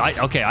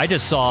 I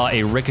just saw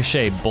a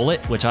ricochet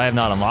bullet, which I have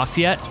not unlocked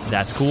yet.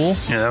 That's cool.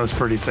 Yeah, that was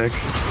pretty sick.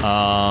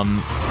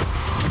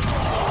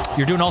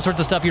 You're doing all sorts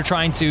of stuff. You're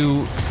trying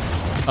to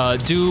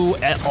do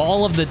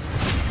all of the,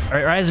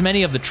 or as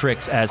many of the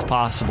tricks as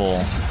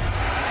possible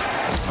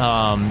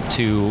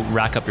to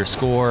rack up your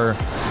score,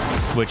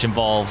 which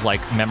involves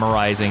like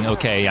memorizing.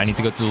 Okay, I need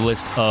to go through the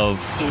list of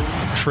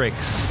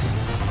tricks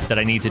that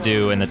I need to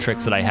do and the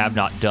tricks that I have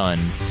not done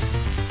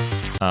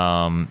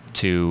to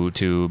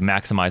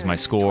maximize my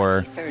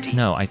score.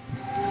 No,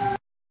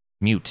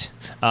 mute.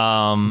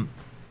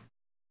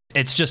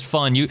 It's just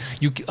fun. You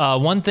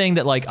one thing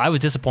that like I was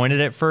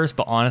disappointed at first,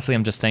 but honestly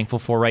I'm just thankful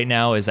for right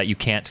now is that you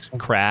can't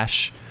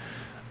crash.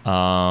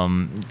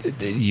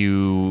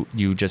 You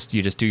just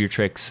do your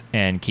tricks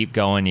and keep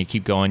going. You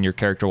keep going. Your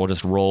character will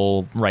just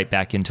roll right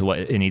back into what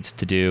it needs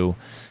to do.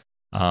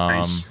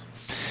 Nice.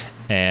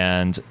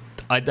 And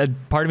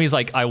part of me is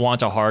like, I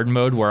want a hard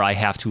mode where I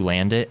have to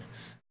land it.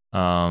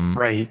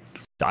 Right.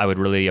 I would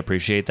really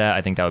appreciate that.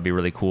 I think that would be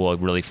really cool, a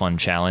really fun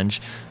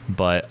challenge.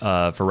 But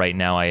for right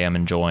now, I am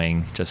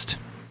enjoying just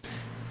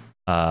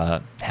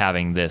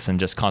having this and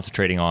just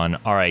concentrating on,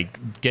 all right,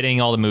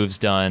 getting all the moves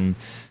done,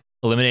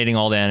 eliminating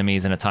all the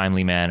enemies in a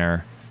timely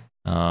manner.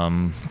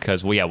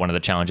 Because, one of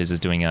the challenges is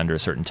doing it under a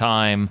certain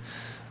time.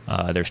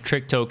 There's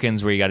trick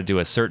tokens where you got to do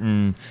a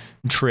certain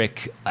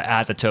trick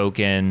at the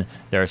token.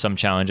 There are some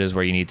challenges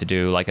where you need to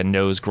do like a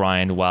nose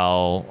grind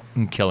while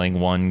killing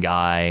one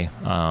guy.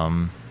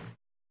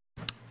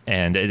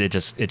 And it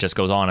just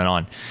goes on and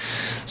on.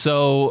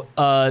 So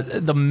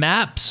the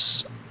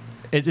maps,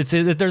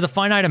 there's a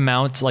finite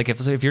amount. Like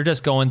if you're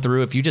just going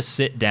through, if you just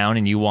sit down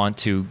and you want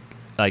to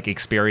like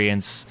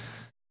experience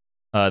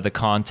the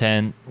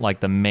content, like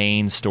the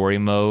main story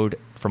mode,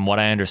 from what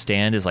I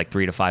understand, is like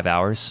 3 to 5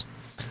 hours.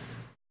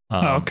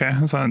 Okay,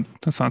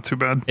 that's not too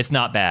bad. It's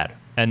not bad.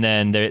 And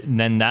then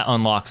that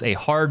unlocks a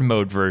hard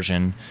mode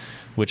version,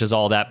 which is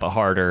all that but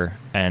harder.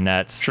 And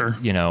that's, Sure.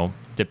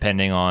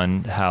 Depending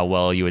on how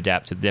well you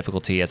adapt to the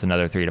difficulty, it's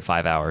another 3 to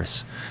 5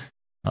 hours.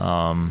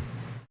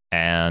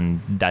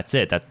 And that's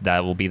it.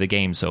 That will be the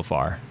game so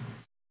far.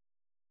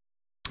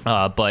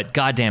 But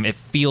goddamn, it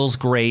feels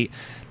great.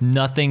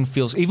 Nothing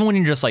feels, even when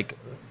you're just like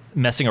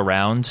messing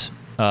around,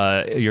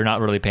 you're not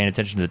really paying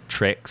attention to the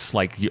tricks.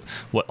 Like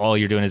what all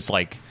you're doing is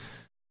like,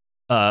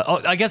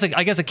 I guess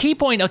a key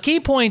point of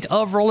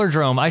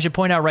Rollerdrome, I should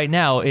point out right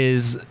now,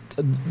 is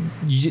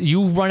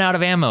you run out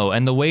of ammo,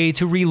 and the way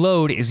to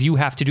reload is you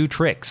have to do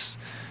tricks.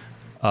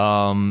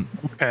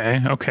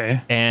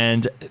 Okay.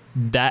 And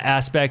that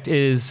aspect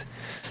is,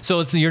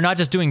 so you're not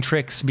just doing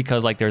tricks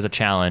because like there's a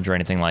challenge or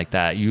anything like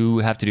that. You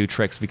have to do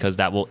tricks because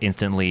that will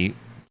instantly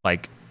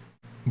like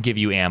give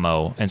you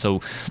ammo. And so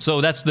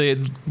that's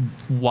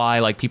why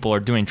like people are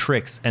doing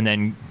tricks and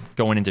then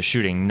going into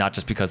shooting, not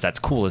just because that's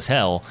cool as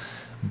hell,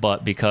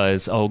 but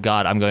because, oh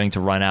God, I'm going to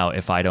run out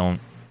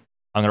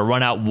I'm going to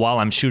run out while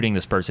I'm shooting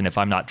this person if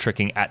I'm not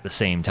tricking at the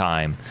same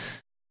time.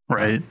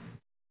 Right.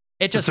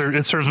 It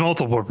serves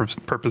multiple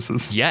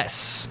purposes.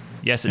 Yes,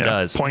 it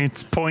does.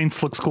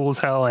 Points, looks cool as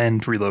hell,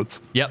 and reloads.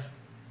 Yep.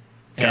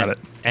 Got it.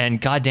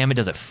 And goddamn, it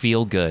does it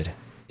feel good.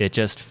 It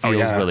just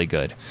feels really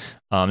good.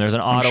 There's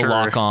an auto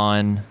lock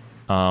on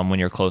when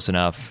you're close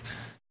enough,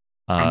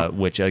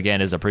 which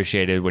again is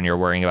appreciated when you're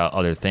worrying about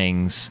other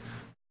things.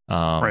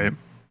 Right.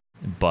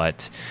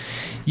 But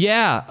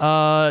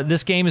yeah,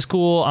 this game is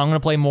cool. I'm going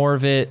to play more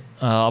of it.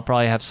 I'll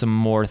probably have some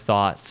more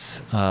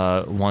thoughts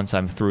once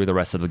I'm through the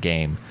rest of the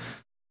game.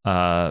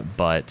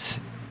 But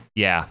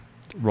yeah,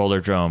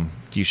 Rollerdrome,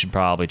 you should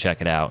probably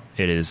check it out.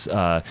 It is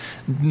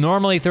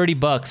normally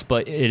 $30,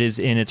 but it is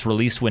in its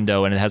release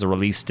window, and it has a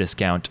release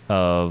discount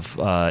of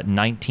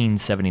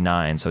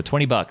 $19.79, so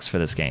 $20 for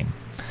this game.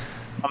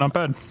 Not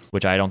bad.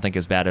 Which I don't think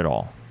is bad at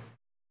all.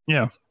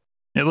 Yeah.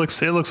 It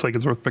looks like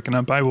it's worth picking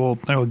up. I will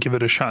give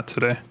it a shot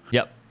today.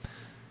 Yep.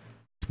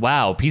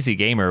 Wow, PC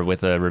Gamer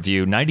with a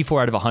review,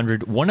 94 out of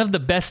 100. One of the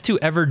best to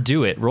ever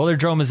do it.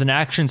 Rollerdrome is an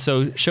action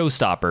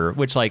showstopper,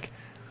 which like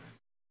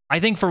I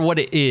think for what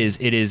it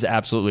is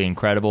absolutely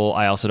incredible.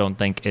 I also don't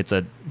think it's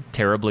a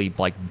terribly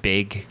like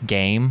big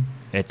game.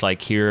 It's like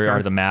here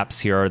are the maps,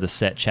 here are the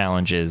set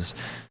challenges,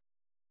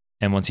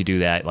 and once you do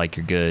that, like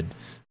you're good.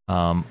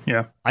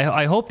 Yeah.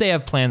 I hope they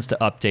have plans to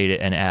update it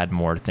and add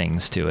more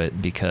things to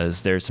it,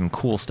 because there's some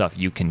cool stuff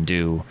you can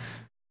do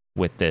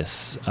with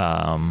this.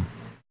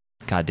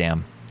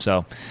 Goddamn.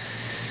 So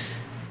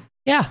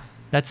yeah,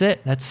 that's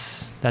it.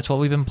 That's what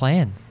we've been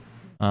playing.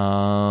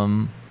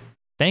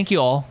 Thank you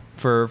all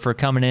for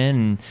coming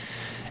in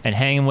and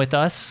hanging with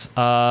us.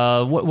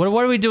 What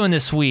are we doing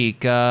this week?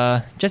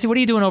 Jesse, what are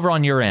you doing over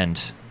on your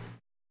end?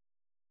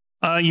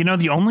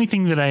 The only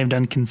thing that I have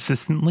done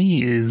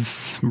consistently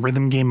is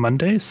Rhythm Game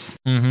Mondays.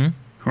 Mm-hmm.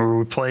 Where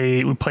we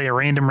play a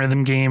random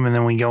rhythm game, and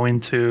then we go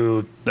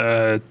into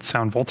the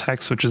Sound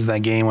Voltex, which is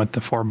that game with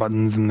the 4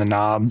 buttons and the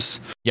knobs.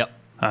 Yep.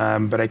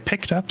 But I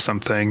picked up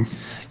something.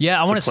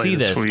 Yeah, I want to see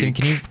this.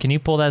 Can you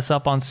pull this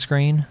up on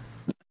screen?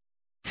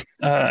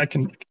 I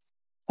can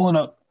pull it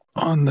up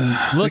on the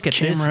Look at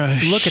this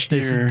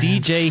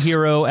DJ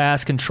Hero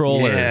ass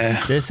controller.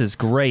 Yeah. This is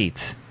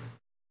great.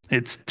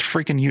 It's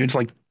freaking huge. It's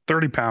like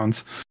 30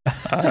 pounds.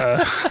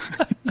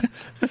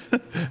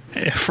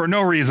 For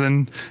no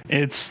reason.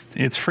 It's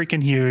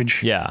freaking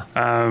huge. Yeah.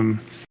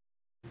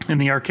 In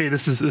the arcade,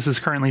 this is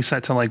currently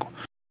set to like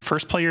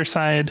first player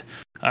side.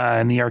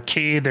 In the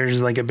arcade,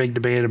 there's like a big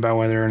debate about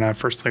whether or not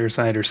first player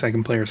side or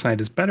second player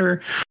side is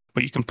better.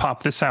 But you can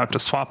pop this out to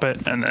swap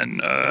it, and then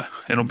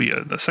it'll be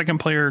the second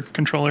player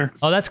controller.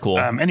 Oh, that's cool.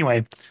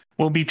 Anyway,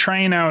 we'll be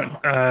trying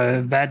out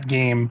that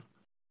game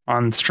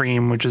on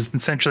stream, which is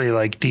essentially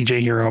like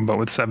DJ Hero but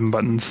with 7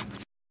 buttons.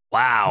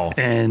 Wow.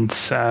 And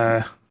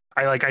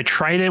I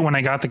tried it when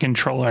I got the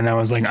controller, and I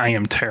was like, I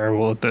am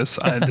terrible at this.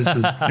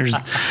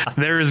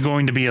 There is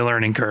going to be a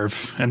learning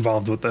curve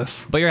involved with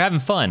this. But you're having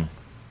fun.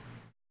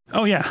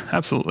 Oh yeah,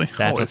 absolutely.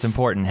 That's Always. what's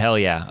important. Hell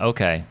yeah.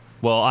 Okay.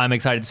 Well, I'm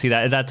excited to see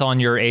that. That's on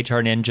your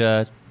HR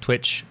Ninja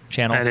Twitch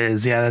channel. That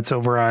is, yeah. That's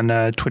over on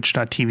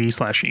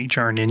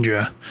twitch.tv/HR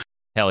Ninja.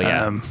 Hell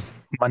yeah.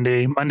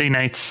 Monday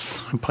nights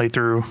I play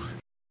through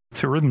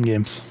rhythm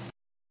games.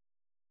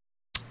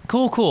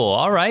 Cool.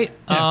 All right.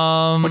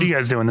 Yeah. What are you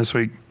guys doing this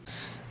week?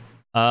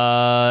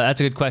 That's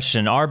a good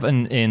question. Arb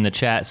in the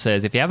chat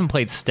says, if you haven't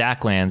played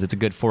Stacklands, it's a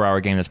good 4-hour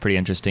game that's pretty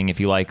interesting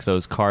if you like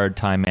those card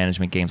time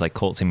management games like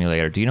Cult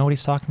Simulator. Do you know what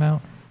he's talking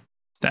about?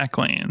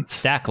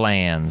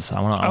 Stacklands. I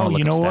want to look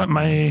you know up what?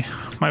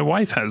 Stacklands. My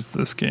wife has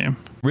this game.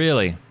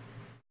 Really?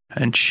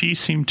 And she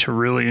seemed to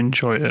really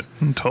enjoy it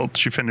until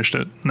she finished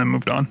it and then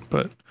moved on.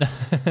 But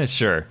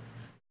sure.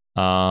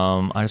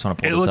 I just want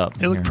to pull this up.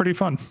 It looked pretty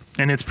fun,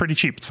 and it's pretty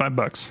cheap. It's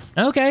 $5.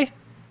 Okay.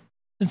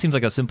 It seems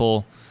like a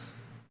simple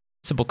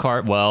Simple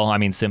cart. Well, I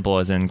mean, simple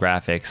as in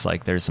graphics.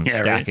 Like there's some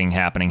stacking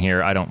happening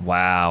here.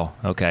 Wow.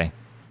 Okay.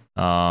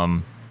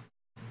 Well,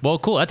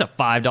 cool. That's a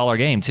 $5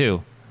 game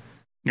too.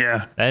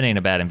 Yeah. That ain't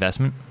a bad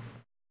investment.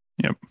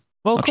 Yep.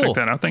 Well, I'll cool. check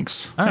that out.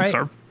 Thanks. All Thanks,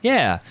 right. Arb.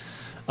 Yeah.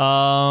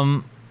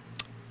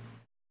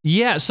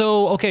 Yeah.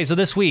 So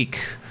this week,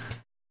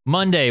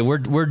 Monday, we're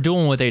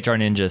doing with HR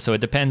Ninja. So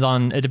it depends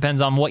on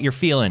what you're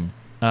feeling.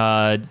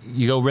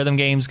 You go Rhythm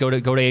Games, go to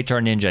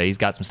HR Ninja. He's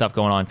got some stuff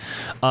going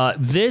on.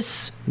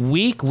 This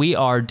week we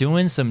are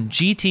doing some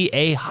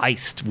GTA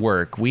heist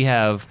work. We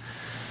have,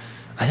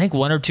 I think,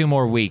 1 or 2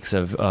 more weeks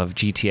of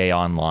GTA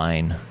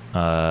Online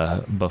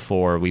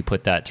before we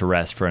put that to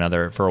rest for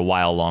a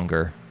while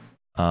longer.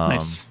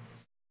 Nice.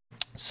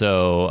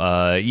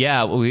 So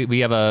yeah, we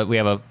have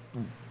a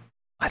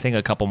I think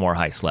a couple more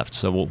heists left,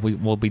 so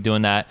we'll be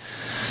doing that.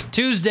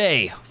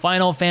 Tuesday,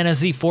 Final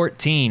Fantasy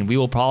 14. We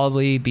will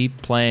probably be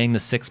playing the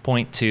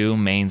 6.2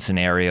 main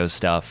scenario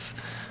stuff.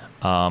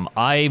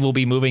 I will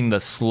be moving the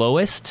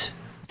slowest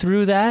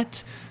through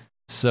that,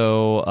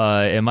 so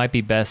it might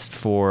be best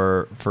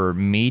for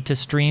me to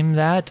stream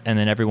that, and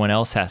then everyone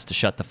else has to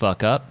shut the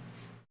fuck up.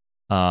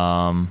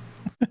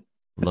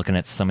 Looking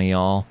at some of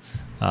y'all.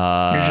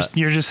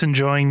 You're just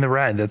enjoying the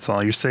ride. That's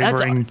all. You're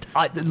savoring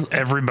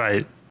every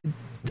bite.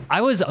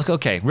 I was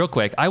okay. Real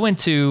quick, I went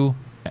to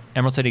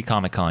Emerald City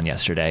Comic Con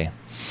yesterday,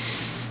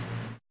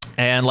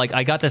 and like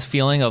I got this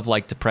feeling of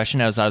like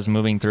depression as I was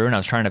moving through, and I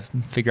was trying to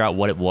figure out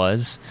what it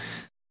was.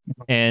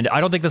 And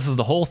I don't think this is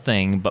the whole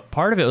thing, but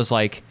part of it was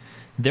like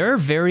there are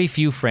very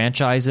few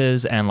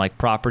franchises and like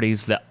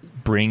properties that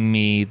bring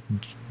me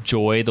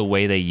joy the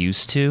way they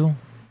used to.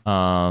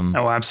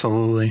 Oh,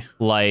 absolutely.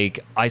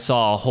 Like I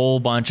saw a whole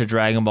bunch of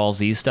Dragon Ball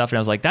Z stuff and I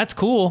was like, that's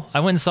cool. I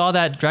went and saw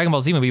that Dragon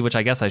Ball Z movie, which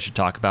I guess I should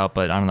talk about,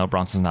 but I don't know.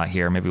 Bronson's not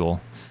here. Maybe we'll.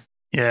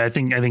 Yeah, I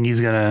think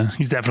he's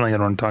definitely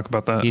gonna want to talk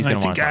about that. He's gonna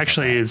I think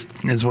actually is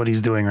what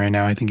he's doing right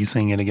now. I think he's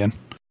saying it again.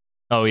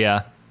 Oh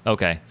yeah.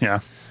 Okay. Yeah.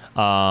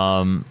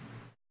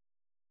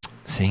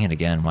 Seeing it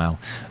again. Wow.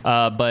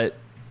 But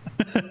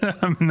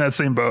I'm in that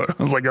same boat.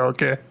 I was like, oh,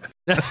 okay.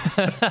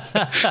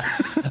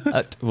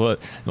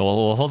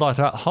 We'll hold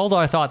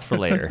our thoughts for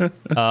later.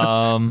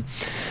 But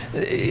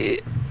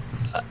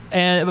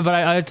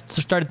I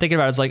started thinking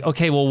about it. It's like,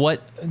 okay, well,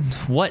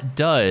 what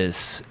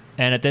does?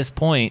 And at this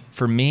point,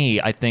 for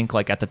me, I think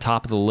like at the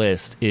top of the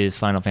list is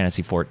Final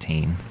Fantasy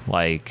 14.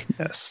 Like,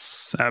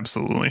 yes,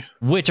 absolutely.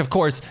 Which, of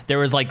course, there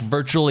was like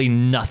virtually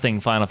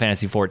nothing Final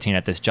Fantasy 14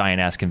 at this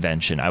giant ass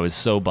convention. I was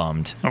so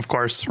bummed. Of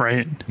course,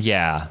 right?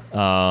 Yeah.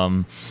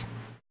 I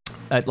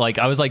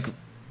was like,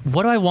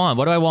 what do I want?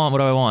 What do I want? What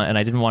do I want? And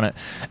I didn't want to.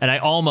 And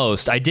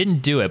I didn't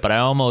do it, but I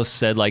almost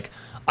said like,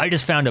 I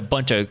just found a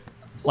bunch of.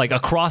 Like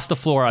across the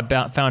floor, I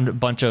found a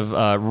bunch of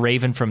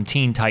Raven from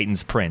Teen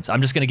Titans prints.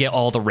 I'm just going to get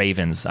all the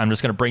Ravens. I'm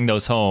just going to bring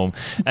those home.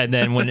 And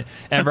then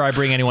whenever I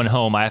bring anyone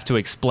home, I have to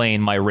explain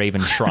my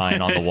Raven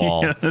shrine on the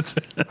wall. Yeah, that's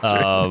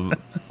right.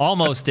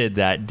 Almost did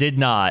that. Did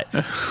not.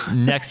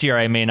 Next year,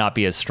 I may not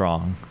be as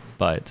strong.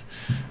 But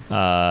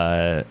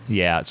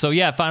yeah. So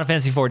yeah, Final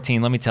Fantasy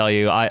 14, let me tell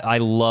you, I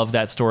love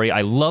that story.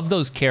 I love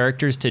those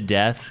characters to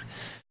death.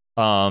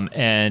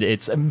 And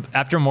it's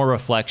after more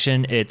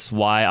reflection, it's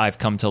why I've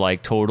come to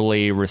like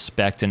totally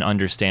respect and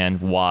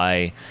understand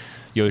why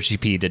Yoshi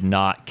P did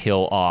not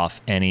kill off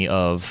any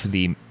of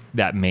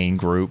that main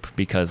group,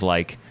 because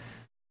like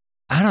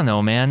I don't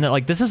know, man,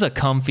 like this is a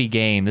comfy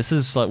game. This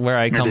is like where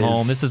I come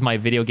home. This is my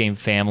video game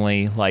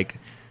family. Like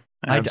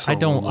I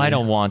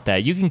don't want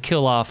that. You can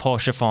kill off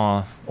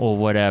Hoshifon or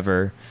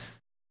whatever,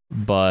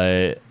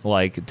 but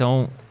like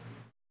don't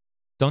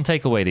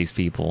take away these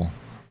people.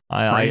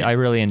 I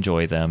really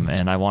enjoy them,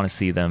 and I want to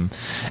see them,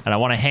 and I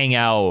want to hang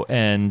out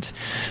and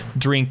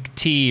drink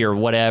tea or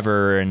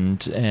whatever,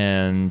 and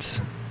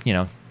you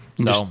know,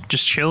 so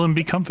just chill and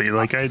be comfy.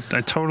 Like I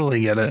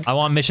totally get it. I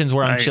want missions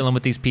where I'm chilling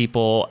with these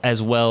people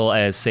as well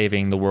as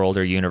saving the world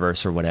or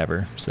universe or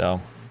whatever.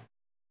 So,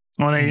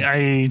 well,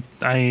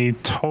 I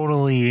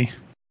totally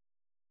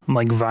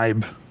like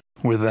vibe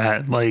with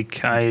that. Like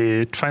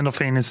Final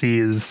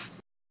Fantasy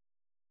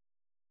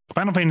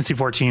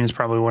 14 is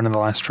probably one of the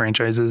last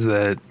franchises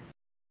that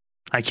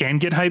I can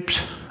get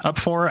hyped up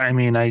for. I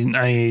mean,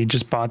 I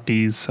just bought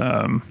those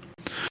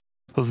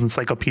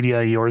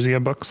Encyclopedia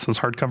Eorzea books, those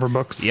hardcover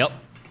books. Yep.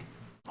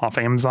 Off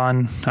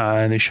Amazon.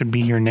 They should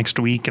be here next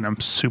week, and I'm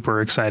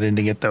super excited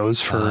to get those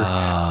for.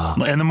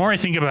 And the more I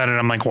think about it,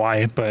 I'm like,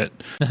 why? But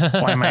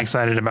why am I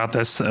excited about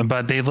this?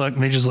 But they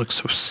just look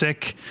so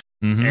sick,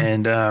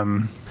 and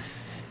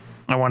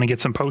I want to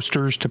get some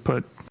posters to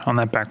put on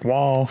that back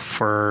wall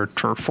for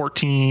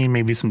 14,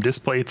 maybe some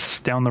displays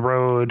down the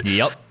road.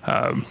 Yep.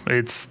 I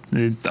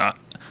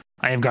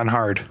have gone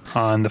hard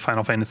on the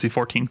Final Fantasy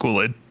 14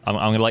 Kool-Aid. I'm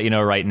going to let you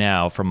know right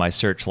now from my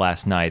search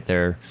last night,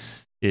 there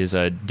is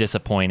a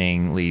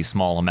disappointingly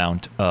small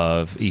amount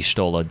of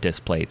Y'shtola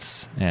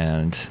displays,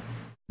 and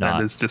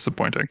that is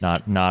disappointing.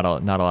 Not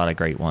a lot of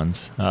great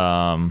ones.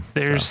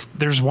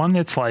 There's one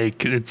that's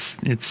like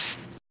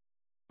it's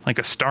like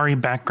a starry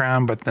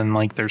background, but then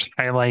like there's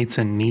highlights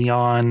and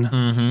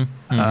neon.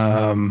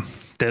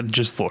 that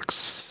just looks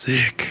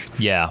sick.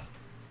 Yeah.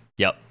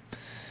 Yep.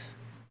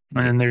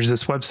 And then there's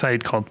this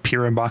website called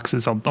Pira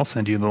Boxes. I'll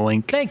send you the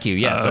link. Thank you.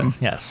 Yes.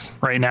 Yes.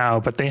 Right now,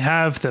 but they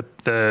have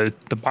the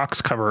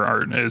box cover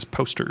art as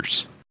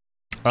posters.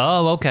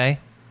 Oh, okay.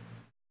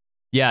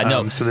 Yeah,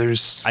 no. So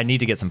there's. I need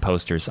to get some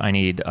posters. I've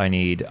been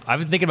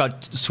thinking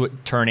about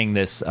turning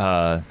this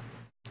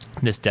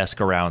this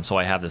desk around so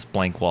I have this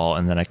blank wall,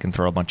 and then I can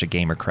throw a bunch of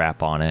gamer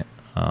crap on it.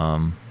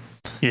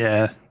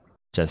 Yeah.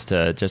 Just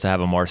to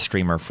have a more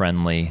streamer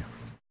friendly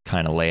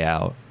kind of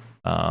layout.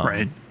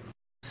 Right.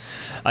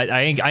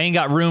 I ain't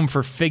got room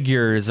for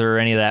figures or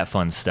any of that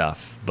fun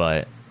stuff,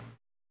 but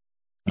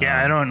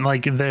yeah, I don't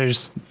like. I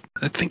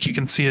think you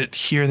can see it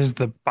here. There's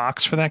the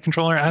box for that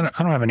controller. I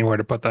don't have anywhere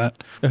to put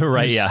that.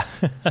 Right? Yeah.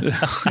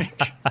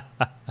 Like,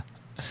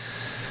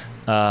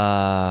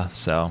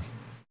 so.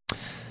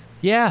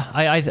 Yeah,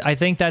 I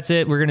think that's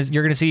it. You're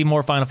gonna see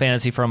more Final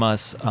Fantasy from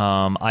us.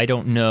 I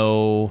don't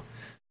know.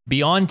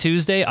 Beyond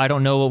Tuesday, I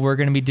don't know what we're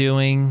gonna be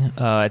doing.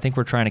 I think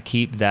we're trying to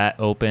keep that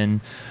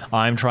open.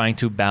 I'm trying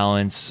to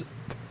balance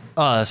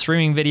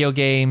streaming video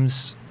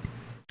games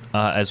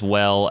as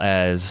well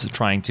as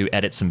trying to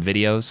edit some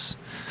videos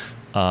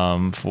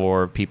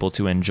for people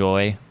to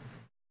enjoy.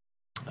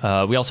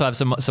 We also have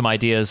some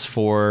ideas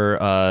for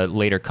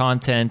later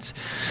content.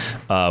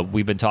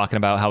 We've been talking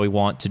about how we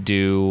want to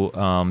do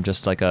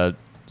just like a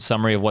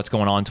summary of what's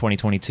going on in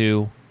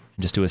 2022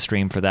 and just do a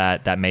stream for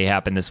that. That may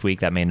happen this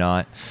week. That may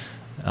not.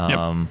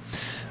 Yep.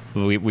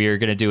 We are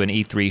going to do an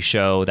E3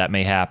 show. That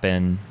may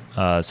happen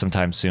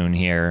sometime soon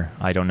here.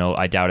 I don't know.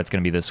 I doubt it's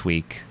going to be this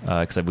week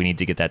because we need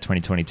to get that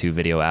 2022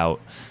 video out.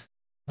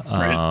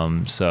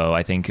 Right. So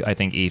I think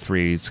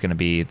E3 is going to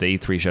be, the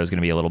E3 show is going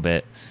to be a little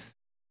bit,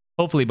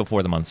 hopefully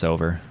before the month's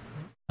over.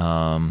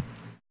 Yeah,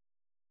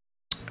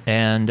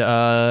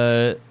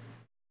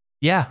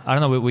 I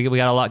don't know. We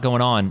got a lot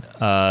going on.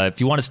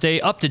 If you want to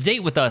stay up to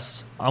date with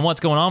us on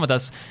what's going on with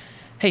us,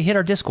 hey, hit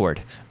our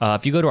Discord.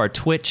 If you go to our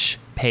Twitch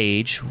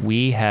page,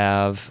 we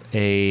have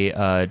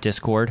a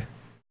Discord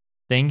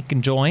thing you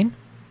can join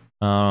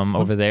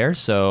over there.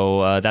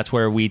 So that's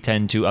where we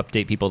tend to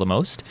update people the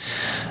most.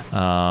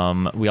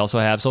 We also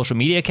have social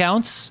media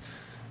accounts,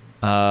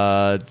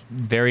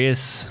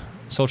 various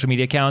social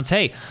media accounts.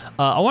 Hey,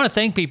 I want to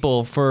thank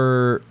people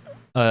for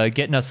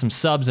getting us some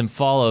subs and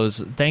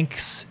follows.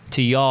 Thanks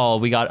to y'all.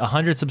 We got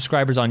 100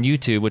 subscribers on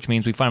YouTube, which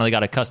means we finally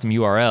got a custom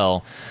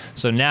URL.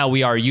 So now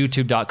we are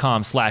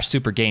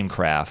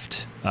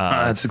youtube.com/supergamecraft.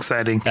 That's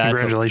exciting.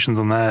 Congratulations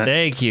on that.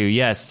 Thank you.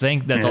 Yes,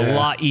 that's a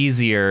lot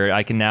easier.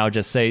 I can now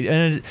just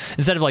say,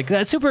 instead of like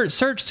that,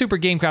 search Super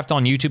Gamecraft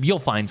on YouTube, you'll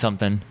find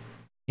something.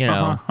 You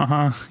know,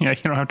 Yeah, you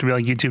don't have to be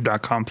like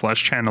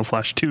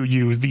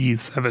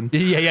youtube.com/channel/2uv7.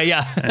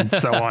 Yeah, and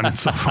so on and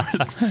so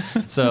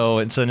forth.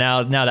 so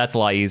now that's a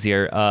lot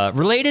easier.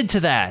 Related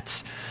to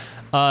that,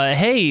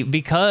 hey,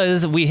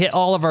 because we hit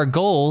all of our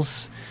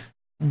goals,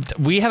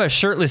 we have a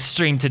shirtless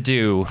stream to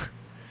do.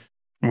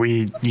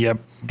 Yep.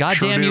 God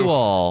sure damn do. you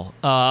all.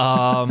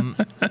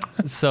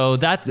 So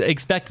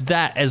expect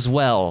that as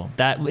well.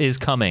 That is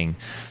coming.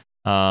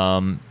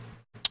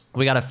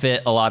 We got to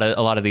fit a lot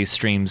of these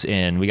streams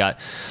in. We got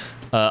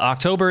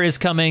October is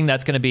coming.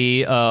 That's going to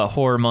be a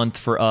horror month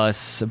for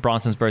us.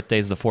 Bronson's birthday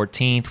is the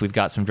 14th. We've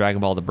got some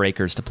Dragon Ball: The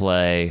Breakers to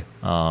play,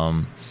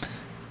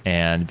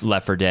 and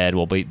Left 4 Dead.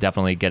 We'll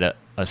definitely get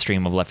a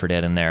stream of Left 4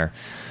 Dead in there.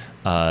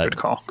 Good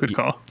call.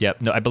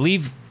 Yep. No, I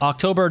believe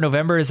October,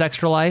 November is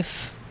Extra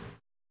Life.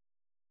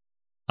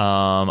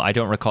 I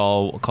don't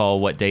recall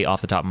what date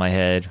off the top of my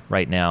head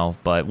right now,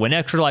 but when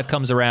Extra Life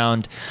comes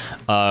around,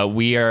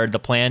 the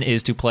plan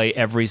is to play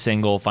every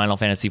single Final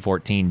Fantasy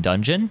XIV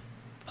dungeon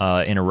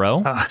in a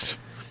row.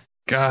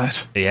 God.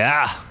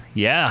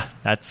 Yeah.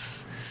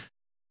 That's.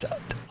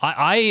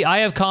 I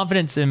have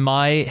confidence in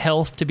my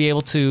health to be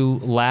able to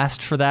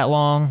last for that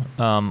long.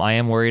 I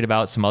am worried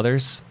about some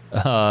others,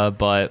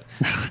 but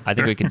I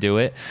think we can do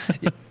it.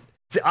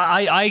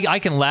 I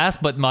can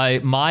last, but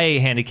my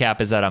handicap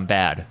is that I'm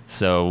bad.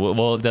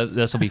 So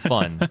this will be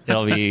fun.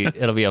 It'll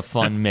be a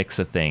fun mix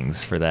of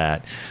things for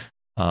that.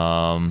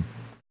 And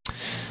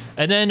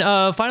then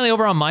finally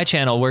over on my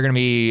channel, I'm gonna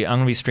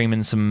be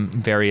streaming some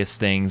various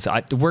things.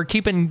 We're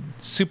keeping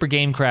Super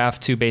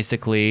Gamecraft to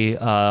basically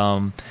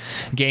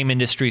game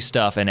industry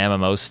stuff and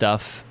MMO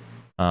stuff,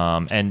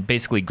 and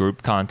basically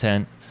group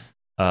content.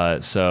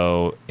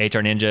 So HR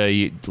Ninja,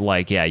 you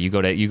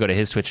go to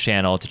his Twitch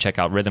channel to check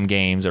out rhythm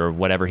games or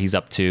whatever he's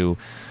up to.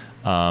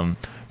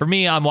 For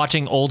me, I'm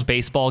watching old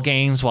baseball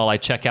games while I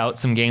check out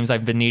some games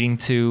I've been needing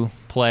to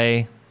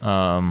play.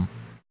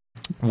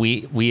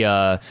 We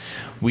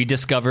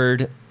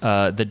discovered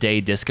the day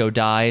disco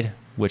died,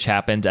 which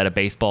happened at a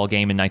baseball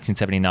game in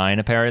 1979,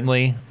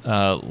 apparently.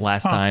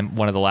 Last time,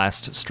 one of the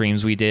last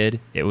streams we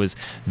did. It was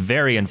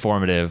very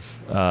informative.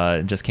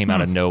 It just came out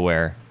of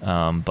nowhere.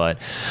 But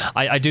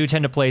I do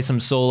tend to play some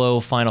solo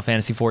Final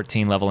Fantasy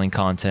XIV leveling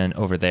content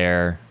over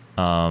there.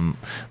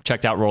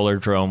 Checked out Roller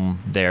Drome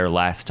there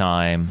last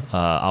time.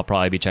 I'll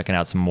probably be checking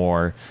out some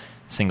more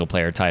single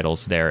player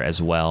titles there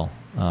as well,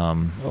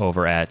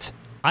 over at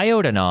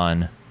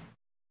Iodanon.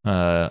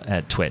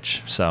 at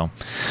Twitch. So,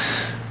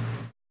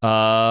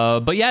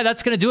 but yeah,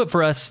 that's gonna do it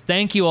for us.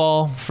 Thank you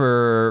all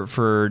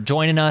for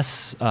joining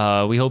us.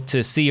 We hope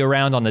to see you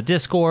around on the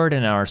Discord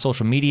and our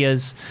social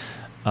medias.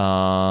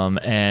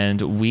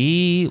 And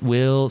we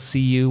will see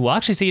you. We'll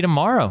actually see you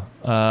tomorrow,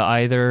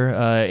 either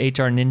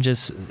HR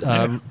Ninja's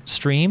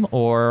stream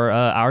or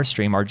our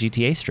stream, our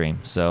GTA stream.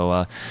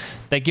 So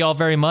thank you all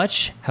very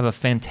much. Have a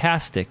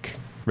fantastic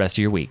rest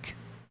of your week.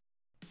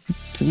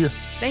 See ya.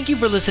 Thank you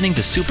for listening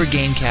to Super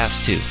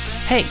Gamecast 2.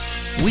 Hey,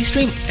 we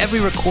stream every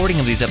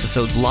recording of these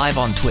episodes live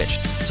on Twitch,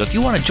 so if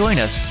you want to join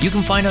us, you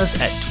can find us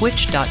at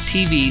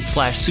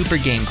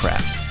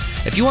twitch.tv/supergamecraft.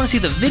 If you want to see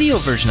the video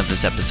version of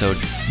this episode,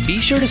 be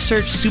sure to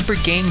search Super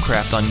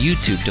Gamecraft on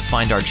YouTube to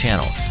find our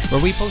channel,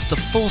 where we post a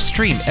full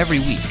stream every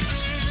week.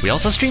 We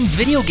also stream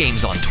video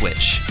games on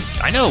Twitch.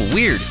 I know,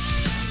 weird.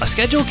 A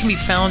schedule can be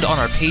found on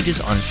our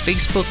pages on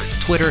Facebook,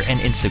 Twitter, and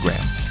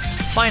Instagram.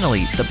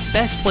 Finally, the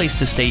best place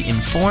to stay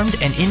informed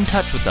and in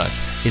touch with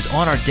us is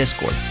on our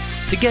Discord.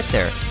 To get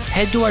there,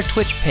 head to our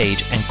Twitch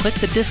page and click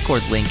the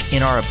Discord link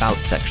in our About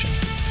section.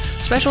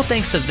 Special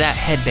thanks to That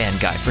Headband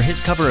Guy for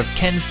his cover of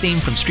Ken's theme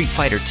from Street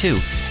Fighter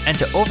 2, and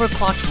to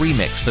Overclocked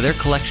Remix for their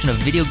collection of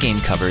video game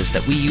covers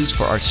that we use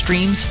for our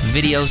streams,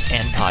 videos,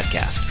 and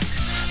podcast.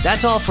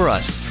 That's all for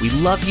us. We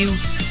love you,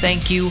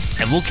 thank you,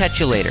 and we'll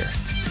catch you later.